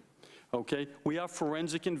of you, okay? We are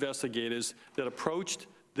forensic investigators that approached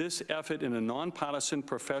this effort in a nonpartisan,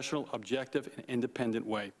 professional, objective, and independent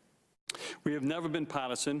way. We have never been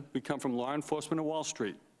partisan. We come from law enforcement and Wall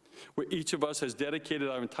Street, where each of us has dedicated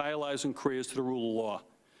our entire lives and careers to the rule of law,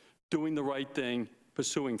 doing the right thing,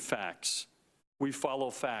 pursuing facts. We follow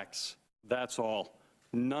facts. That's all.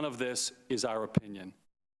 None of this is our opinion.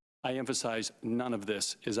 I emphasize, none of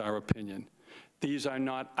this is our opinion. These are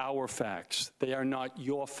not our facts. They are not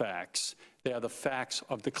your facts. They are the facts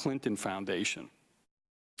of the Clinton Foundation.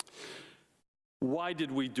 Why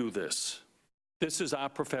did we do this? This is our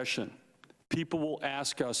profession. People will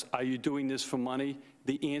ask us, are you doing this for money?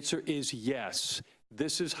 The answer is yes.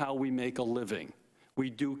 This is how we make a living.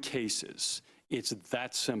 We do cases. It's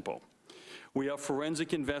that simple. We are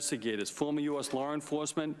forensic investigators, former U.S. law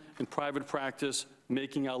enforcement and private practice,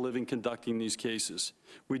 making our living conducting these cases.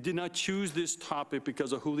 We did not choose this topic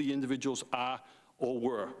because of who the individuals are or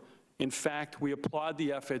were. In fact, we applaud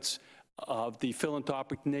the efforts of the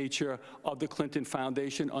philanthropic nature of the Clinton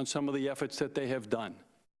Foundation on some of the efforts that they have done.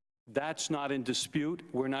 That's not in dispute.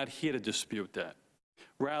 We're not here to dispute that.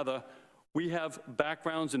 Rather, we have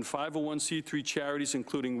backgrounds in 501c3 charities,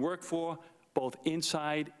 including work for, both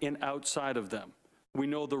inside and outside of them. We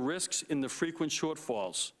know the risks in the frequent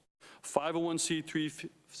shortfalls.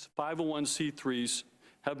 501c3s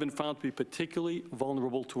have been found to be particularly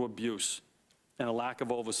vulnerable to abuse and a lack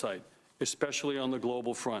of oversight, especially on the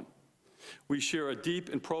global front. We share a deep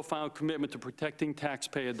and profound commitment to protecting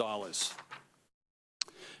taxpayer dollars.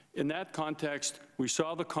 In that context, we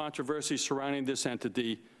saw the controversy surrounding this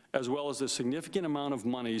entity, as well as the significant amount of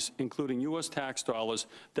monies, including U.S. tax dollars,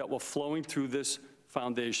 that were flowing through this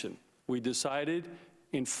foundation. We decided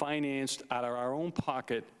and financed out of our own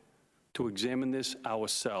pocket to examine this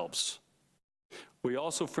ourselves. We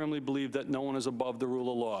also firmly believe that no one is above the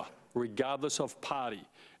rule of law, regardless of party,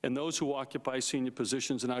 and those who occupy senior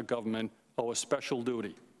positions in our government owe a special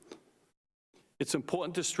duty. It's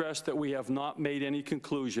important to stress that we have not made any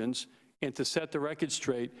conclusions, And to set the record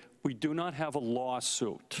straight, we do not have a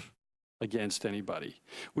lawsuit against anybody.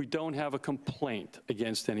 We don't have a complaint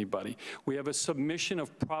against anybody. We have a submission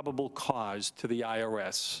of probable cause to the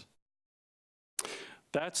IRS.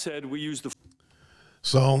 That said, we use the...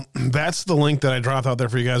 So that's the link that I dropped out there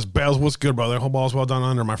for you guys. Bales, what's good, brother? Hope all's well done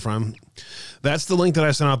under, my friend. That's the link that I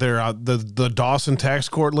sent out there. The Dawson Tax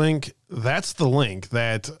Court link. That's the link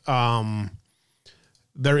that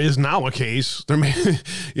there is now a case. There may,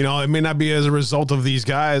 it may not be as a result of these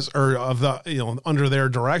guys or of the, under their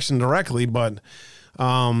direction directly, but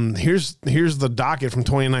here's the docket from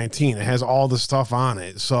 2019. It has all the stuff on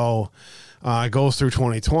it. So it goes through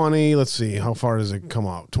 2020. Let's see, how far does it come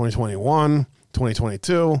up? 2021.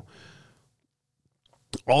 2022,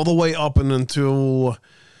 all the way up and until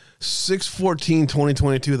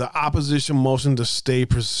 6/14/2022, the opposition motion to stay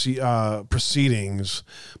proceedings,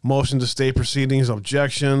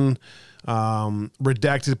 objection,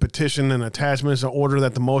 redacted petition and attachments in order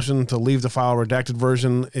that the motion to leave the file redacted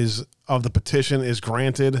version of the petition is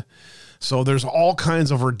granted. So there's all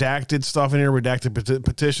kinds of redacted stuff in here. Redacted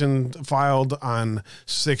petition filed on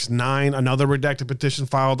 6/9. Another redacted petition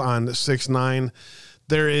filed on 6/9.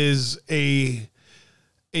 There is a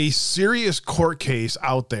serious court case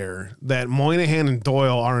out there that Moynihan and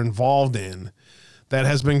Doyle are involved in that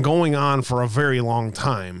has been going on for a very long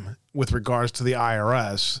time with regards to the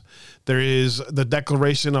IRS. There is the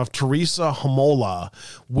declaration of Teresa Homola,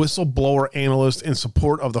 whistleblower analyst in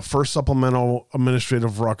support of the first supplemental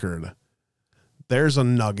administrative record. There's a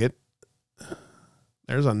nugget.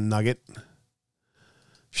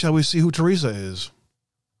 Shall we see who Teresa is?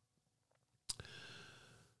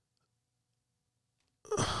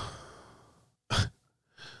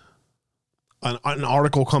 An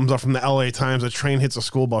article comes up from the LA Times. A train hits a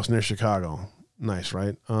school bus near Chicago. Nice,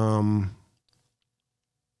 right? Why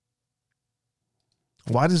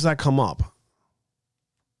does that come up?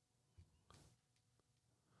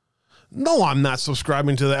 No, I'm not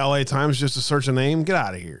subscribing to the LA Times just to search a name. Get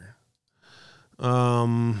out of here.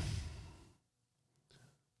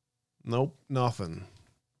 Nope, nothing.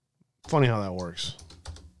 Funny how that works.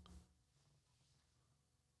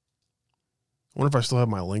 I wonder if I still have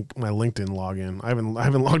my LinkedIn login. I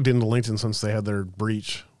haven't logged into LinkedIn since they had their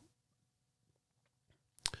breach.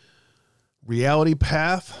 Reality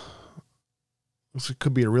Path. Looks like it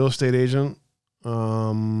could be a real estate agent.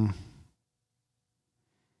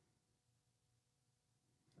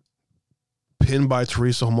 Pinned by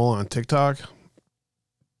Teresa Homola on TikTok.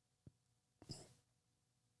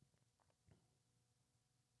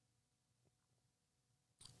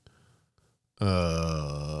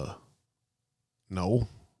 No.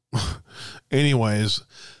 Anyways,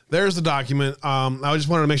 there's the document. I just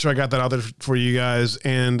wanted to make sure I got that out there for you guys.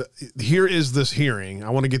 And here is this hearing. I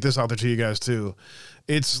want to get this out there to you guys too.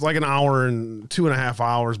 It's like an hour and 2.5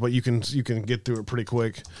 hours, but you can get through it pretty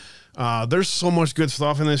quick. There's so much good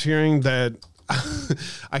stuff in this hearing that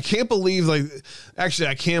I can't believe, actually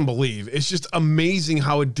I can believe. It's just amazing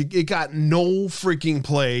how it got no freaking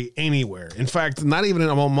play anywhere. In fact, not even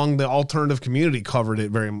among the alternative community covered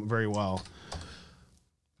it very, very well.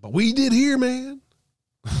 But we did here, man.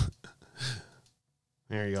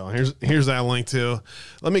 There you go. Here's that link too.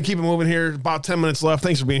 Let me keep it moving here. About 10 minutes left.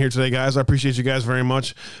 Thanks for being here today, guys. I appreciate you guys very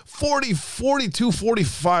much.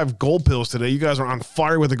 45 gold pills today. You guys are on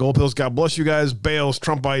fire with the gold pills. God bless you guys. Bales,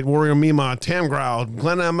 Trumpite, Warrior Mima, Tam Growl,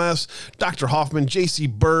 Glenn MS, Dr. Hoffman,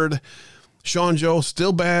 JC Bird, Sean Joe,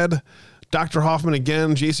 Still Bad, Dr. Hoffman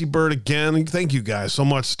again, JC Bird again. Thank you guys so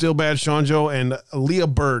much. Still Bad, Sean Joe, and Leah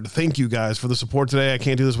Bird. Thank you guys for the support today. I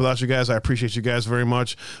can't do this without you guys. I appreciate you guys very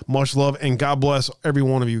much. Much love, and God bless every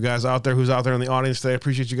one of you guys out there who's out there in the audience today. I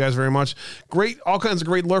appreciate you guys very much. Great, all kinds of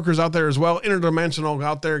great lurkers out there as well. Interdimensional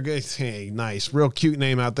out there. Hey, nice. Real cute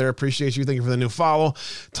name out there. Appreciate you. Thank you for the new follow.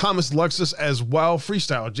 Thomas Lexus as well.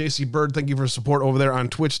 Freestyle, JC Bird. Thank you for support over there on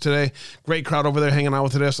Twitch today. Great crowd over there hanging out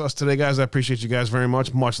with us today, guys. I appreciate you guys very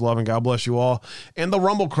much. Much love, and God bless you all. And the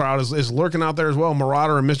Rumble crowd is lurking out there as well.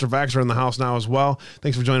 Marauder and Mr. Vax are in the house now as well.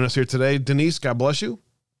 Thanks for joining us here today. Denise, God bless you.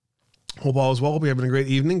 Hope all is well. Hope you're having a great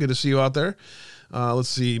evening. Good to see you out there. Let's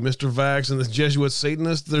see. Mr. Vax and the Jesuit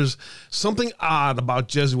Satanist. There's something odd about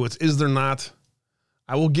Jesuits, is there not?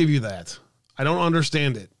 I will give you that. I don't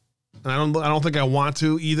understand it. And I don't think I want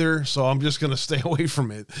to either, so I'm just going to stay away from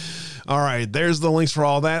it. All right, there's the links for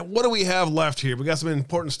all that. What do we have left here? We got some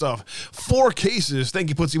important stuff. 4 cases. Thank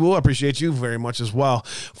you, Putzi Woo. I appreciate you very much as well.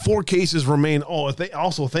 4 cases remain. Oh,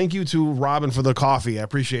 also, thank you to Robin for the coffee. I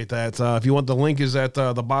appreciate that. If you want, the link is at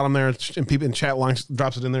the bottom there, and people in chat line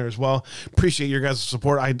drops it in there as well. Appreciate your guys'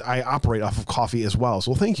 support. I operate off of coffee as well,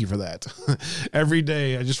 so thank you for that. Every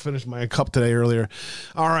day. I just finished my cup today earlier.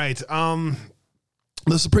 All right.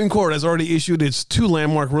 The Supreme Court has already issued its 2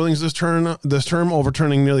 landmark rulings this term,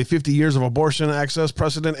 overturning nearly 50 years of abortion access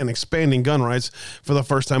precedent and expanding gun rights for the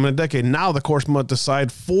first time in a decade. Now the court must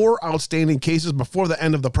decide 4 outstanding cases before the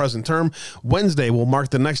end of the present term. Wednesday will mark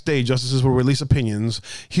the next day justices will release opinions.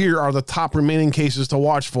 Here are the top remaining cases to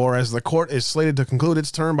watch for as the court is slated to conclude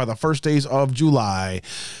its term by the first days of July.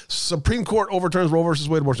 Supreme Court overturns Roe versus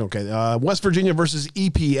Wade abortion. Okay, West Virginia versus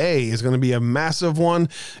EPA is going to be a massive one.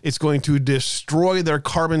 It's going to destroy their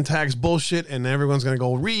carbon tax bullshit, and everyone's going to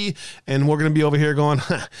go and we're going to be over here going,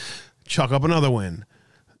 chuck up another win.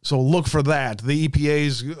 So look for that. The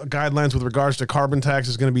EPA's guidelines with regards to carbon tax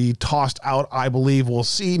is going to be tossed out, I believe. We'll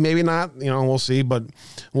see. Maybe not. We'll see. But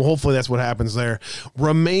hopefully that's what happens there.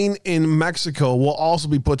 Remain in Mexico will also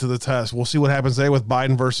be put to the test. We'll see what happens there with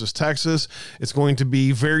Biden versus Texas. It's going to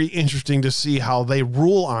be very interesting to see how they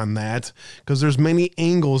rule on that, because there's many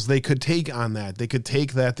angles they could take on that. They could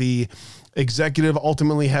take that the executive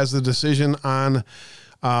ultimately has the decision on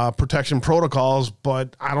protection protocols,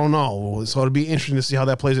 but I don't know. So it'll be interesting to see how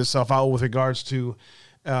that plays itself out with regards to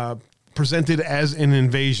presented as an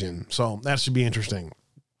invasion. So that should be interesting.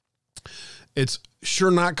 It's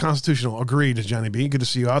sure not constitutional. Agreed, Johnny B. Good to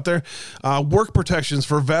see you out there. Work protections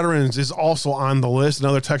for veterans is also on the list.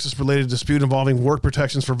 Another Texas-related dispute involving work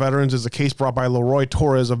protections for veterans is a case brought by Leroy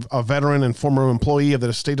Torres, a veteran and former employee of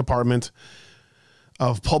the State Department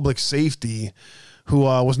of Public Safety, who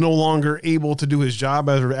was no longer able to do his job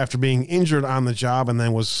after being injured on the job, and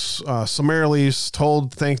then was summarily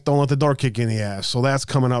told, don't let the door kick you in the ass. So that's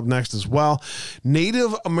coming up next as well.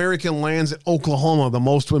 Native American lands in Oklahoma, the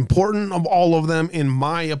most important of all of them, in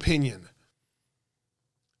my opinion.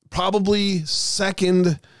 Probably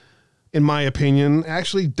second, in my opinion,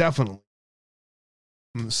 actually definitely.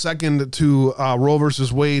 Second to Roe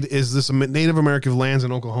versus Wade is this Native American lands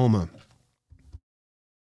in Oklahoma.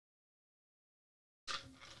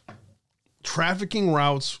 Trafficking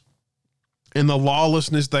routes and the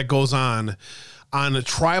lawlessness that goes on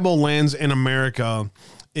tribal lands in America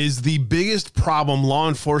is the biggest problem law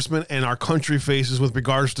enforcement and our country faces with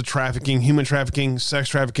regards to trafficking, human trafficking, sex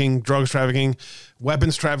trafficking, drugs trafficking,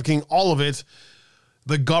 weapons trafficking, all of it.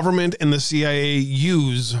 The government and the CIA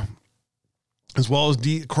use, as well as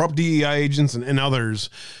corrupt DEI agents and others,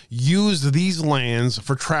 use these lands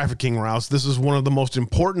for trafficking routes. This is one of the most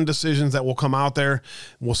important decisions that will come out there.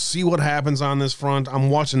 We'll see what happens on this front. I'm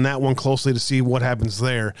watching that one closely to see what happens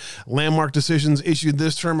there. Landmark decisions issued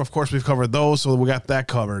this term. Of course, we've covered those, so we got that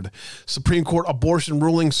covered. Supreme Court abortion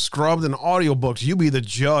rulings scrubbed and audiobooks. You be the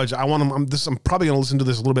judge. I'm probably going to listen to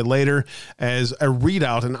this a little bit later as a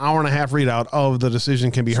readout, an hour and a half readout of the decision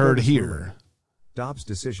can be heard here. Dobbs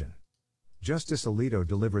decision. Justice Alito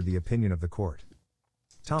delivered the opinion of the court.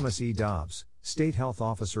 Thomas E. Dobbs, State Health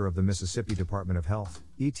Officer of the Mississippi Department of Health,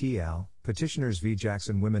 ETL, Petitioners v.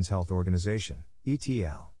 Jackson Women's Health Organization,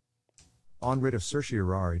 ETL. On writ of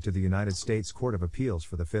certiorari to the United States Court of Appeals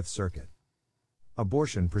for the Fifth Circuit.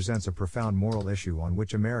 Abortion presents a profound moral issue on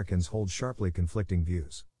which Americans hold sharply conflicting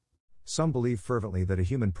views. Some believe fervently that a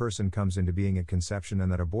human person comes into being at conception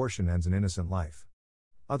and that abortion ends an innocent life.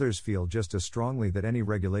 Others feel just as strongly that any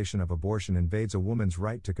regulation of abortion invades a woman's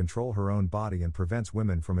right to control her own body and prevents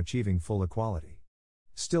women from achieving full equality.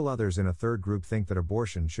 Still others in a third group think that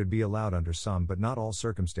abortion should be allowed under some but not all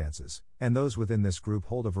circumstances, and those within this group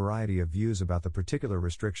hold a variety of views about the particular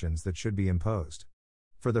restrictions that should be imposed.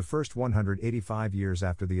 For the first 185 years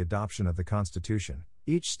after the adoption of the Constitution,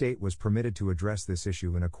 each state was permitted to address this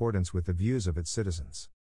issue in accordance with the views of its citizens.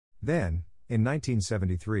 Then, in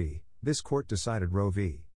 1973, this court decided Roe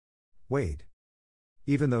v. Wade.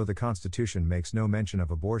 Even though the Constitution makes no mention of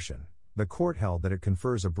abortion, the court held that it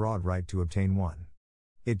confers a broad right to obtain one.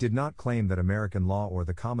 It did not claim that American law or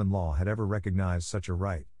the common law had ever recognized such a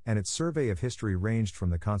right, and its survey of history ranged from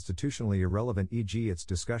the constitutionally irrelevant, e.g. its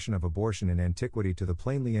discussion of abortion in antiquity, to the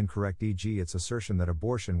plainly incorrect, e.g. its assertion that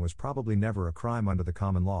abortion was probably never a crime under the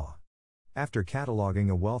common law. After cataloging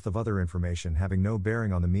a wealth of other information having no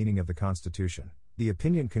bearing on the meaning of the Constitution, the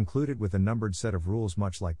opinion concluded with a numbered set of rules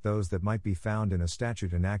much like those that might be found in a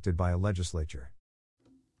statute enacted by a legislature.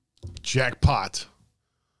 Jackpot.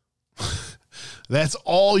 That's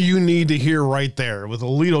all you need to hear right there, with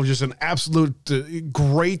Alito just an absolute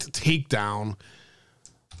great takedown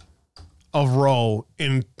of Roe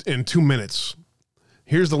in 2 minutes.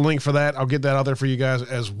 Here's the link for that. I'll get that out there for you guys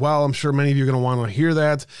as well. I'm sure many of you are going to want to hear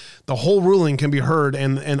that. The whole ruling can be heard,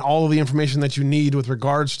 and all of the information that you need with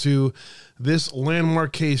regards to this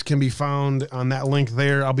landmark case can be found on that link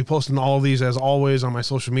there. I'll be posting all of these, as always, on my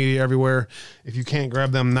social media everywhere. If you can't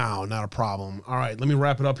grab them now, not a problem. All right, let me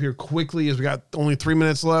wrap it up here quickly, as we got only 3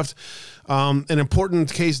 minutes left. An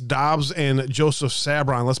important case, Dobbs and Joseph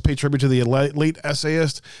Sabron. Let's pay tribute to the late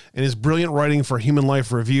essayist and his brilliant writing for Human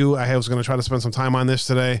Life Review. I was going to try to spend some time on this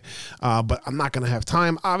today, but I'm not going to have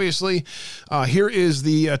time, obviously. Here is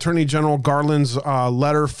the Attorney General Garland's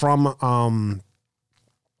letter from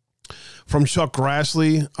Chuck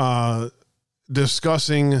Grassley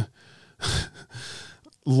discussing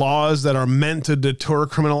laws that are meant to deter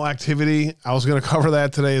criminal activity. I was going to cover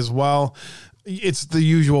that today as well. It's the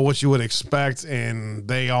usual, what you would expect, and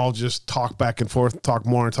they all just talk back and forth, talk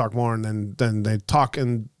more, and then they talk,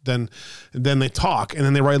 and then they talk, and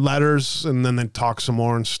then they write letters, and then they talk some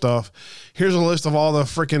more and stuff. Here's a list of all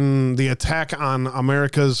the attack on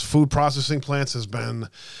America's food processing plants has been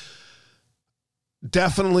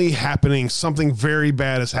definitely happening. Something very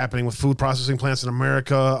bad is happening with food processing plants in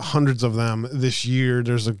America, hundreds of them this year.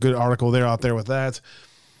 There's a good article there out there with that.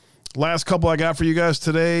 Last couple I got for you guys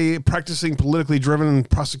today, practicing politically driven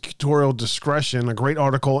prosecutorial discretion, a great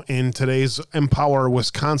article in today's Empower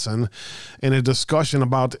Wisconsin, and a discussion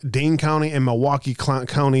about Dane County and Milwaukee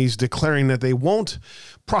counties declaring that they won't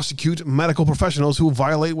prosecute medical professionals who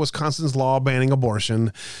violate Wisconsin's law banning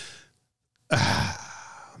abortion.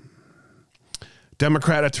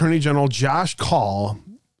 Democrat Attorney General Josh Kaul,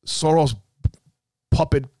 Soros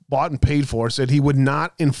puppet bought and paid for, said he would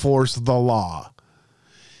not enforce the law.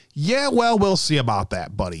 Yeah, well, we'll see about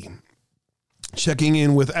that, buddy. Checking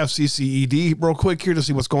in with FCCED real quick here to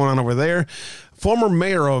see what's going on over there. Former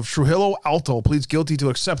mayor of Trujillo Alto pleads guilty to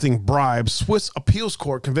accepting bribes. Swiss appeals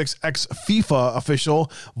court convicts ex-FIFA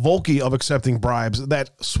official Volke of accepting bribes. That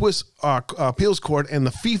Swiss appeals court and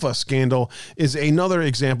the FIFA scandal is another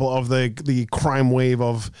example of the crime wave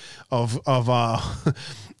of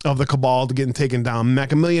the cabal getting taken down.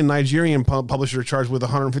 Macmillan, Nigerian publisher, charged with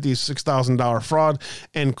 $156,000 fraud,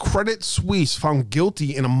 and Credit Suisse found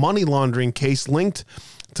guilty in a money laundering case linked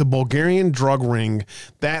to Bulgarian drug ring.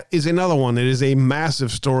 That is another one. It is a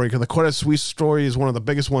massive story, because the Credit Suisse story is one of the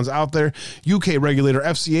biggest ones out there. UK regulator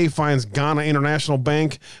FCA finds Ghana International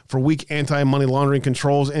Bank for weak anti-money laundering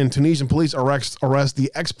controls, and Tunisian police arrest the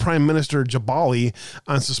ex-Prime Minister Jabali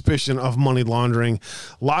on suspicion of money laundering.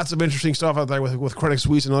 Lots of interesting stuff out there with Credit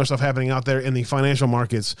Suisse and other stuff happening out there in the financial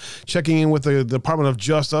markets. Checking in with the Department of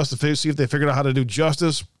Justice to see if they figured out how to do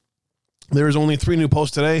justice. There is only 3 new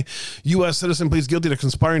posts today. U.S. citizen pleads guilty to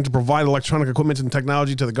conspiring to provide electronic equipment and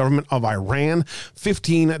technology to the government of Iran.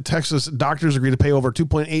 15 Texas doctors agreed to pay over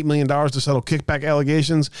 $2.8 million to settle kickback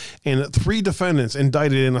allegations. And 3 defendants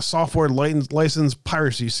indicted in a software license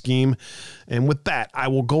piracy scheme. And with that, I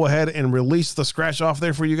will go ahead and release the scratch off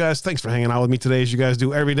there for you guys. Thanks for hanging out with me today, as you guys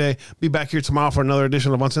do every day. Be back here tomorrow for another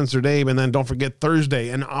edition of Uncensored Abe. And then don't forget Thursday,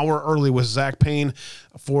 an hour early with Zach Payne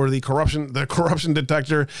for the corruption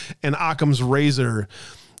detector and Occam's razor.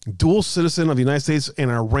 Dual citizen of the United States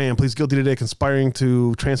and Iran pleads guilty today conspiring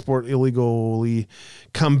to transport illegally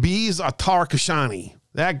Kambiz Attar Kashani.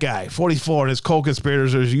 That guy, 44, and his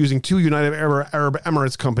co-conspirators are using 2 United Arab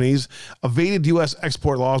Emirates companies, evaded U.S.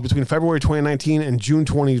 export laws between February 2019 and June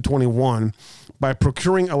 2021 by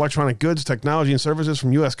procuring electronic goods, technology, and services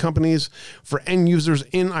from U.S. companies for end users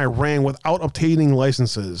in Iran without obtaining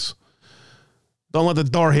licenses. Don't let the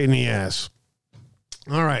door hit in the ass.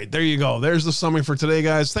 All right, there you go. There's the summary for today,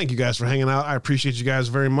 guys. Thank you guys for hanging out. I appreciate you guys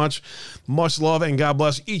very much. Much love, and God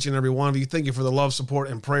bless each and every one of you. Thank you for the love, support,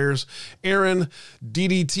 and prayers. Aaron,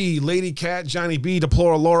 DDT, Lady Cat, Johnny B,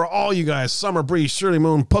 Deplora, Laura, all you guys, Summer Breeze, Shirley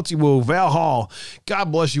Moon, Putsy Woo, Val Hall. God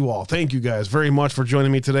bless you all. Thank you guys very much for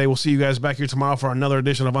joining me today. We'll see you guys back here tomorrow for another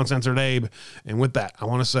edition of Uncensored Abe. And with that, I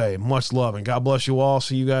want to say much love, and God bless you all.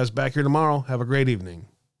 See you guys back here tomorrow. Have a great evening.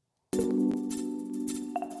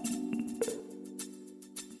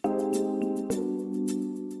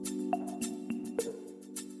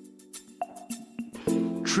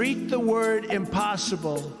 Treat the word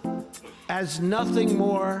impossible as nothing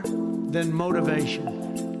more than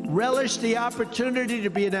motivation. Relish the opportunity to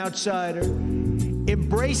be an outsider.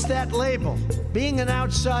 Embrace that label. Being an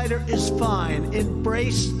outsider is fine.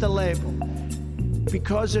 Embrace the label.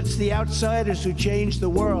 Because it's the outsiders who change the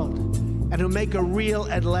world and who make a real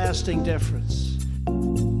and lasting difference.